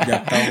 Ya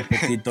estaba un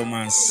poquito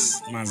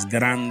más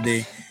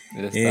grande.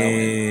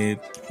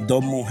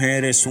 Dos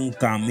mujeres, un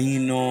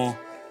camino.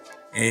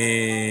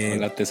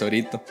 Hola,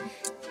 tesorito.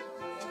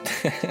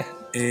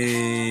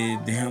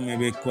 Déjame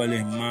ver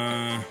cuáles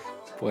más.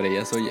 Por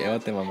ella soy Eva,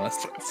 te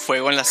mamaste.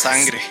 Fuego en la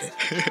sangre.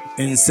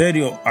 En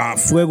serio,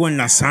 Fuego en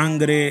la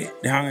sangre.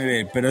 Déjame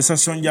ver, pero esas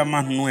son ya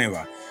más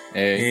nuevas.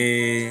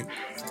 De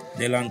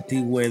la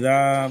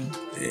antigüedad.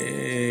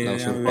 La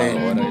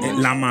usurpadora.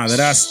 La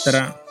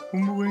madrastra.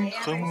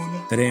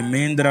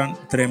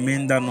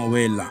 Tremenda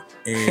novela.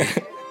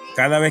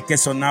 Cada vez que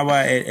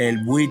sonaba el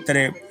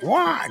buitre,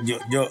 ¡guau!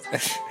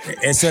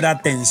 Eso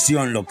era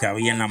tensión lo que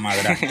había en la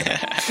madrastra.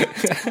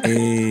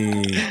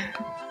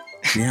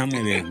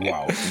 Déjame ver,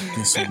 wow,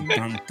 que son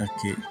tantas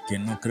que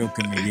no creo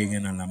que me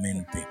lleguen a la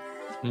mente.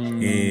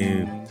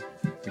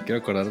 Me quiero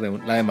acordar de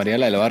una. La de María,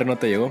 la del barrio, ¿no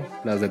te llegó?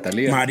 Las de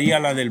Talía. María,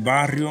 la del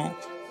barrio,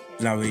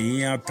 la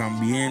veía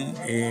también.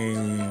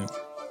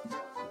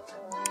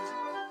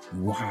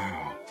 Wow.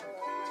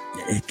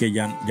 Es que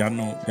ya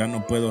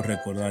no puedo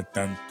recordar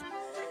tanto.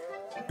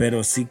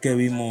 Pero sí que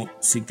vimos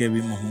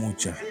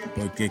muchas.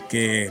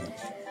 Porque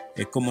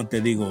es como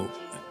te digo,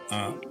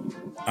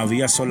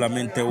 había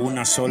solamente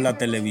una sola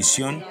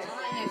televisión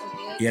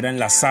y era en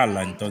la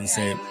sala,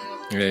 entonces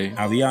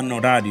habían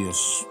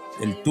horarios.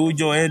 El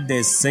tuyo es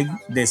de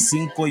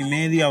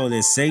 5:30 o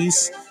de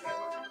 6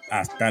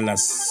 hasta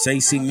las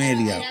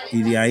 6:30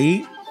 y de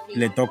ahí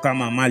le toca a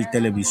mamá el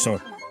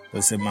televisor.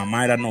 Entonces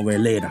mamá era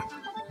novelera.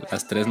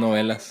 Las 3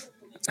 novelas.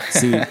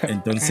 Sí,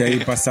 entonces ahí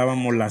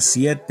pasábamos las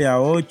 7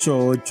 a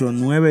 8, 8,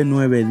 9,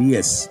 9,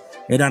 10.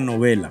 Era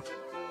novela.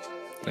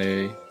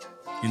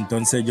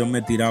 Entonces yo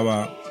me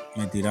tiraba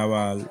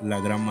la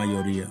gran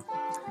mayoría.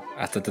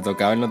 Hasta te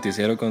tocaba el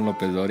noticiero con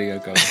López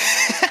Dóriga, cabrón.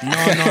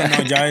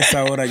 No, ya a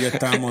esa hora ya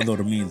estábamos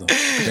dormidos.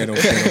 Pero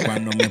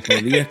cuando me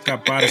podía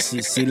escapar,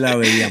 sí la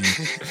veíamos.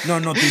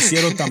 No,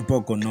 noticiero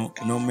tampoco,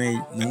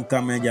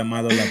 nunca me ha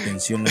llamado la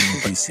atención la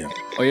noticia.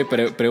 Oye,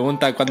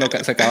 pregunta, cuando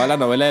se acababa la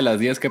novela de las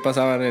 10, ¿qué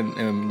pasaba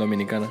en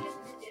Dominicana?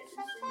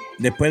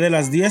 ¿Después de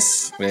las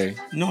 10? Sí.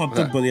 No,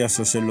 tú podías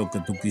hacer lo que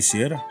tú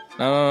quisieras.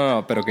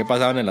 No, pero ¿qué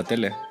pasaban en la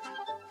tele?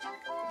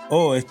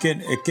 Es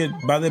que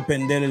va a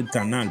depender el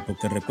canal,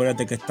 porque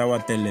recuérdate que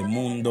estaba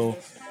Telemundo,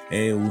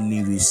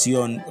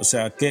 Univisión, o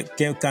sea, ¿qué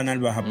canal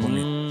vas a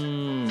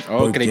poner?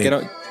 Creí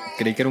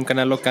que era un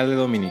canal local de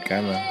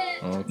Dominicana.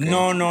 Okay.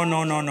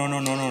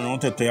 No,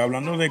 te estoy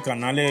hablando de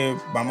canales,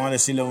 vamos a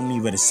decirle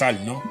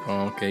universal, ¿no?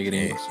 Ok,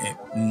 gringos.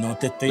 No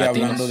te estoy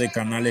Latinos. hablando de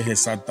canales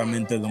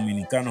exactamente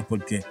dominicanos,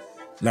 porque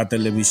la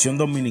televisión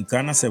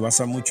dominicana se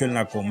basa mucho en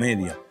la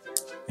comedia.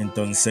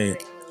 Entonces,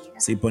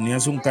 si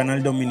ponías un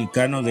canal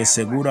dominicano, de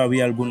seguro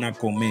había alguna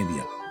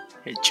comedia.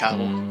 El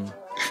Chavo.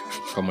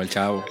 Como el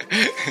Chavo.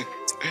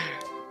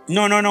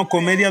 No,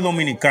 comedia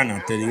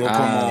dominicana, te digo,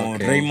 como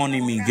okay. Raymond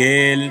y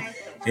Miguel,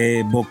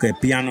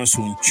 Boquepiano es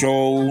un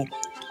show.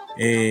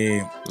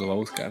 Lo va a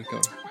buscar,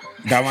 cabrón.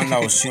 Daban la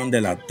opción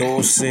de las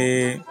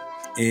 12.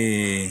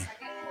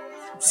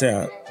 O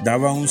sea,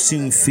 daba un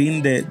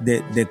sinfín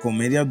de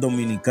comedias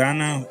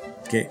dominicanas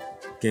que,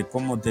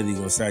 como te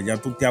digo, o sea, ya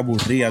tú te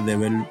aburrías de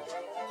ver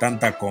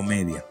tanta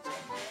comedia.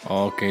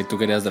 Ok, tú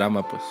querías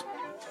drama, pues.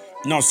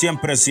 No,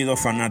 siempre he sido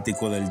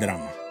fanático del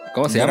drama.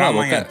 ¿Cómo se llama?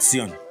 Drama y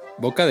acción.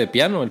 Boca de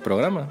piano, el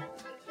programa.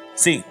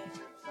 Sí.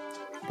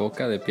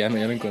 Boca de piano,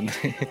 ya lo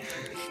encontré.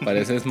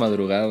 Pareces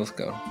madrugados,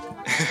 cabrón.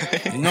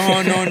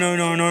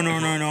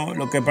 No.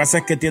 Lo que pasa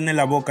es que tiene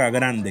la boca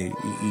grande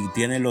y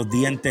tiene los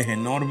dientes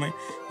enormes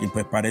y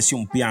pues parece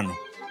un piano.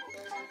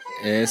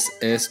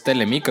 Es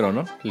Telemicro,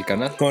 ¿no? El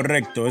canal.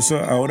 Correcto, eso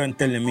ahora en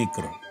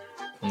Telemicro.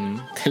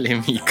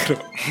 Telemicro.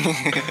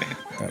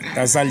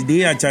 ¿Estás al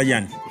día,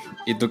 Chayanne?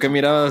 ¿Y tú qué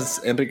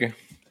mirabas, Enrique?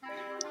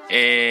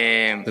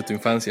 De tu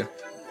infancia.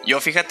 Yo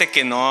fíjate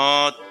que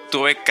no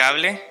tuve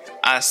cable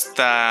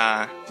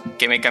hasta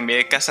que me cambié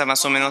de casa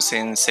más o menos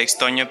en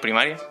sexto año de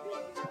primaria.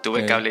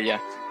 Tuve cable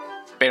ya.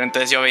 Pero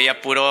entonces yo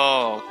veía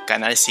puro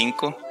Canal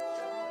 5,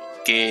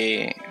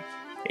 que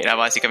era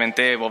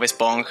básicamente Bob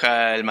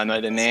Esponja, el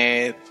Manual de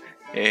Ned,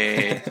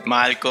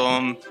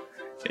 Malcolm,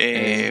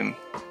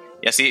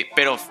 y así.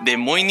 Pero de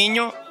muy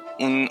niño,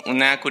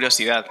 una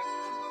curiosidad.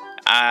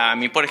 A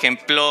mí, por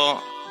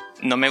ejemplo,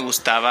 no me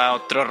gustaba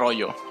otro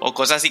rollo, o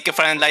cosas así que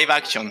fueran live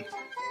action.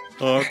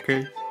 Ok.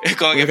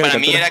 Como que para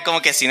mí era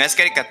como que si no es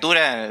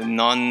caricatura,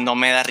 no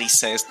me da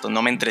risa esto,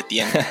 no me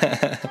entretiene.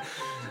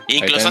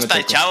 Incluso hasta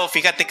el Chavo,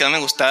 fíjate que no me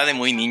gustaba de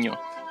muy niño.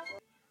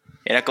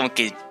 Era como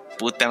que,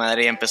 puta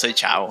madre, ya empezó el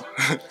Chavo.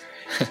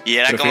 Y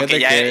era como que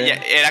ya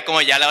era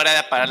como ya la hora de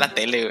apagar la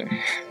tele, güey.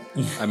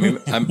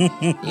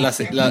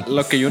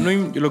 Lo que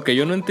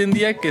yo no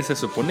entendía, que se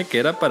supone que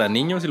era para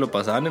niños y lo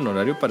pasaban en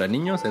horario para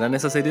niños, eran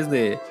esas series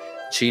de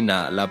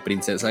China, la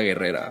princesa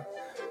guerrera.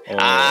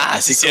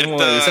 Así sí, como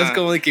cierto. Esas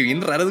como de que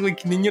bien raras, güey.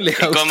 ¿Qué niño le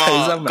gusta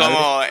esa madre?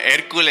 Como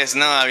Hércules,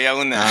 ¿no? Había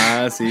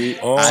una. Sí.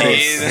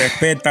 Sí.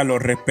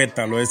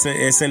 Respétalo.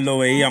 Ese lo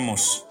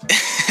veíamos.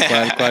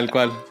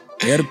 ¿Cuál?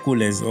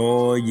 Hércules,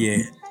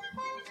 oye.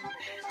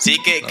 Sí,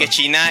 que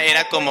China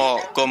era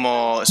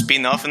como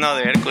spin-off, ¿no?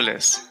 De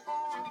Hércules.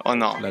 ¿O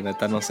no? La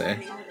neta no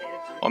sé.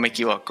 ¿O me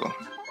equivoco?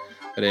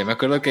 Pero yo me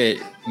acuerdo que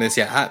me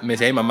decía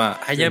mi mamá,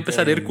 ya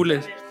empezar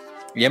Hércules.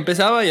 Y ya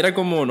empezaba y era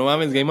como, no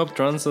mames, Game of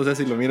Thrones. O sea,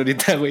 si lo miro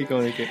ahorita, güey,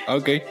 como de que,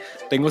 ok,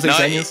 tengo 6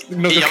 años,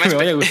 no creo que me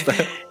vaya a gustar.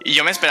 Y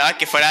yo me esperaba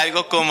que fuera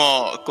algo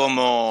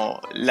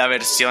como la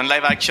versión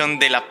live action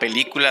de la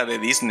película de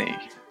Disney,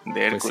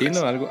 de Hércules. Pues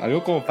sí, no,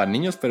 algo como para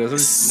niños, pero eso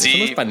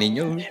no es para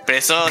niños, güey. Pero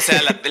eso, o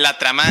sea, la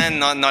trama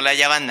no la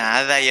hallaba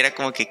nada y era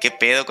como que, ¿qué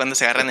pedo? ¿Cuándo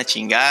se agarran a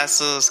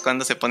chingazos?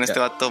 ¿Cuándo se pone este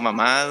vato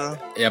mamado?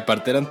 Y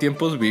aparte eran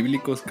tiempos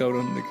bíblicos,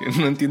 cabrón, de que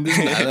no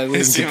entiendes nada,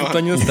 güey. ¿En qué puto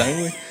año están,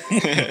 güey?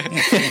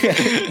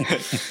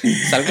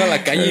 Salgo a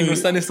la calle y no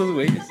están estos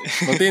güeyes.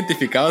 No te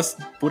identificabas,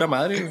 pura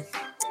madre, güey.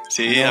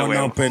 Sí,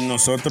 no, pues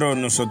nosotros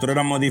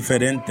éramos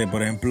diferentes.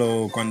 Por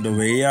ejemplo, cuando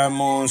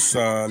veíamos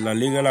a la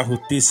Liga de la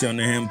Justicia,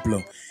 un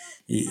ejemplo,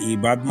 y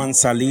Batman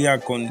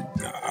salía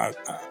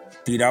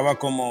tiraba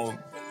como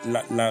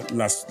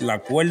la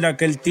cuerda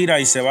que él tira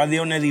y se va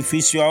de un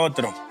edificio a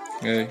otro.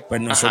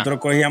 Pues nosotros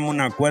cogíamos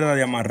una cuerda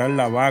de amarrar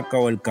la vaca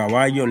o el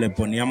caballo, le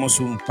poníamos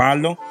un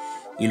palo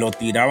y lo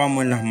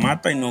tirábamos en las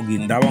matas y nos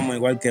guindábamos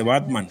igual que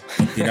Batman.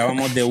 Nos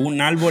tirábamos de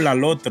un árbol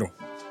al otro.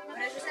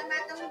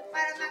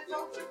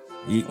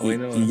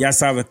 Y ya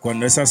sabes,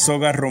 cuando esa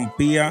soga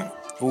rompía,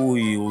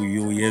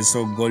 uy,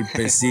 esos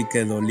golpes sí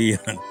que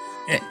dolían.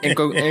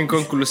 En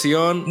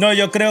conclusión... No,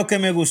 yo creo que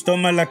me gustó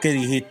más la que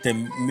dijiste.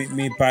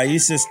 Mi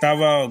país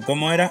estaba...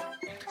 ¿Cómo era?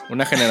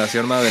 Una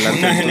generación más adelante.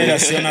 Una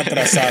generación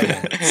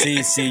atrasada.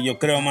 Sí, yo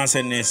creo más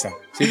en esa.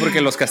 Sí,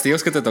 porque los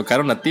castigos que te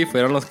tocaron a ti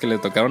fueron los que le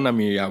tocaron a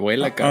mi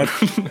abuela, cabrón.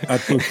 A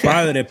tus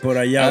padres por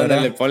allá, ¿verdad?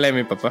 Ándale, ponle a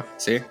mi papá,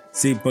 sí.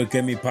 Sí,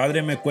 porque mi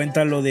padre me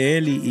cuenta lo de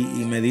él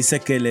y me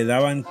dice que le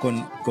daban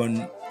con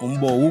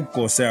un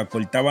bohuco, o sea,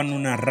 cortaban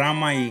una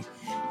rama y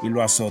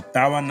lo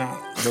azotaban a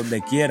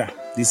donde quiera.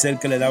 Dice él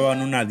que le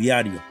daban una a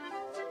diario.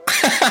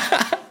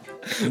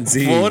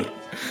 Sí.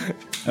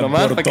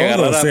 Por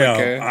todo, o sea,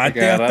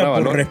 hasta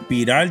por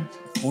respirar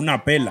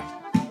una pela.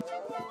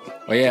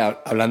 Oye,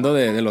 hablando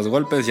de los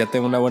golpes, ya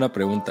tengo una buena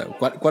pregunta.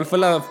 ¿Cuál fue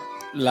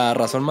la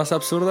razón más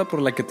absurda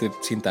por la que te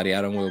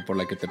cintarearon, güey? Por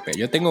la que te pegué.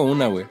 Yo tengo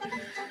una, güey.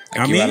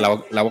 Aquí va,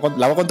 la voy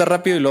a contar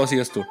rápido y luego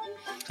sigues tú.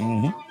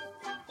 Uh-huh.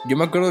 Yo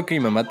me acuerdo que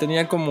mi mamá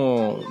tenía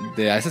como...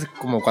 a veces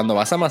como cuando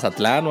vas a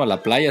Mazatlán o a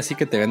la playa, así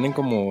que te venden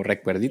como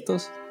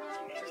recuerditos.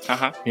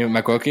 Ajá. Y me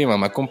acuerdo que mi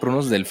mamá compró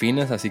unos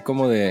delfines así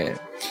como de...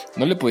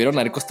 No le pudieron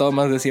haber costado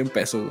más de 100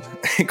 pesos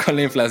con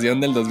la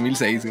inflación del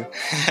 2006,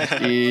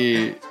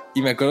 güey.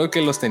 Y me acuerdo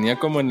que los tenía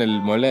como en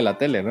el mueble de la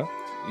tele, ¿no?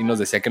 Y nos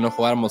decía que no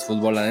jugáramos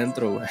fútbol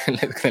adentro, güey,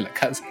 de la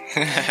casa.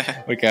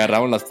 Porque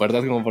agarrábamos las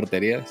puertas como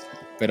porterías.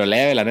 Pero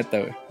leve, la neta,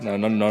 güey.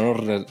 No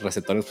los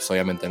receptores, pues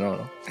obviamente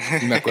no.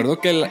 Y me acuerdo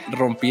que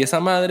rompí esa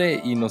madre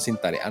y nos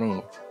cintarearon,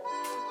 güey.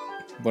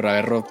 Por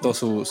haber roto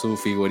su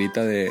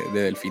figurita de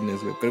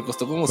delfines, güey. Pero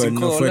costó como $5. Pues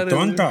no fue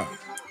tonta.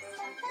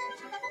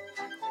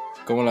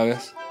 ¿Cómo la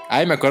ves?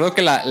 Ay, me acuerdo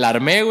que la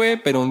armé,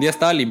 güey, pero un día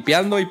estaba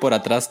limpiando y por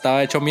atrás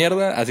estaba hecho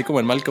mierda, así como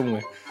en Malcolm,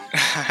 güey.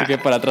 Porque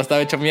por atrás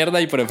estaba hecho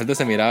mierda y por enfrente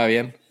se miraba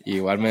bien. Y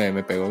igual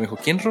me pegó, me dijo,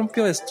 ¿quién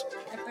rompió esto?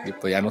 Y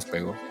pues ya nos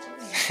pegó.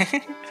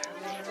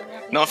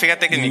 No,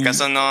 fíjate que en mi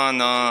caso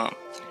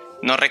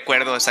no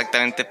recuerdo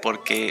exactamente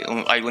porque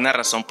alguna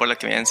razón por la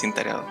que me hayan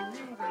cintareado.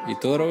 ¿Y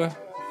tú, droga?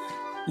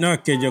 No, es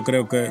que yo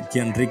creo que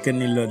Enrique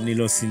ni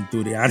lo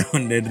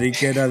cinturearon.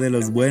 Enrique era de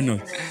los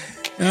buenos.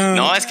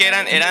 No, es que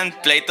eran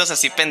pleitos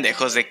así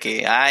pendejos de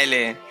que,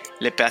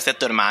 le pegaste a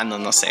tu hermano,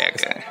 no sé.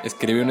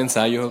 Escribe un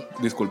ensayo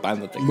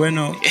disculpándote.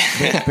 Bueno,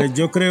 pues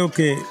yo creo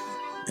que,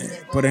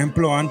 por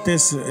ejemplo,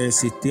 antes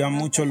existía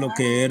mucho lo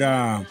que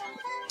era,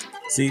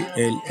 sí,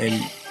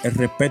 el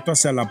respeto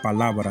hacia la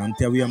palabra.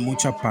 Antes había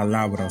muchas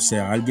palabras, o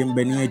sea, alguien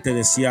venía y te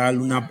decía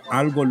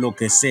algo, lo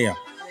que sea,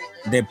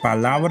 de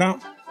palabra,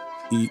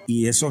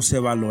 y eso se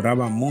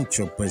valoraba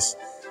mucho, pues.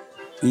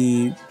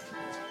 Y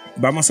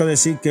vamos a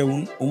decir que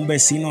un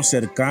vecino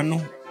cercano,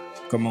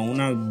 como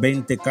unas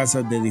 20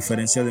 casas de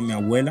diferencia de mi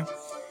abuela,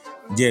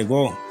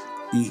 llegó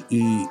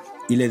y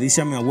le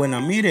dice a mi abuela,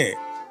 mire,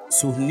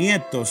 sus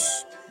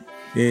nietos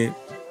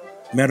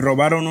me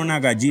robaron una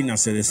gallina,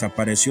 se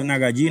desapareció una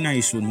gallina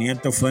y sus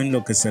nietos fue en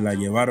lo que se la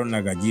llevaron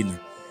la gallina.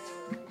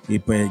 Y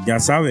pues ya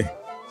sabes,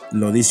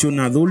 lo dice un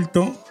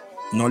adulto,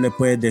 no le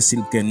puedes decir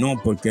que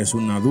no porque es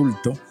un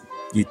adulto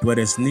y tú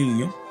eres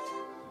niño,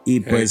 y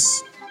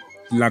pues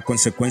la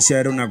consecuencia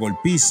era una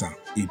golpiza.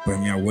 Y pues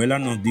mi abuela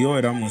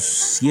éramos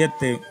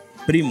 7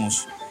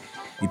 primos,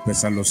 y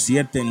pues a los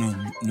 7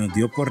 nos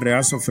dio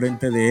correazo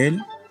frente de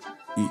él,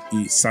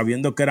 y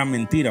sabiendo que era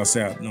mentira, o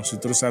sea,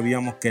 nosotros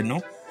sabíamos que no,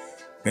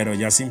 pero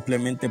ya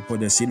simplemente por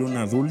decirle a un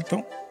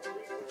adulto,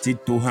 si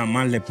tú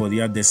jamás le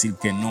podías decir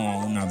que no a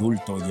un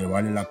adulto,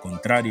 llevarle la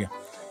contraria,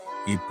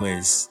 y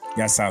pues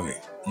ya sabes,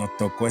 nos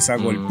tocó esa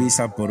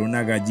golpiza por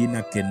una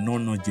gallina que no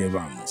nos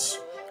llevamos.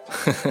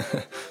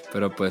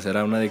 Pero pues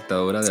era una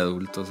dictadura de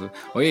adultos.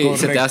 Oye,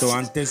 correcto,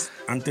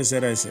 antes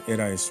era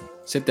eso.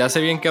 ¿Se te hace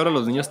bien que ahora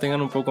los niños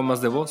tengan un poco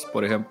más de voz?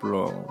 Por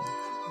ejemplo,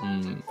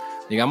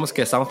 digamos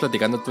que estamos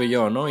platicando tú y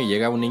yo, ¿no? Y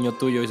llega un niño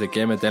tuyo y se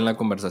quiere meter en la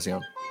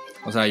conversación.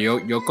 O sea, yo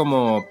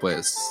como,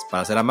 pues,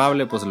 para ser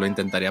amable, pues lo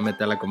intentaría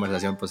meter a la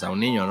conversación, pues, a un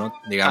niño, ¿no?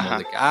 Digamos,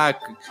 de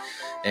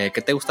que,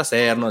 ¿qué te gusta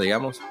hacer, no?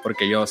 Digamos,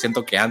 porque yo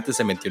siento que antes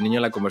se metió un niño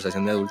en la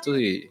conversación de adultos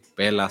y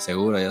pela,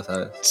 seguro, ya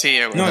sabes. Sí,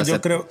 no,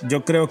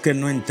 yo creo que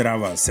no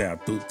entraba, o sea,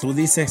 tú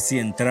dices si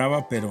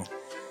entraba, pero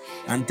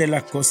antes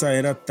las cosas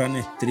eran tan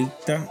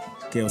estrictas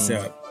que, o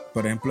sea,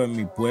 por ejemplo, en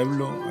mi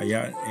pueblo,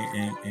 allá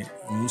en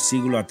un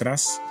siglo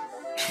atrás,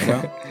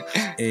 ¿verdad?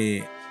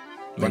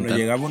 Cuando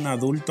llegaba un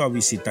adulto a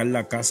visitar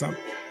la casa,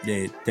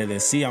 te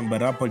decían,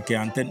 ¿verdad? Porque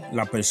antes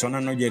las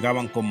personas no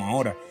llegaban como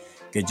ahora,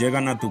 que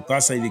llegan a tu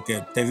casa y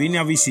que te vine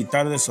a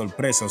visitar de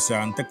sorpresa. O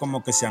sea, antes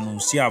como que se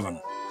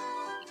anunciaban.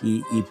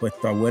 Y pues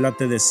tu abuela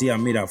te decía,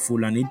 mira,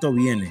 fulanito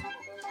viene.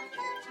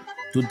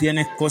 Tú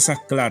tienes cosas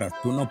claras.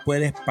 Tú no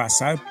puedes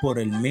pasar por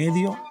el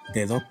medio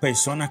de 2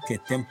 personas que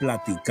estén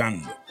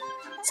platicando.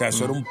 O sea,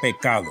 eso era un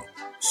pecado.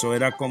 Eso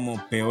era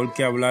como peor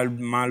que hablar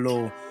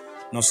malo,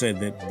 no sé,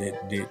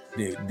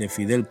 de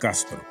Fidel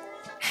Castro.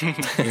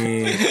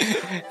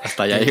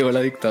 Hasta allá llegó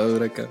la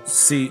dictadura acá.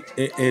 Sí,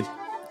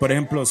 por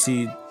ejemplo,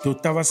 si tú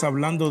estabas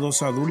hablando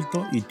 2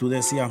 adultos y tú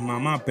decías,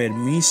 mamá,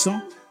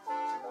 permiso,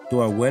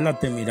 tu abuela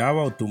te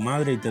miraba o tu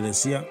madre y te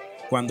decía,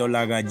 cuando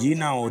la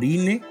gallina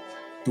orine,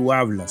 tú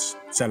hablas.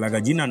 O sea, la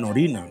gallina no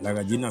orina, la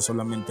gallina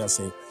solamente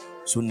hace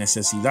sus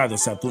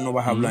necesidades, o sea, tú no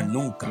vas a hablar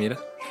nunca. Mira.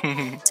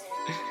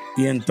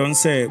 Y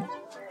entonces,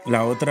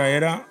 la otra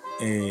era,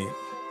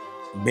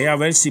 ve a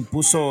ver si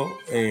puso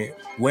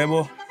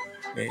huevos,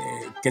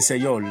 qué sé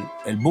yo,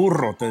 el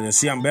burro, te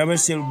decían, ve a ver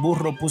si el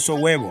burro puso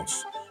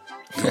huevos.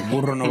 El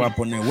burro no va a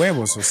poner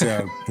huevos, o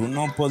sea, tú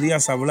no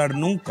podías hablar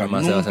nunca.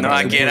 No,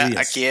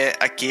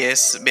 aquí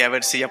es, ve a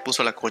ver si ya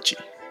puso la cochi.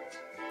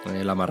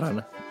 La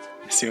marrana.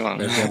 Sí, bueno.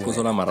 Ver si ya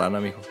puso la marrana,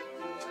 mijo.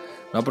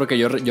 No, porque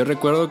yo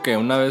recuerdo que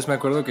una vez me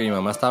acuerdo que mi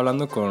mamá estaba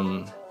hablando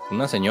con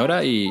una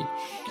señora y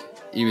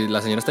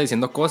la señora está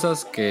diciendo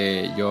cosas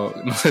que yo,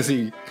 no sé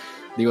si,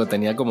 digo,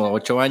 tenía como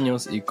 8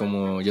 años y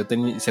como yo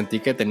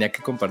sentí que tenía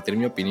que compartir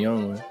mi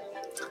opinión, güey.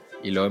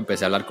 Y luego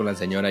empecé a hablar con la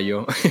señora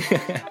yo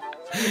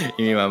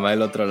y mi mamá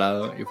del otro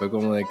lado. Y fue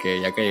como de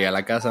que ya que llegué a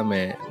la casa,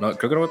 creo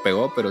que no me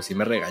pegó, pero sí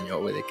me regañó,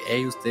 güey, de que,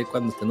 hey, usted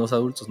cuando estén los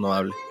adultos no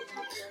hable.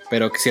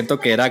 Pero siento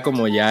que era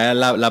como ya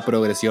la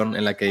progresión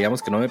en la que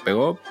digamos que no me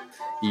pegó.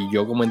 Y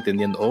yo como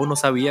entendiendo, no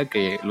sabía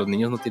que los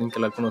niños no tienen que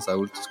hablar con los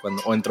adultos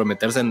o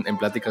entrometerse en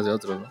pláticas de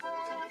otros, ¿no?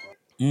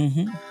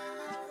 Uh-huh.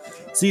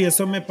 Sí,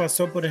 eso me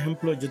pasó, por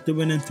ejemplo, yo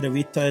tuve una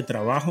entrevista de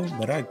trabajo,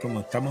 ¿verdad?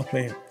 Como estamos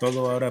pues,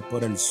 todo ahora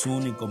por el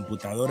Zoom y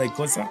computadora y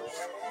cosas,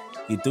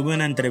 y tuve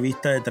una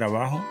entrevista de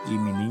trabajo y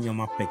mi niño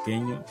más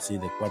pequeño, sí,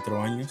 de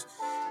 4 años,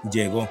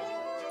 llegó.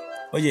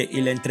 Oye,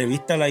 y la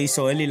entrevista la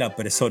hizo él y la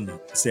persona,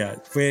 o sea,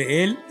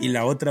 fue él y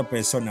la otra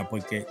persona,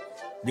 porque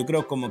yo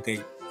creo como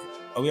que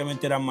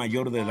obviamente era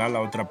mayor de edad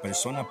la otra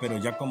persona, pero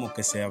ya como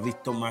que se ha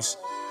visto más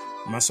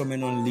o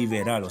menos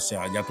liberal, o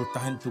sea, ya tú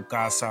estás en tu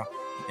casa,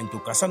 En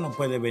tu casa no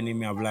puede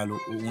venirme a hablar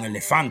un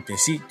elefante,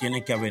 sí,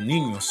 tiene que haber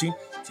niños, sí.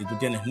 Si tú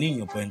tienes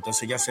niños, pues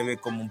entonces ya se ve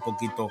como un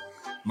poquito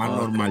más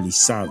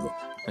normalizado.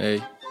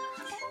 Ey.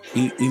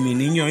 Y mi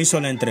niño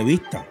hizo la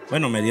entrevista.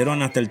 Bueno, me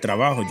dieron hasta el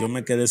trabajo, yo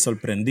me quedé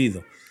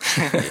sorprendido.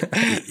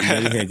 Y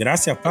le dije,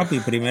 gracias papi,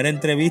 primera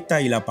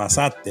entrevista y la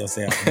pasaste, o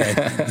sea,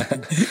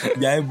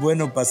 ya es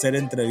bueno para hacer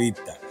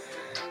entrevista.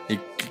 ¿Y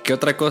qué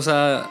otra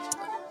cosa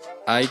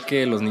hay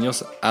que los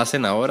niños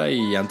hacen ahora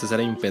y antes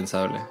era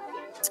impensable?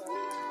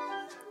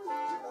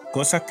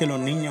 Cosas que los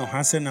niños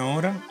hacen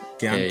ahora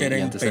que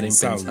antes era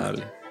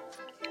impensable.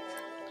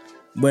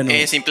 Bueno,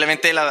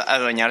 simplemente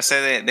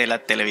adueñarse de la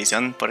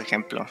televisión, por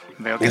ejemplo.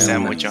 Veo que sea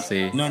mucho.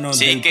 Sí,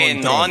 sí, que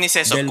control, no, ni se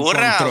les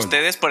ocurra a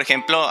ustedes, por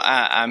ejemplo,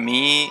 a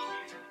mí,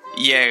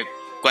 y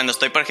cuando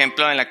estoy, por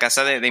ejemplo, en la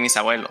casa de mis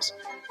abuelos,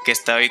 que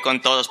estoy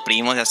con todos los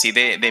primos así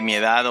de mi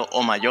edad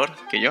o mayor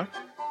que yo,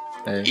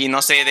 y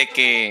no sé, de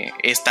que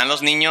están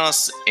los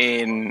niños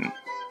en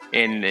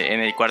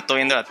el cuarto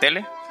viendo la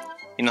tele,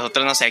 y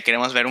nosotros, no sé,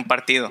 queremos ver un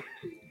partido.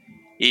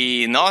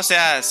 Y no, o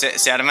sea,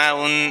 se arma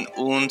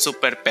un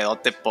super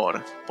pedote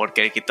por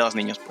querer quitar a los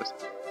niños, pues.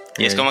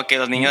 Y es como que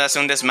los niños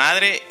hacen un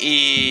desmadre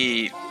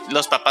y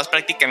los papás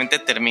prácticamente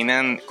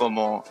terminan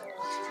como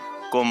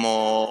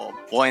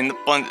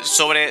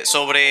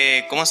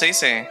sobre ¿cómo se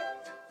dice?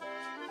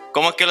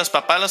 Como que los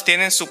papás los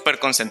tienen súper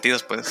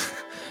consentidos, pues.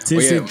 Sí,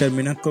 oye, sí,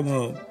 terminas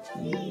como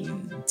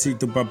si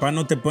tu papá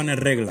no te pone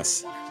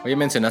reglas. Oye,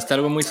 mencionaste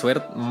algo muy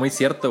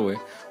cierto, güey.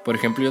 Por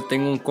ejemplo, yo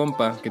tengo un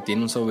compa que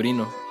tiene un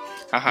sobrino.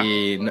 Ajá.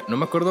 Y no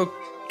me acuerdo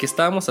qué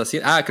estábamos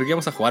haciendo. Creo que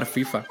íbamos a jugar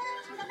FIFA.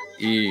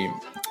 Y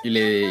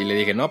le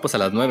dije, no, pues a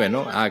las 9,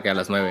 ¿no? Que a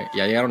las 9. Y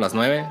ya llegaron las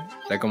 9.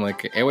 Era como de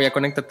que, güey, ya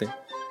conéctate.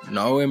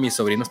 No, güey, mi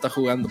sobrino está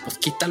jugando. Pues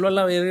quítalo a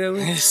la verga,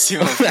 güey. Sí,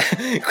 o sea,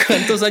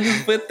 ¿cuántos años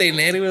puede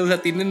tener, güey? O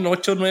sea, tienen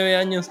 8 o 9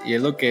 años. Y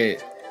es lo que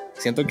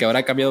siento que ahora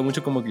ha cambiado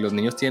mucho, como que los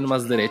niños tienen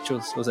más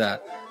derechos. O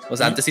sea,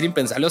 antes era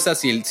impensable. O sea,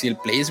 si el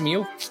play es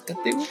mío,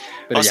 quítate, güey.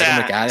 Pero o ya sea,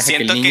 como que deja que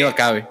el niño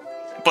acabe.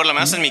 Por lo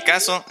menos en mi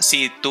caso,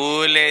 si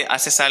tú le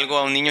haces algo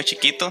a un niño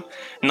chiquito,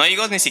 no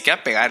digo ni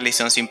siquiera pegarle,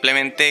 sino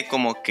simplemente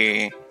como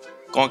que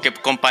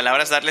con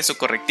palabras darle su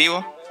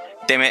correctivo,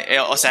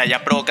 o sea,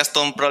 ya provocas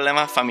todo un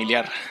problema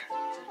familiar.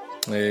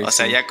 O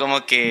sea, ya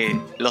como que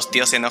los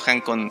tíos se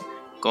enojan con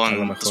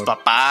tus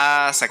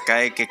papás, acá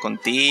de que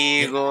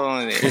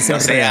contigo, no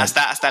sé,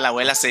 hasta la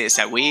abuela se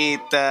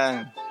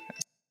agüita.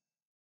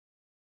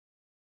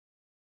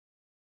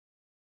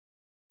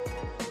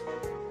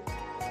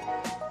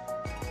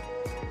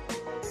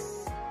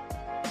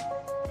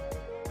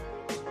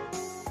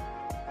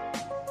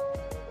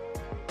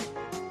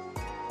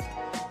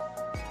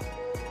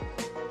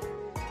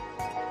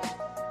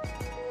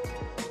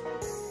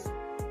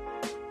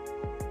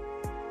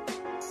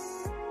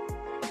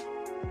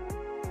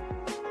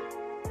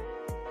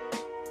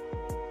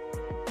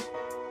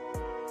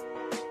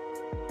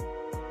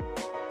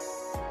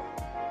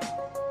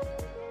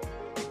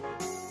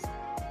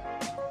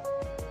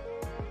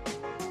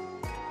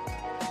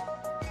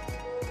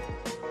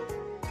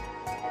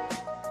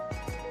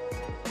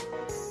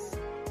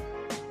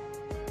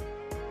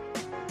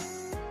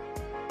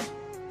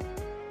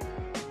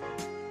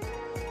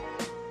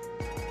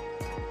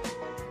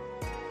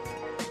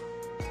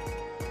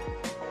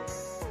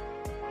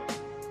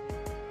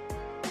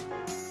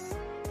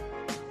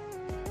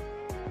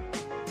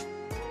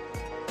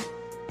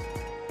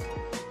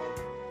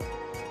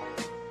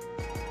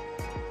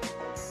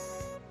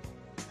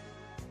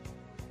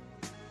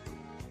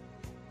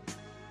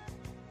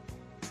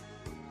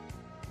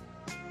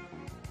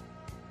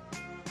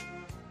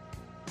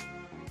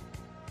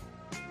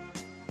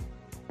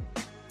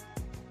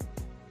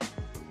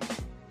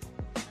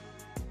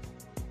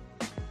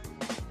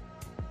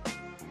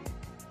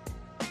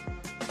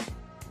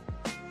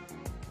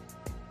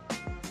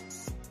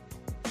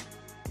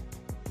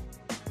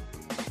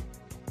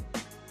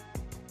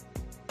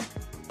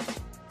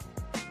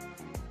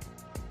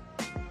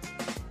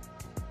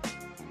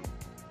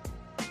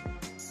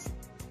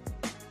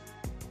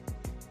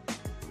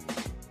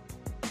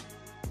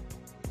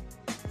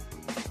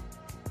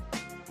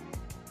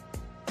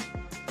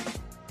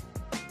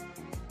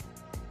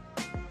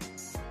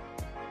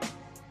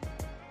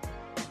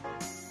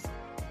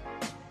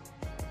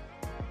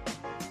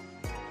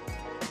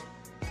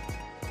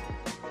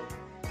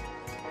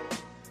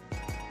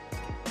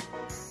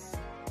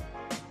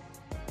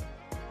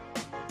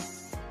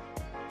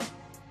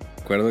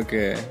 Recuerdo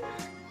que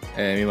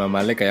mi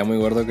mamá le caía muy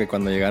gordo que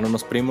cuando llegaban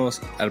unos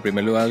primos, al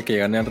primer lugar al que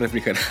llegan era el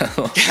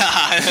refrigerador.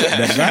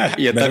 ¿Verdad?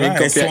 Y yo ¿verdad?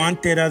 también Eso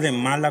antes era de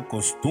mala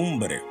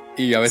costumbre.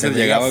 Y a veces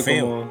llegaba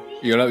feo. como...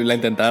 Yo la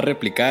intentaba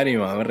replicar y mi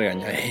mamá me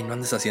regañaba. No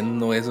andes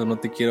haciendo eso, no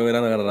te quiero ver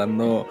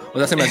agarrando... O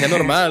sea, se me hacía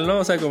normal, ¿no?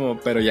 O sea, como...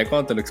 Pero ya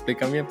cuando te lo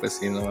explican bien, pues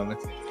sí, no mames.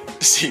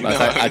 Sí, vas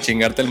a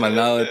chingarte el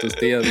mandado de tus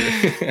tías,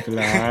 güey.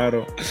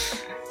 Claro.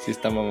 Sí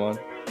está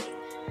mamón.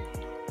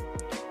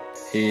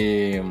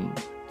 Y...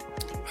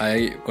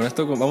 con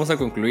esto vamos a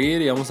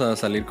concluir y vamos a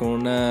salir con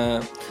una...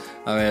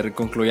 A ver,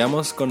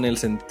 concluyamos con el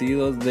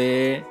sentido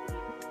de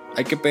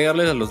 ¿hay que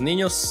pegarles a los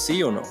niños,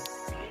 sí o no?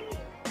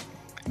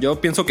 Yo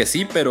pienso que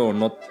sí, pero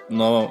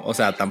no, o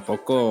sea,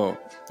 tampoco,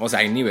 o sea,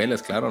 hay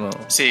niveles, claro, ¿no?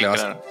 Sí,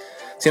 claro.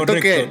 Siento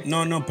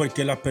correcto. No,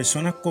 porque las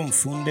personas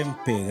confunden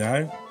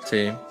pegar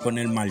con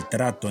el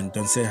maltrato.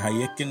 Entonces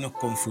ahí es que nos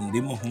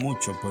confundimos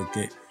mucho,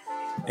 porque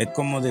es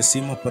como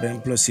decimos, por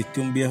ejemplo,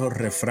 existe un viejo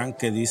refrán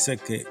que dice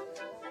que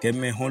es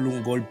mejor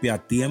un golpe a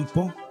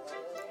tiempo,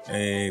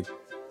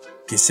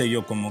 qué sé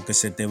yo, como que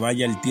se te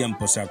vaya el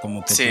tiempo, o sea,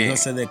 como que tu hijo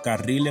se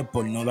descarrile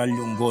por no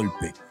darle un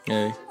golpe.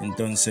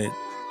 Entonces,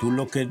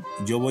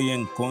 yo voy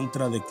en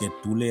contra de que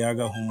tú le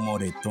hagas un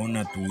moretón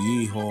a tu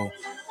hijo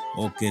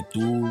o que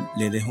tú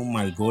le des un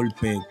mal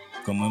golpe,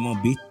 como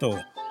hemos visto.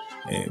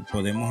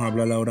 Podemos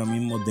hablar ahora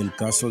mismo del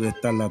caso de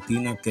esta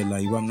latina que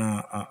la iban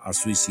a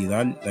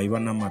suicidar, la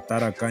iban a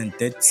matar acá en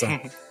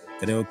Texas.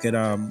 Creo que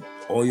era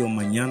hoy o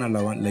mañana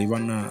le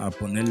iban a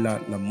poner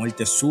la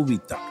muerte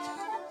súbita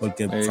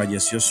porque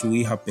falleció su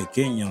hija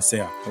pequeña. O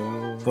sea,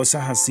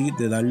 cosas así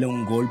de darle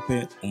un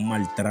golpe, un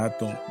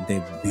maltrato,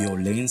 de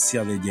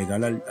violencia, de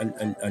llegar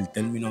al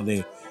término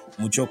de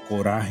mucho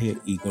coraje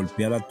y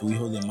golpear a tu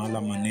hijo de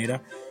mala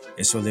manera.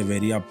 Eso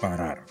debería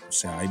parar. O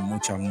sea, hay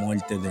muchas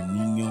muertes de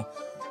niños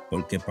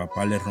porque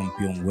papá le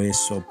rompió un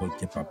hueso,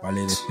 porque papá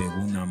le despegó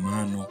una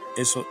mano.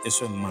 Eso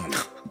es malo.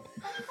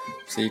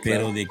 Sí,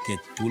 claro. Pero de que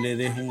tú le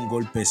des un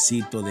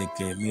golpecito de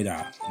que,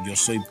 mira, yo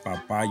soy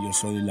papá, yo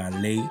soy la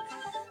ley,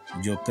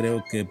 yo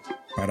creo que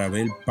para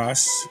haber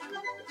paz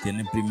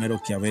tiene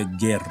primero que haber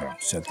guerra.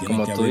 O sea,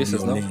 tiene que haber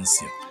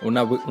violencia.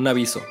 ¿No? Un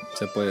aviso,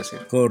 se puede decir.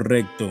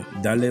 Correcto.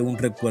 Dale un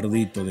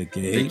recuerdito de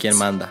que... De quién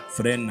manda.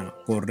 Frena,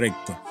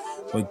 correcto.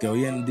 Porque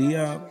hoy en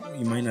día,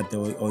 imagínate,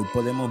 hoy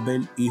podemos ver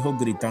hijos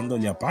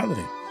gritándole a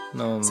padre.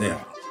 No, o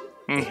sea,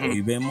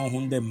 hoy vemos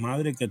un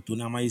desmadre que tú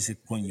nada más dices,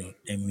 coño,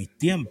 en mis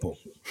tiempos,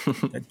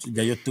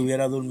 ya yo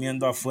estuviera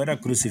durmiendo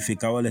afuera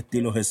crucificado al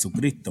estilo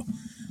Jesucristo,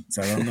 o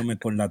sea, dándome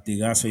con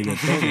latigazo y de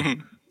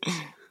todo.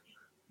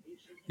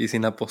 Y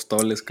sin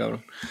apóstoles,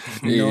 cabrón.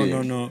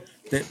 No.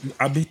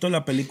 ¿Has visto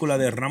la película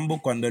de Rambo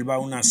cuando él va a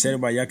una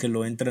selva allá que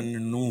lo entran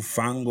en un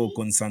fango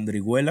con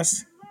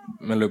sandriguelas?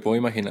 Me lo puedo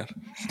imaginar.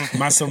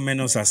 Más o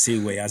menos así,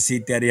 güey.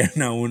 Así te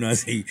harían a uno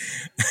así.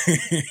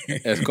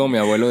 Es como mi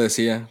abuelo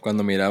decía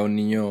cuando miraba a un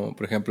niño,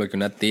 por ejemplo, que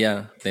una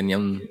tía tenía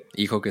un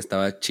hijo que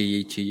estaba chille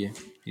y chille.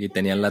 Y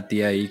tenía la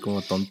tía ahí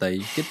como tonta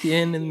ahí. ¿Qué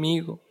tienes,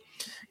 mijo?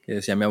 Que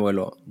decía mi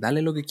abuelo,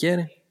 dale lo que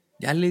quiere.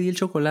 Ya le di el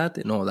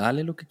chocolate. No,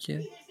 dale lo que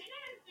quiere.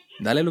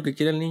 Dale lo que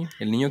quiere el niño.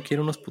 El niño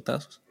quiere unos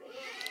putazos.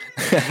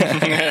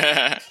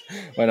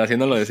 Bueno, así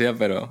no lo decía,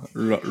 pero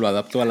lo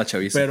adapto a la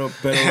chaviza. Pero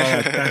lo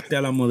adaptaste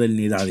a la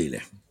modernidad,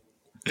 dile.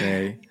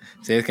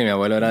 Sí, es que mi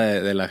abuelo era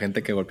de la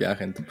gente que golpeaba a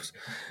gente, pues.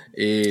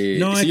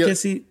 No, es que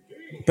sí.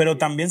 Pero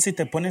también si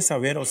te pones a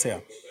ver, o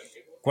sea,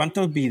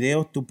 ¿cuántos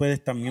videos tú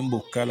puedes también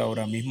buscar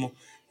ahora mismo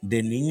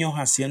de niños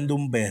haciendo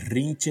un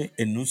berrinche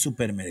en un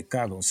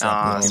supermercado? O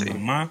sea, porque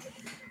mamá,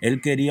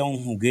 él quería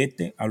un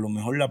juguete, a lo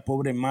mejor la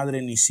pobre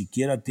madre ni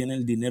siquiera tiene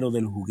el dinero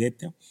del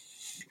juguete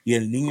y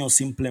el niño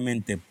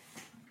simplemente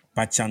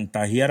para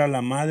chantajear a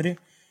la madre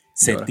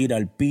se tira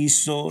al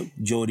piso,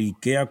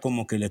 lloriquea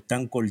como que le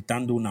están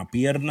cortando una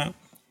pierna.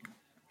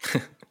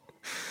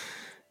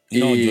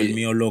 No, yo el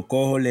mío lo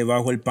cojo, le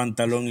bajo el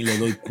pantalón y le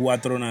doy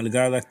 4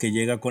 nalgadas que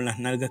llega con las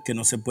nalgas que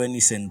no se puede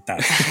ni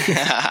sentar.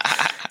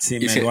 Si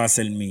me lo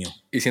hace el mío.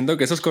 Y siento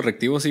que esos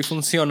correctivos sí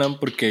funcionan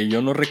porque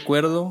yo no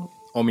recuerdo,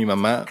 o mi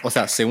mamá, o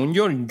sea, según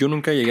yo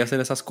nunca llegué a hacer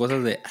esas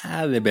cosas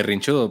de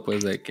berrinchudo,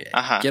 pues de que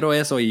quiero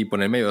eso y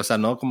ponerme, o sea,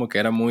 no, como que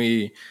era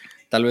muy,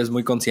 tal vez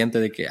muy consciente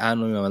de que,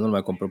 no, mi mamá no me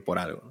la compró por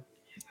algo.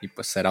 Y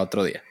pues será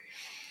otro día.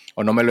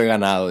 O no me lo he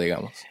ganado,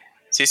 digamos.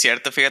 Sí, es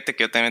cierto. Fíjate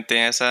que yo también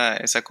tenía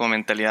esa como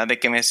mentalidad de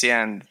que me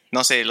decían,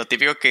 no sé, lo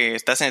típico que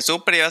estás en el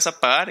súper y vas a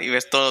pagar y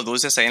ves todos los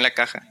dulces ahí en la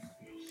caja.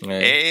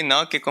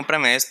 No, que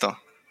cómprame esto.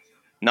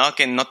 No,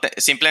 que no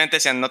simplemente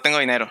decían, no tengo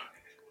dinero.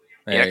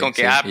 Y era como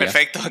que,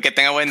 perfecto, que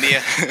tenga buen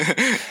día.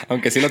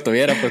 Aunque sí lo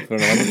tuviera, pues,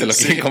 pero no te lo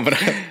quieren comprar.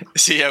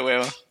 Sí, a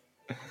huevo.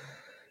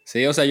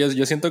 Sí, o sea,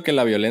 yo siento que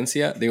la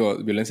violencia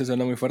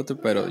suena muy fuerte,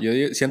 pero yo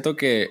siento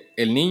que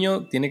el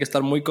niño tiene que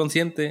estar muy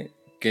consciente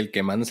que el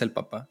que manda es el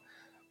papá.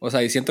 O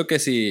sea, y siento que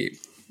si,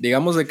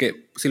 digamos de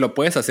que si lo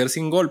puedes hacer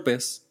sin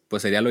golpes,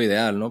 pues sería lo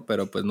ideal, ¿no?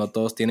 Pero pues no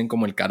todos tienen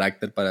como el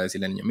carácter para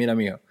decirle al niño, mira,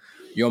 amigo,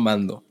 yo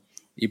mando.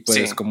 Y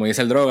pues, como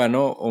dice el droga,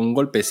 ¿no? Un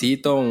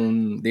golpecito,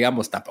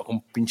 digamos, tampoco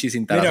un pinche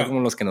cintarazo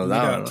como los que nos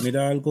daban, ¿no?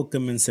 Mira algo que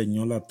me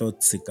enseñó la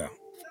tóxica.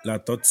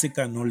 La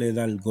tóxica no le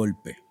da el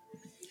golpe.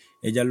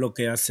 Ella lo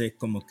que hace es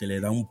como que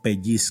le da un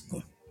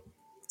pellizco,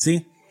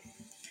 ¿sí?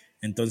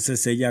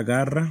 Entonces ella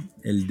agarra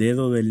el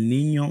dedo del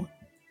niño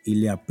y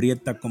le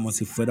aprieta como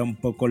si fuera un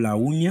poco la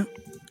uña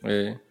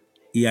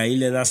y ahí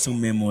le da su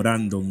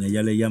memorándum.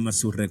 Ella le llama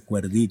su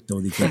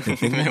recuerdito, dice que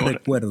tengo un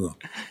recuerdo.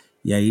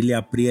 Y ahí le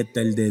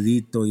aprieta el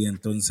dedito y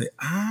entonces,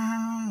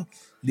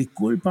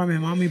 discúlpame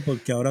mami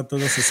porque ahora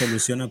todo se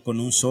soluciona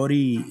con un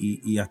sorry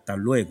y hasta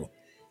luego.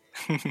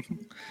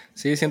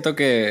 Sí, siento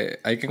que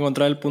hay que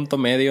encontrar el punto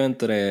medio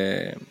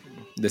entre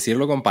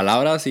decirlo con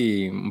palabras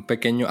y un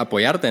pequeño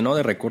apoyarte, ¿no?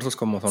 De recursos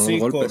como son los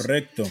golpes.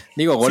 Correcto.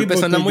 Digo, golpes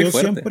suena muy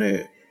fuerte.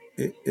 Siempre,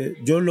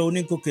 yo lo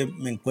único que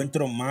me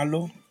encuentro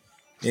malo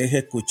es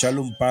escucharle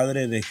a un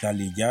padre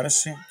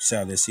desgalillarse, o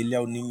sea, decirle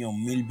a un niño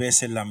 1000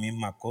 veces la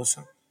misma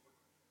cosa,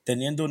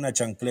 teniendo una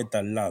chancleta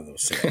al lado, o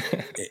sea,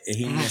 es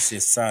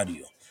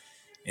innecesario.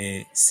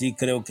 Sí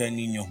creo que hay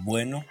niños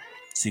buenos,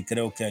 sí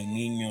creo que hay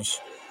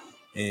niños,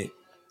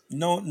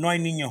 no hay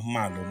niños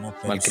malos, ¿no?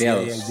 Pero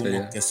malcriados, sí hay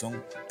algunos que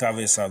son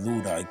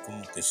cabezaduras, hay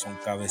como que son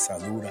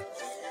cabezaduras.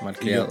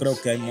 Y yo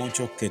creo que hay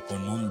muchos que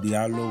con un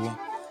diálogo,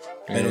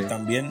 pero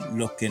también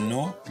los que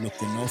no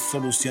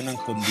solucionan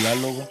con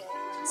diálogo,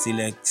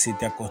 si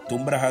te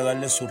acostumbras a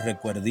darle sus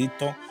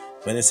recuerditos,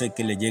 puede ser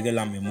que le llegue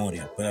la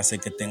memoria, puede ser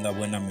que tenga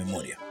buena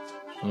memoria.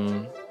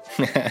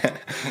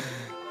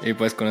 Y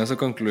pues con eso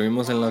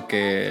concluimos en lo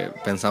que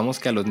pensamos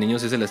que a los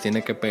niños sí se les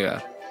tiene que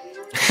pegar.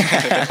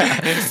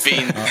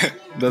 Fin.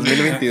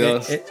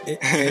 2022.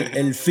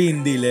 El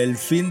fin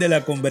de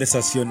la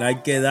conversación.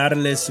 Hay que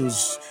darle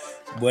sus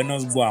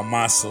buenos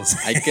guamazos.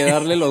 Hay que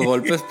darle los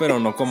golpes, pero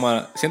no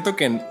como siento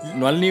que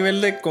no al nivel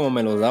de como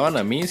me los daban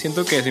a mí.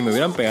 Siento que si me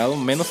hubieran pegado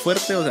menos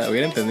fuerte, o sea,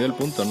 hubiera entendido el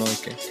punto, ¿no? De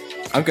que,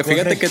 aunque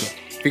fíjate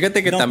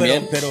que no,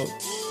 también.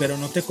 Pero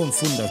no te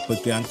confundas,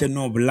 porque antes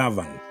no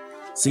hablaban,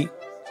 ¿sí?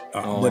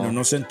 Bueno,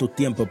 no sé en tu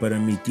tiempo, pero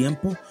en mi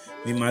tiempo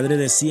mi madre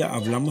decía,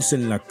 hablamos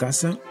en la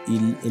casa, y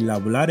el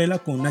hablar era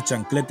con una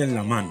chancleta en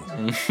la mano,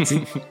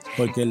 ¿sí?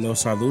 Porque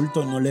los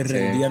adultos no les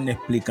rendían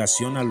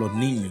explicación a los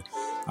niños.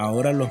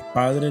 Ahora los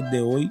padres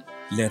de hoy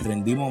les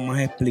rendimos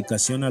más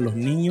explicación a los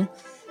niños,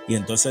 y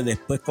entonces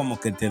después como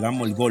que te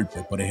damos el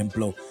golpe. Por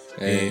ejemplo,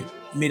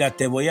 mira,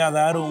 te voy a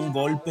dar un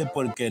golpe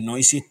porque no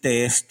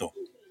hiciste esto.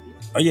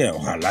 Oye,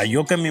 ojalá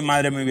yo que mi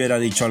madre me hubiera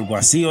dicho algo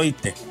así,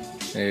 ¿oíste?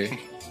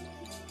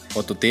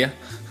 ¿O tu tía?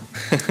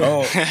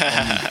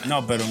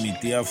 No, pero mi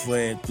tía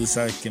fue, tú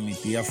sabes que mi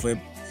tía fue,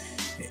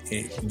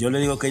 yo le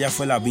digo que ella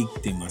fue la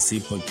víctima,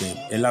 sí, porque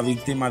es la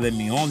víctima de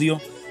mi odio,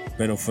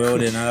 pero fue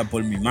ordenada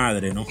por mi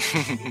madre, ¿no?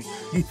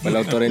 Fue la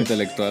autora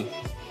intelectual.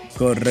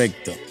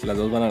 Correcto. Las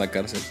dos van a la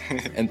cárcel.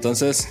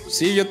 Entonces,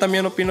 sí, yo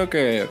también opino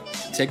que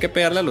sí hay que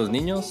pegarle a los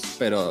niños,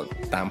 pero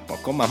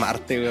tampoco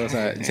mamarte, güey. O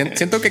sea,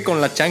 siento que con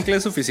la chancla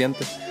es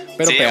suficiente.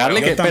 Pero sí,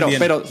 pegarle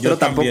pero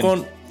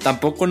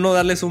tampoco no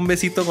darles un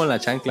besito con la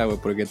chancla, güey,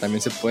 porque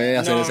también se puede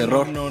hacer ese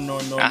error. No.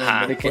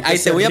 De que, ay,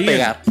 te voy a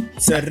pegar.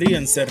 Se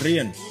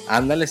ríen.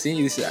 Ándale, sí,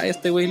 y dice, ay,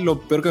 este güey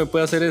lo peor que me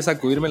puede hacer es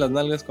sacudirme las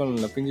nalgas con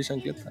la pinche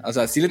chancleta. O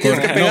sea, sí le tienes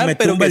que pegar,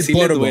 pero que sí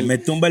le duele. Me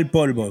tumba el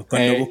polvo.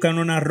 Cuando buscan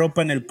una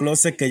ropa en el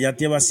closet que ya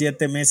lleva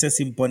 7 meses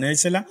sin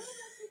ponérsela,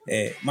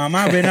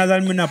 mamá, ven a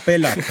darme una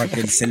pela para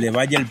que se le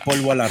vaya el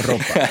polvo a la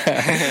ropa.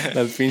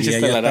 Las pinches y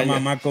ella telarañas. está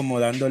mamá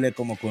como dándole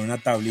como con una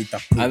tablita.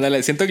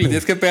 Ándale, siento que le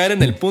tienes que pegar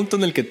en el punto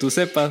en el que tú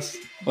sepas.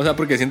 O sea,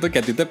 porque siento que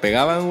a ti te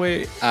pegaban,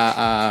 güey,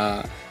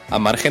 a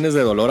márgenes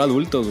de dolor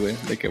adultos, güey.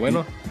 De que,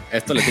 bueno,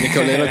 esto le tiene que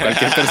doler a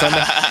cualquier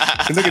persona.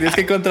 Siento que tienes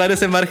que encontrar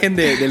ese margen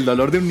del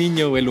dolor de un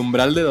niño, güey, el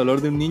umbral de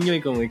dolor de un niño,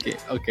 y como de que,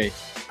 ok,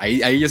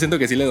 ahí yo siento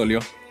que sí le dolió.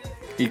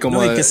 Y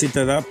como y que si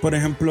te da, por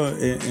ejemplo,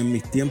 en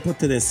mis tiempos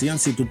te decían,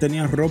 si tú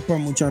tenías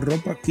mucha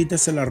ropa,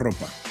 quítese la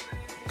ropa.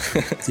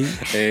 ¿Sí?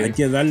 Hay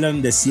que darle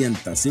donde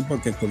sienta, ¿sí?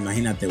 Porque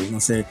imagínate,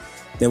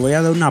 te voy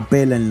a dar una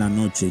pela en la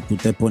noche y tú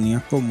te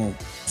ponías como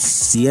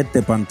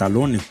 7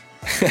 pantalones.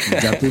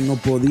 Ya tú no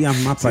podías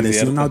más, sí,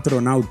 parecía un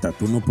astronauta,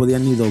 tú no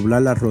podías ni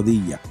doblar la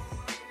rodilla.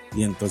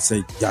 Y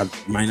entonces ya,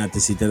 imagínate,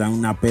 si te dan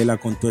una pela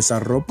con toda esa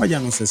ropa, ya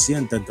no se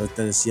sienta. Entonces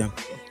te decían,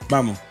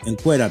 vamos,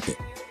 encuérate,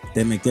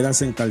 te me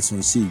quedas en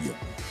calzoncillo.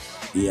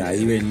 Y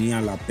ahí venía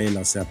la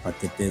pela, o sea, para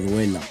que te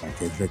duela, para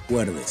que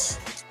recuerdes.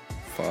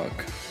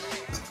 Fuck.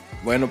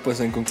 Bueno, pues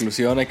en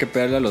conclusión hay que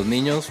pegarle a los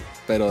niños,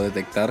 pero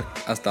detectar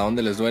hasta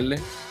dónde les duele.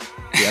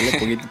 Y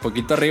darle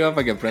poquito arriba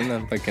para que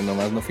aprendan, para que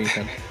nomás no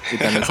finjan. Y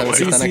también saber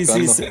si están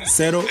actuando. Sí,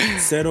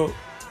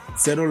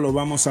 cero lo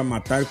vamos a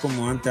matar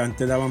como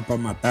antes daban para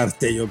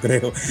matarte, yo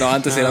creo. No,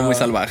 antes era muy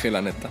salvaje,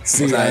 la neta.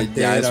 Sí, o sea,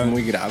 ya es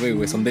muy grave,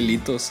 güey, son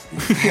delitos.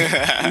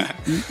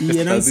 Y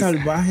eran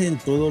salvajes en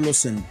todos los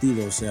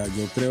sentidos, o sea,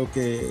 yo creo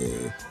que,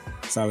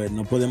 ¿sabes?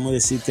 No podemos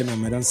decir que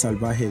no eran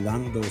salvajes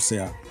dando, o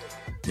sea,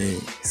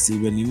 si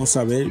venimos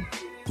a ver,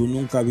 tú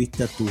nunca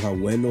viste a tus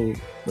abuelos,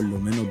 por lo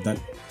menos dar,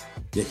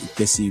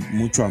 que si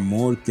mucho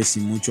amor, que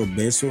si muchos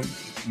besos,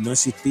 no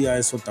existía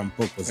eso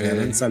tampoco, o sea,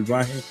 eran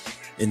salvajes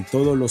en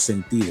todos los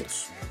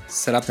sentidos.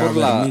 Será por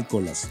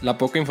la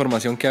poca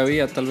información que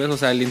había, tal vez. O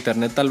sea, el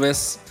internet tal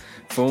vez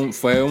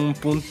fue un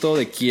punto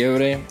de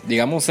quiebre.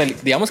 Digamos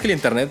que el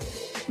internet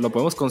lo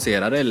podemos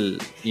considerar el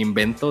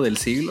invento del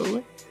siglo,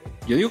 güey.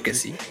 Yo digo que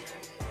sí.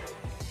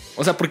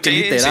 O sea, porque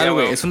literal,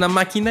 güey, es una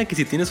máquina que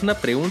si tienes una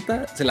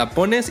pregunta, se la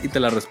pones y te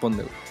la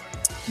responde, güey.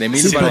 De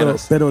mil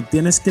maneras. Pero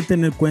tienes que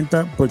tener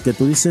cuenta, porque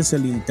tú dices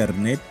el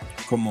internet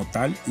como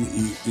tal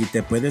y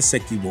te puedes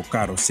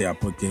equivocar, o sea,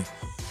 porque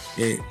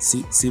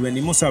si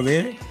venimos a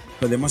ver,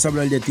 podemos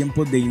hablar de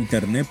tiempos de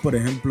internet, por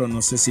ejemplo,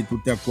 no sé si tú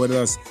te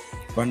acuerdas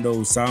cuando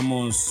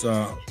usamos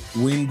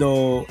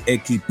Windows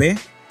XP,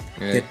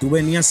 que tú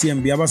venías y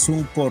enviabas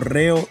un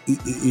correo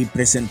y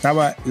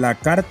presentaba la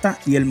carta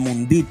y el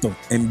mundito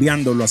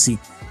enviándolo así.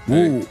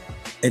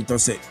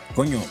 Entonces,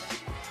 coño,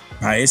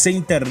 para ese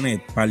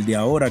internet, para el de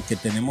ahora que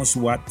tenemos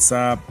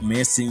WhatsApp,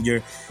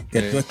 Messenger,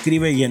 que tú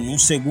escribes y en un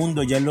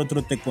segundo ya el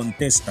otro te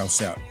contesta. O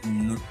sea,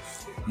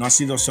 no ha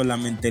sido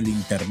solamente el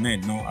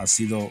internet, ¿no? Ha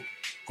sido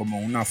como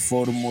una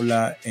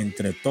fórmula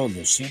entre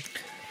todos, ¿sí?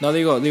 No,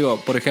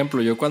 digo, por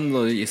ejemplo, yo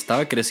cuando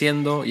estaba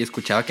creciendo y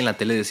escuchaba que en la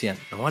tele decían,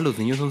 no, a los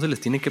niños no se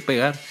les tiene que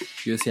pegar.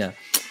 Yo decía,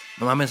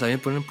 no mames, a mí me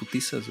ponen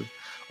putizas, güey.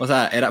 O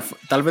sea,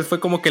 tal vez fue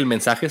como que el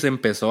mensaje se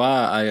empezó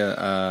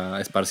a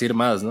esparcir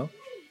más, ¿no?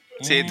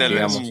 Sí, tal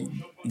vez.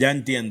 Ya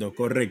entiendo,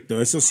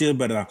 correcto. Eso sí es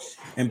verdad.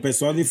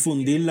 Empezó a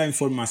difundir la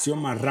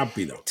información más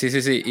rápido. Sí.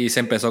 Y se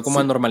empezó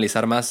como a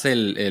normalizar más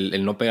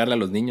el no pegarle a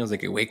los niños, de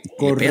que, güey,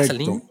 ¿le pegas al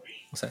niño?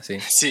 O sea, sí.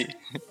 Sí.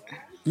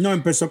 No,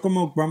 empezó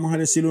como, vamos a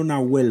decir, una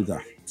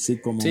huelga. Sí,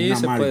 como una marcha.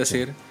 Sí, se puede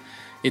decir.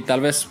 Y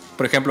tal vez,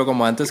 por ejemplo,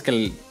 como antes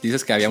que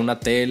dices que había una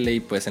tele y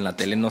pues en la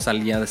tele no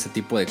salía de ese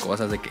tipo de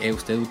cosas, de que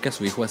usted eduque a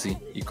su hijo así.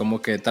 Y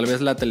como que tal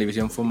vez la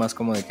televisión fue más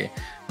como de que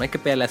no hay que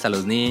pegarles a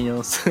los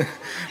niños,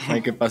 no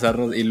hay que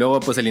pasarnos. Y luego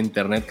pues el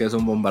internet, que es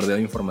un bombardeo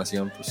de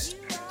información, pues...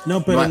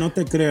 No, pero no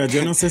te creas.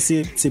 Yo no sé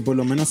si por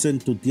lo menos en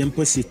tu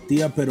tiempo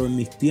existía, pero en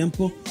mis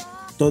tiempos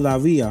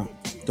todavía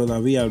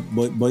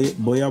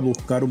voy a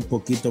buscar un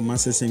poquito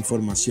más esa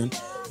información.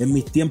 En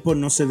mis tiempos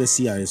no se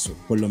decía eso,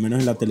 por lo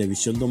menos en la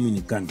televisión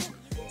dominicana.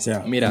 O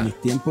sea, en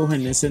mis tiempos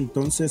en ese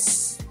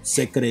entonces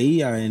se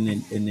creía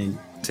en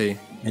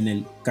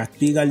el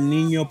castiga al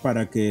niño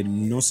para que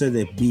no se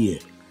desvíe.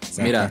 O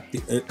sea,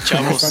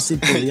 más fácil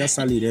podía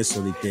salir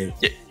eso de que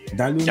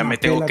dale una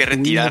tengo que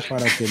retirar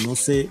para que no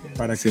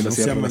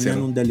sea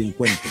mañana un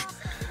delincuente.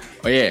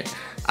 Oye,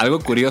 algo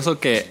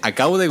curioso que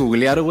acabo de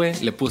googlear, güey,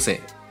 le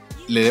puse,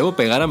 ¿le debo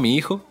pegar a mi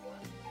hijo?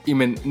 Y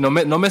no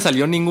me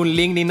salió ningún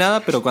link ni nada,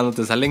 pero cuando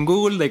te sale en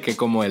Google de que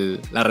como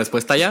la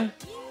respuesta ya,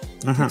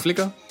 ¿me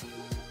explico?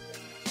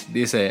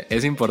 Dice,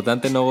 es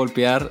importante no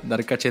golpear,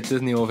 dar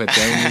cachetes ni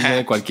bofetear a un niño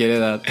de cualquier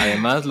edad.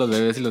 Además, los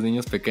bebés y los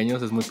niños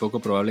pequeños es muy poco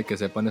probable que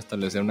sepan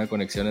establecer una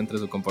conexión entre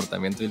su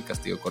comportamiento y el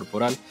castigo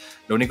corporal.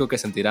 Lo único que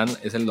sentirán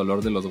es el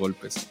dolor de los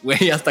golpes.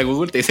 Güey, hasta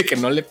Google te dice que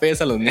no le pegues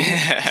a los niños.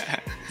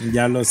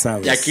 Ya lo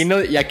sabes.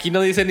 Y aquí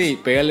no dice ni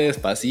pégale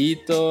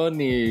despacito,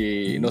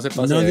 ni no se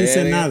pase. No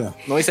dice nada.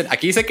 No dice,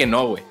 aquí dice que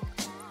no, güey.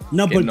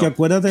 No, porque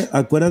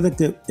acuérdate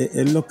que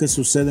es lo que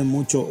sucede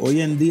mucho.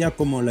 Hoy en día,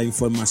 como la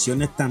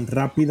información es tan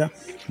rápida,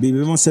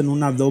 vivimos en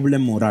una doble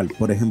moral.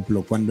 Por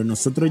ejemplo, cuando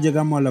nosotros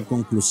llegamos a la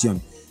conclusión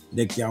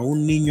de que a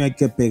un niño hay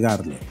que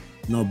pegarle,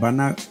 nos van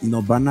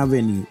a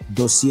venir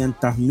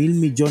 200 mil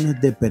millones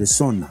de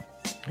personas,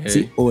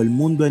 ¿sí? O el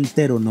mundo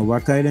entero nos va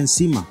a caer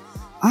encima.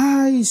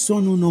 Ay,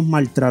 son unos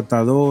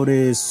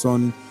maltratadores,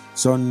 son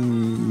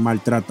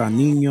maltratan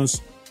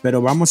niños. Pero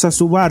vamos a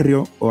su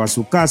barrio o a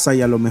su casa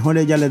y a lo mejor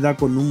ella le da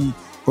con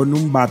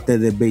un bate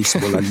de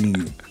béisbol al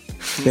niño.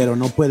 Pero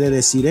no puede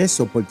decir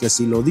eso, porque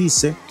si lo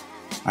dice,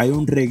 hay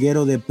un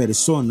reguero de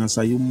personas,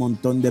 hay un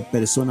montón de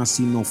personas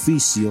sin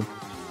oficio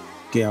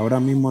que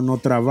ahora mismo no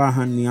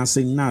trabajan ni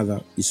hacen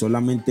nada y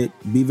solamente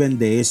viven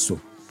de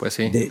eso. Pues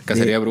sí,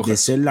 cacería de brujas. De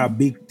ser las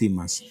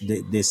víctimas,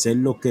 de ser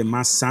lo que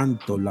más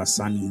santo, las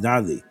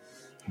sanidades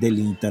del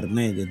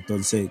internet.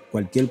 Entonces,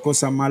 cualquier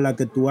cosa mala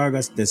que tú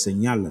hagas te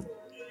señalan.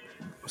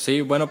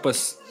 Sí, bueno,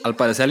 pues al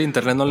parecer al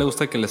internet no le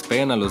gusta que les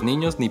peguen a los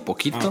niños, ni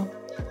poquito.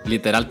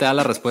 Literal te da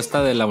la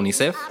respuesta de la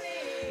UNICEF.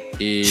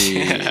 Y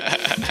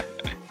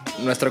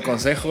nuestro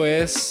consejo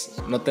es,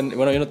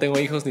 bueno, yo no tengo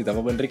hijos, ni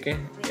tampoco Enrique,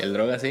 el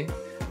droga sí.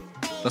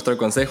 Nuestro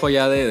consejo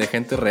ya de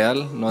gente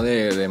real, no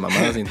de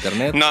mamadas de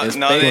internet.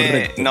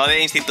 No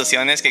de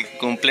instituciones que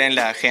cumplen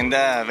la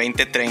Agenda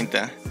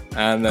 2030.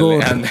 Ándale.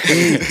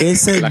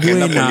 Esa es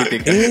buena.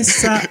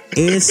 Esa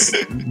es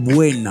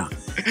buena.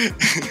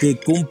 Que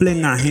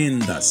cumplen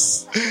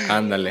agendas.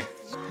 Ándale.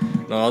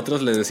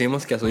 Nosotros les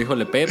decimos que a su hijo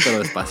le pegue, pero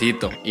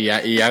despacito. Y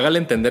hágale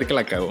entender que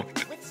la cagó.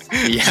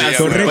 Y ya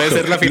puede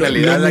ser la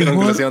finalidad, la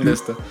conclusión de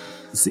esto.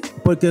 Sí,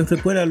 porque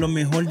recuerda, lo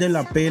mejor de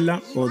la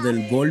pela o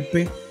del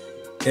golpe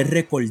es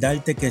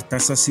recordarte que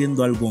estás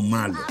haciendo algo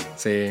malo.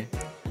 Sí.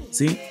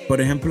 Sí,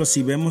 por ejemplo,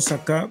 si vemos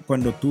acá,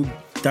 cuando tú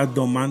estás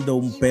domando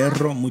un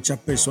perro, muchas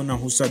personas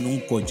usan un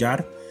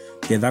collar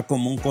que da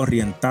como un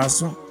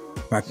corrientazo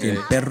para que el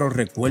perro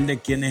recuerde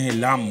quién es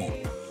el amo.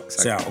 Exacto.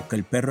 O sea, o que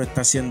el perro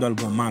está haciendo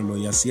algo malo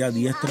y así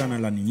adiestran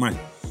al animal.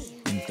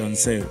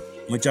 Entonces,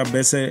 muchas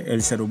veces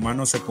el ser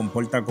humano se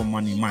comporta como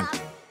animal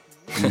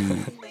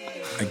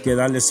y hay que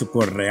darle su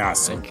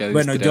correazo.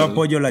 Bueno, yo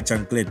apoyo la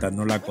chancleta,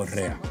 no la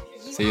correa.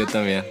 Sí, yo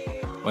también.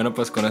 Bueno,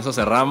 pues con eso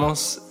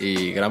cerramos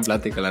y gran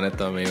plática, la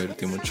neta, me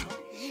divertí mucho.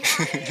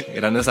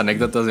 Grandes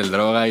anécdotas del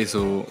droga y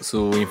su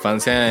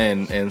infancia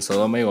en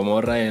Sodoma y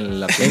Gomorra en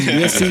la En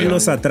 10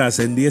 siglos atrás.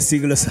 El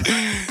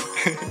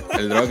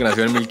droga que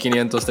nació en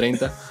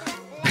 1530.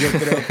 Yo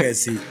creo que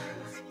sí.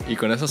 Y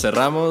con eso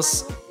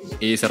cerramos.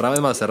 Y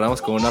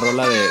cerramos con una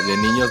rola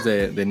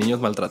de niños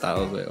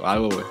maltratados, güey. O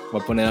algo, güey.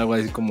 Voy a poner algo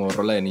así como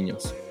rola de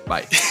niños.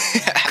 Bye.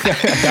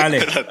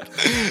 Dale.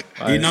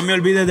 Bye. Y no me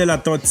olvides de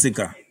la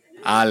tóxica.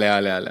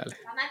 Dale.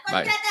 Mamá,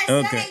 Bye.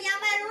 contrataciones, Okay.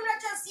 llama al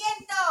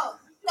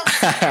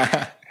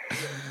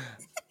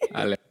 1-800.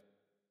 Dale.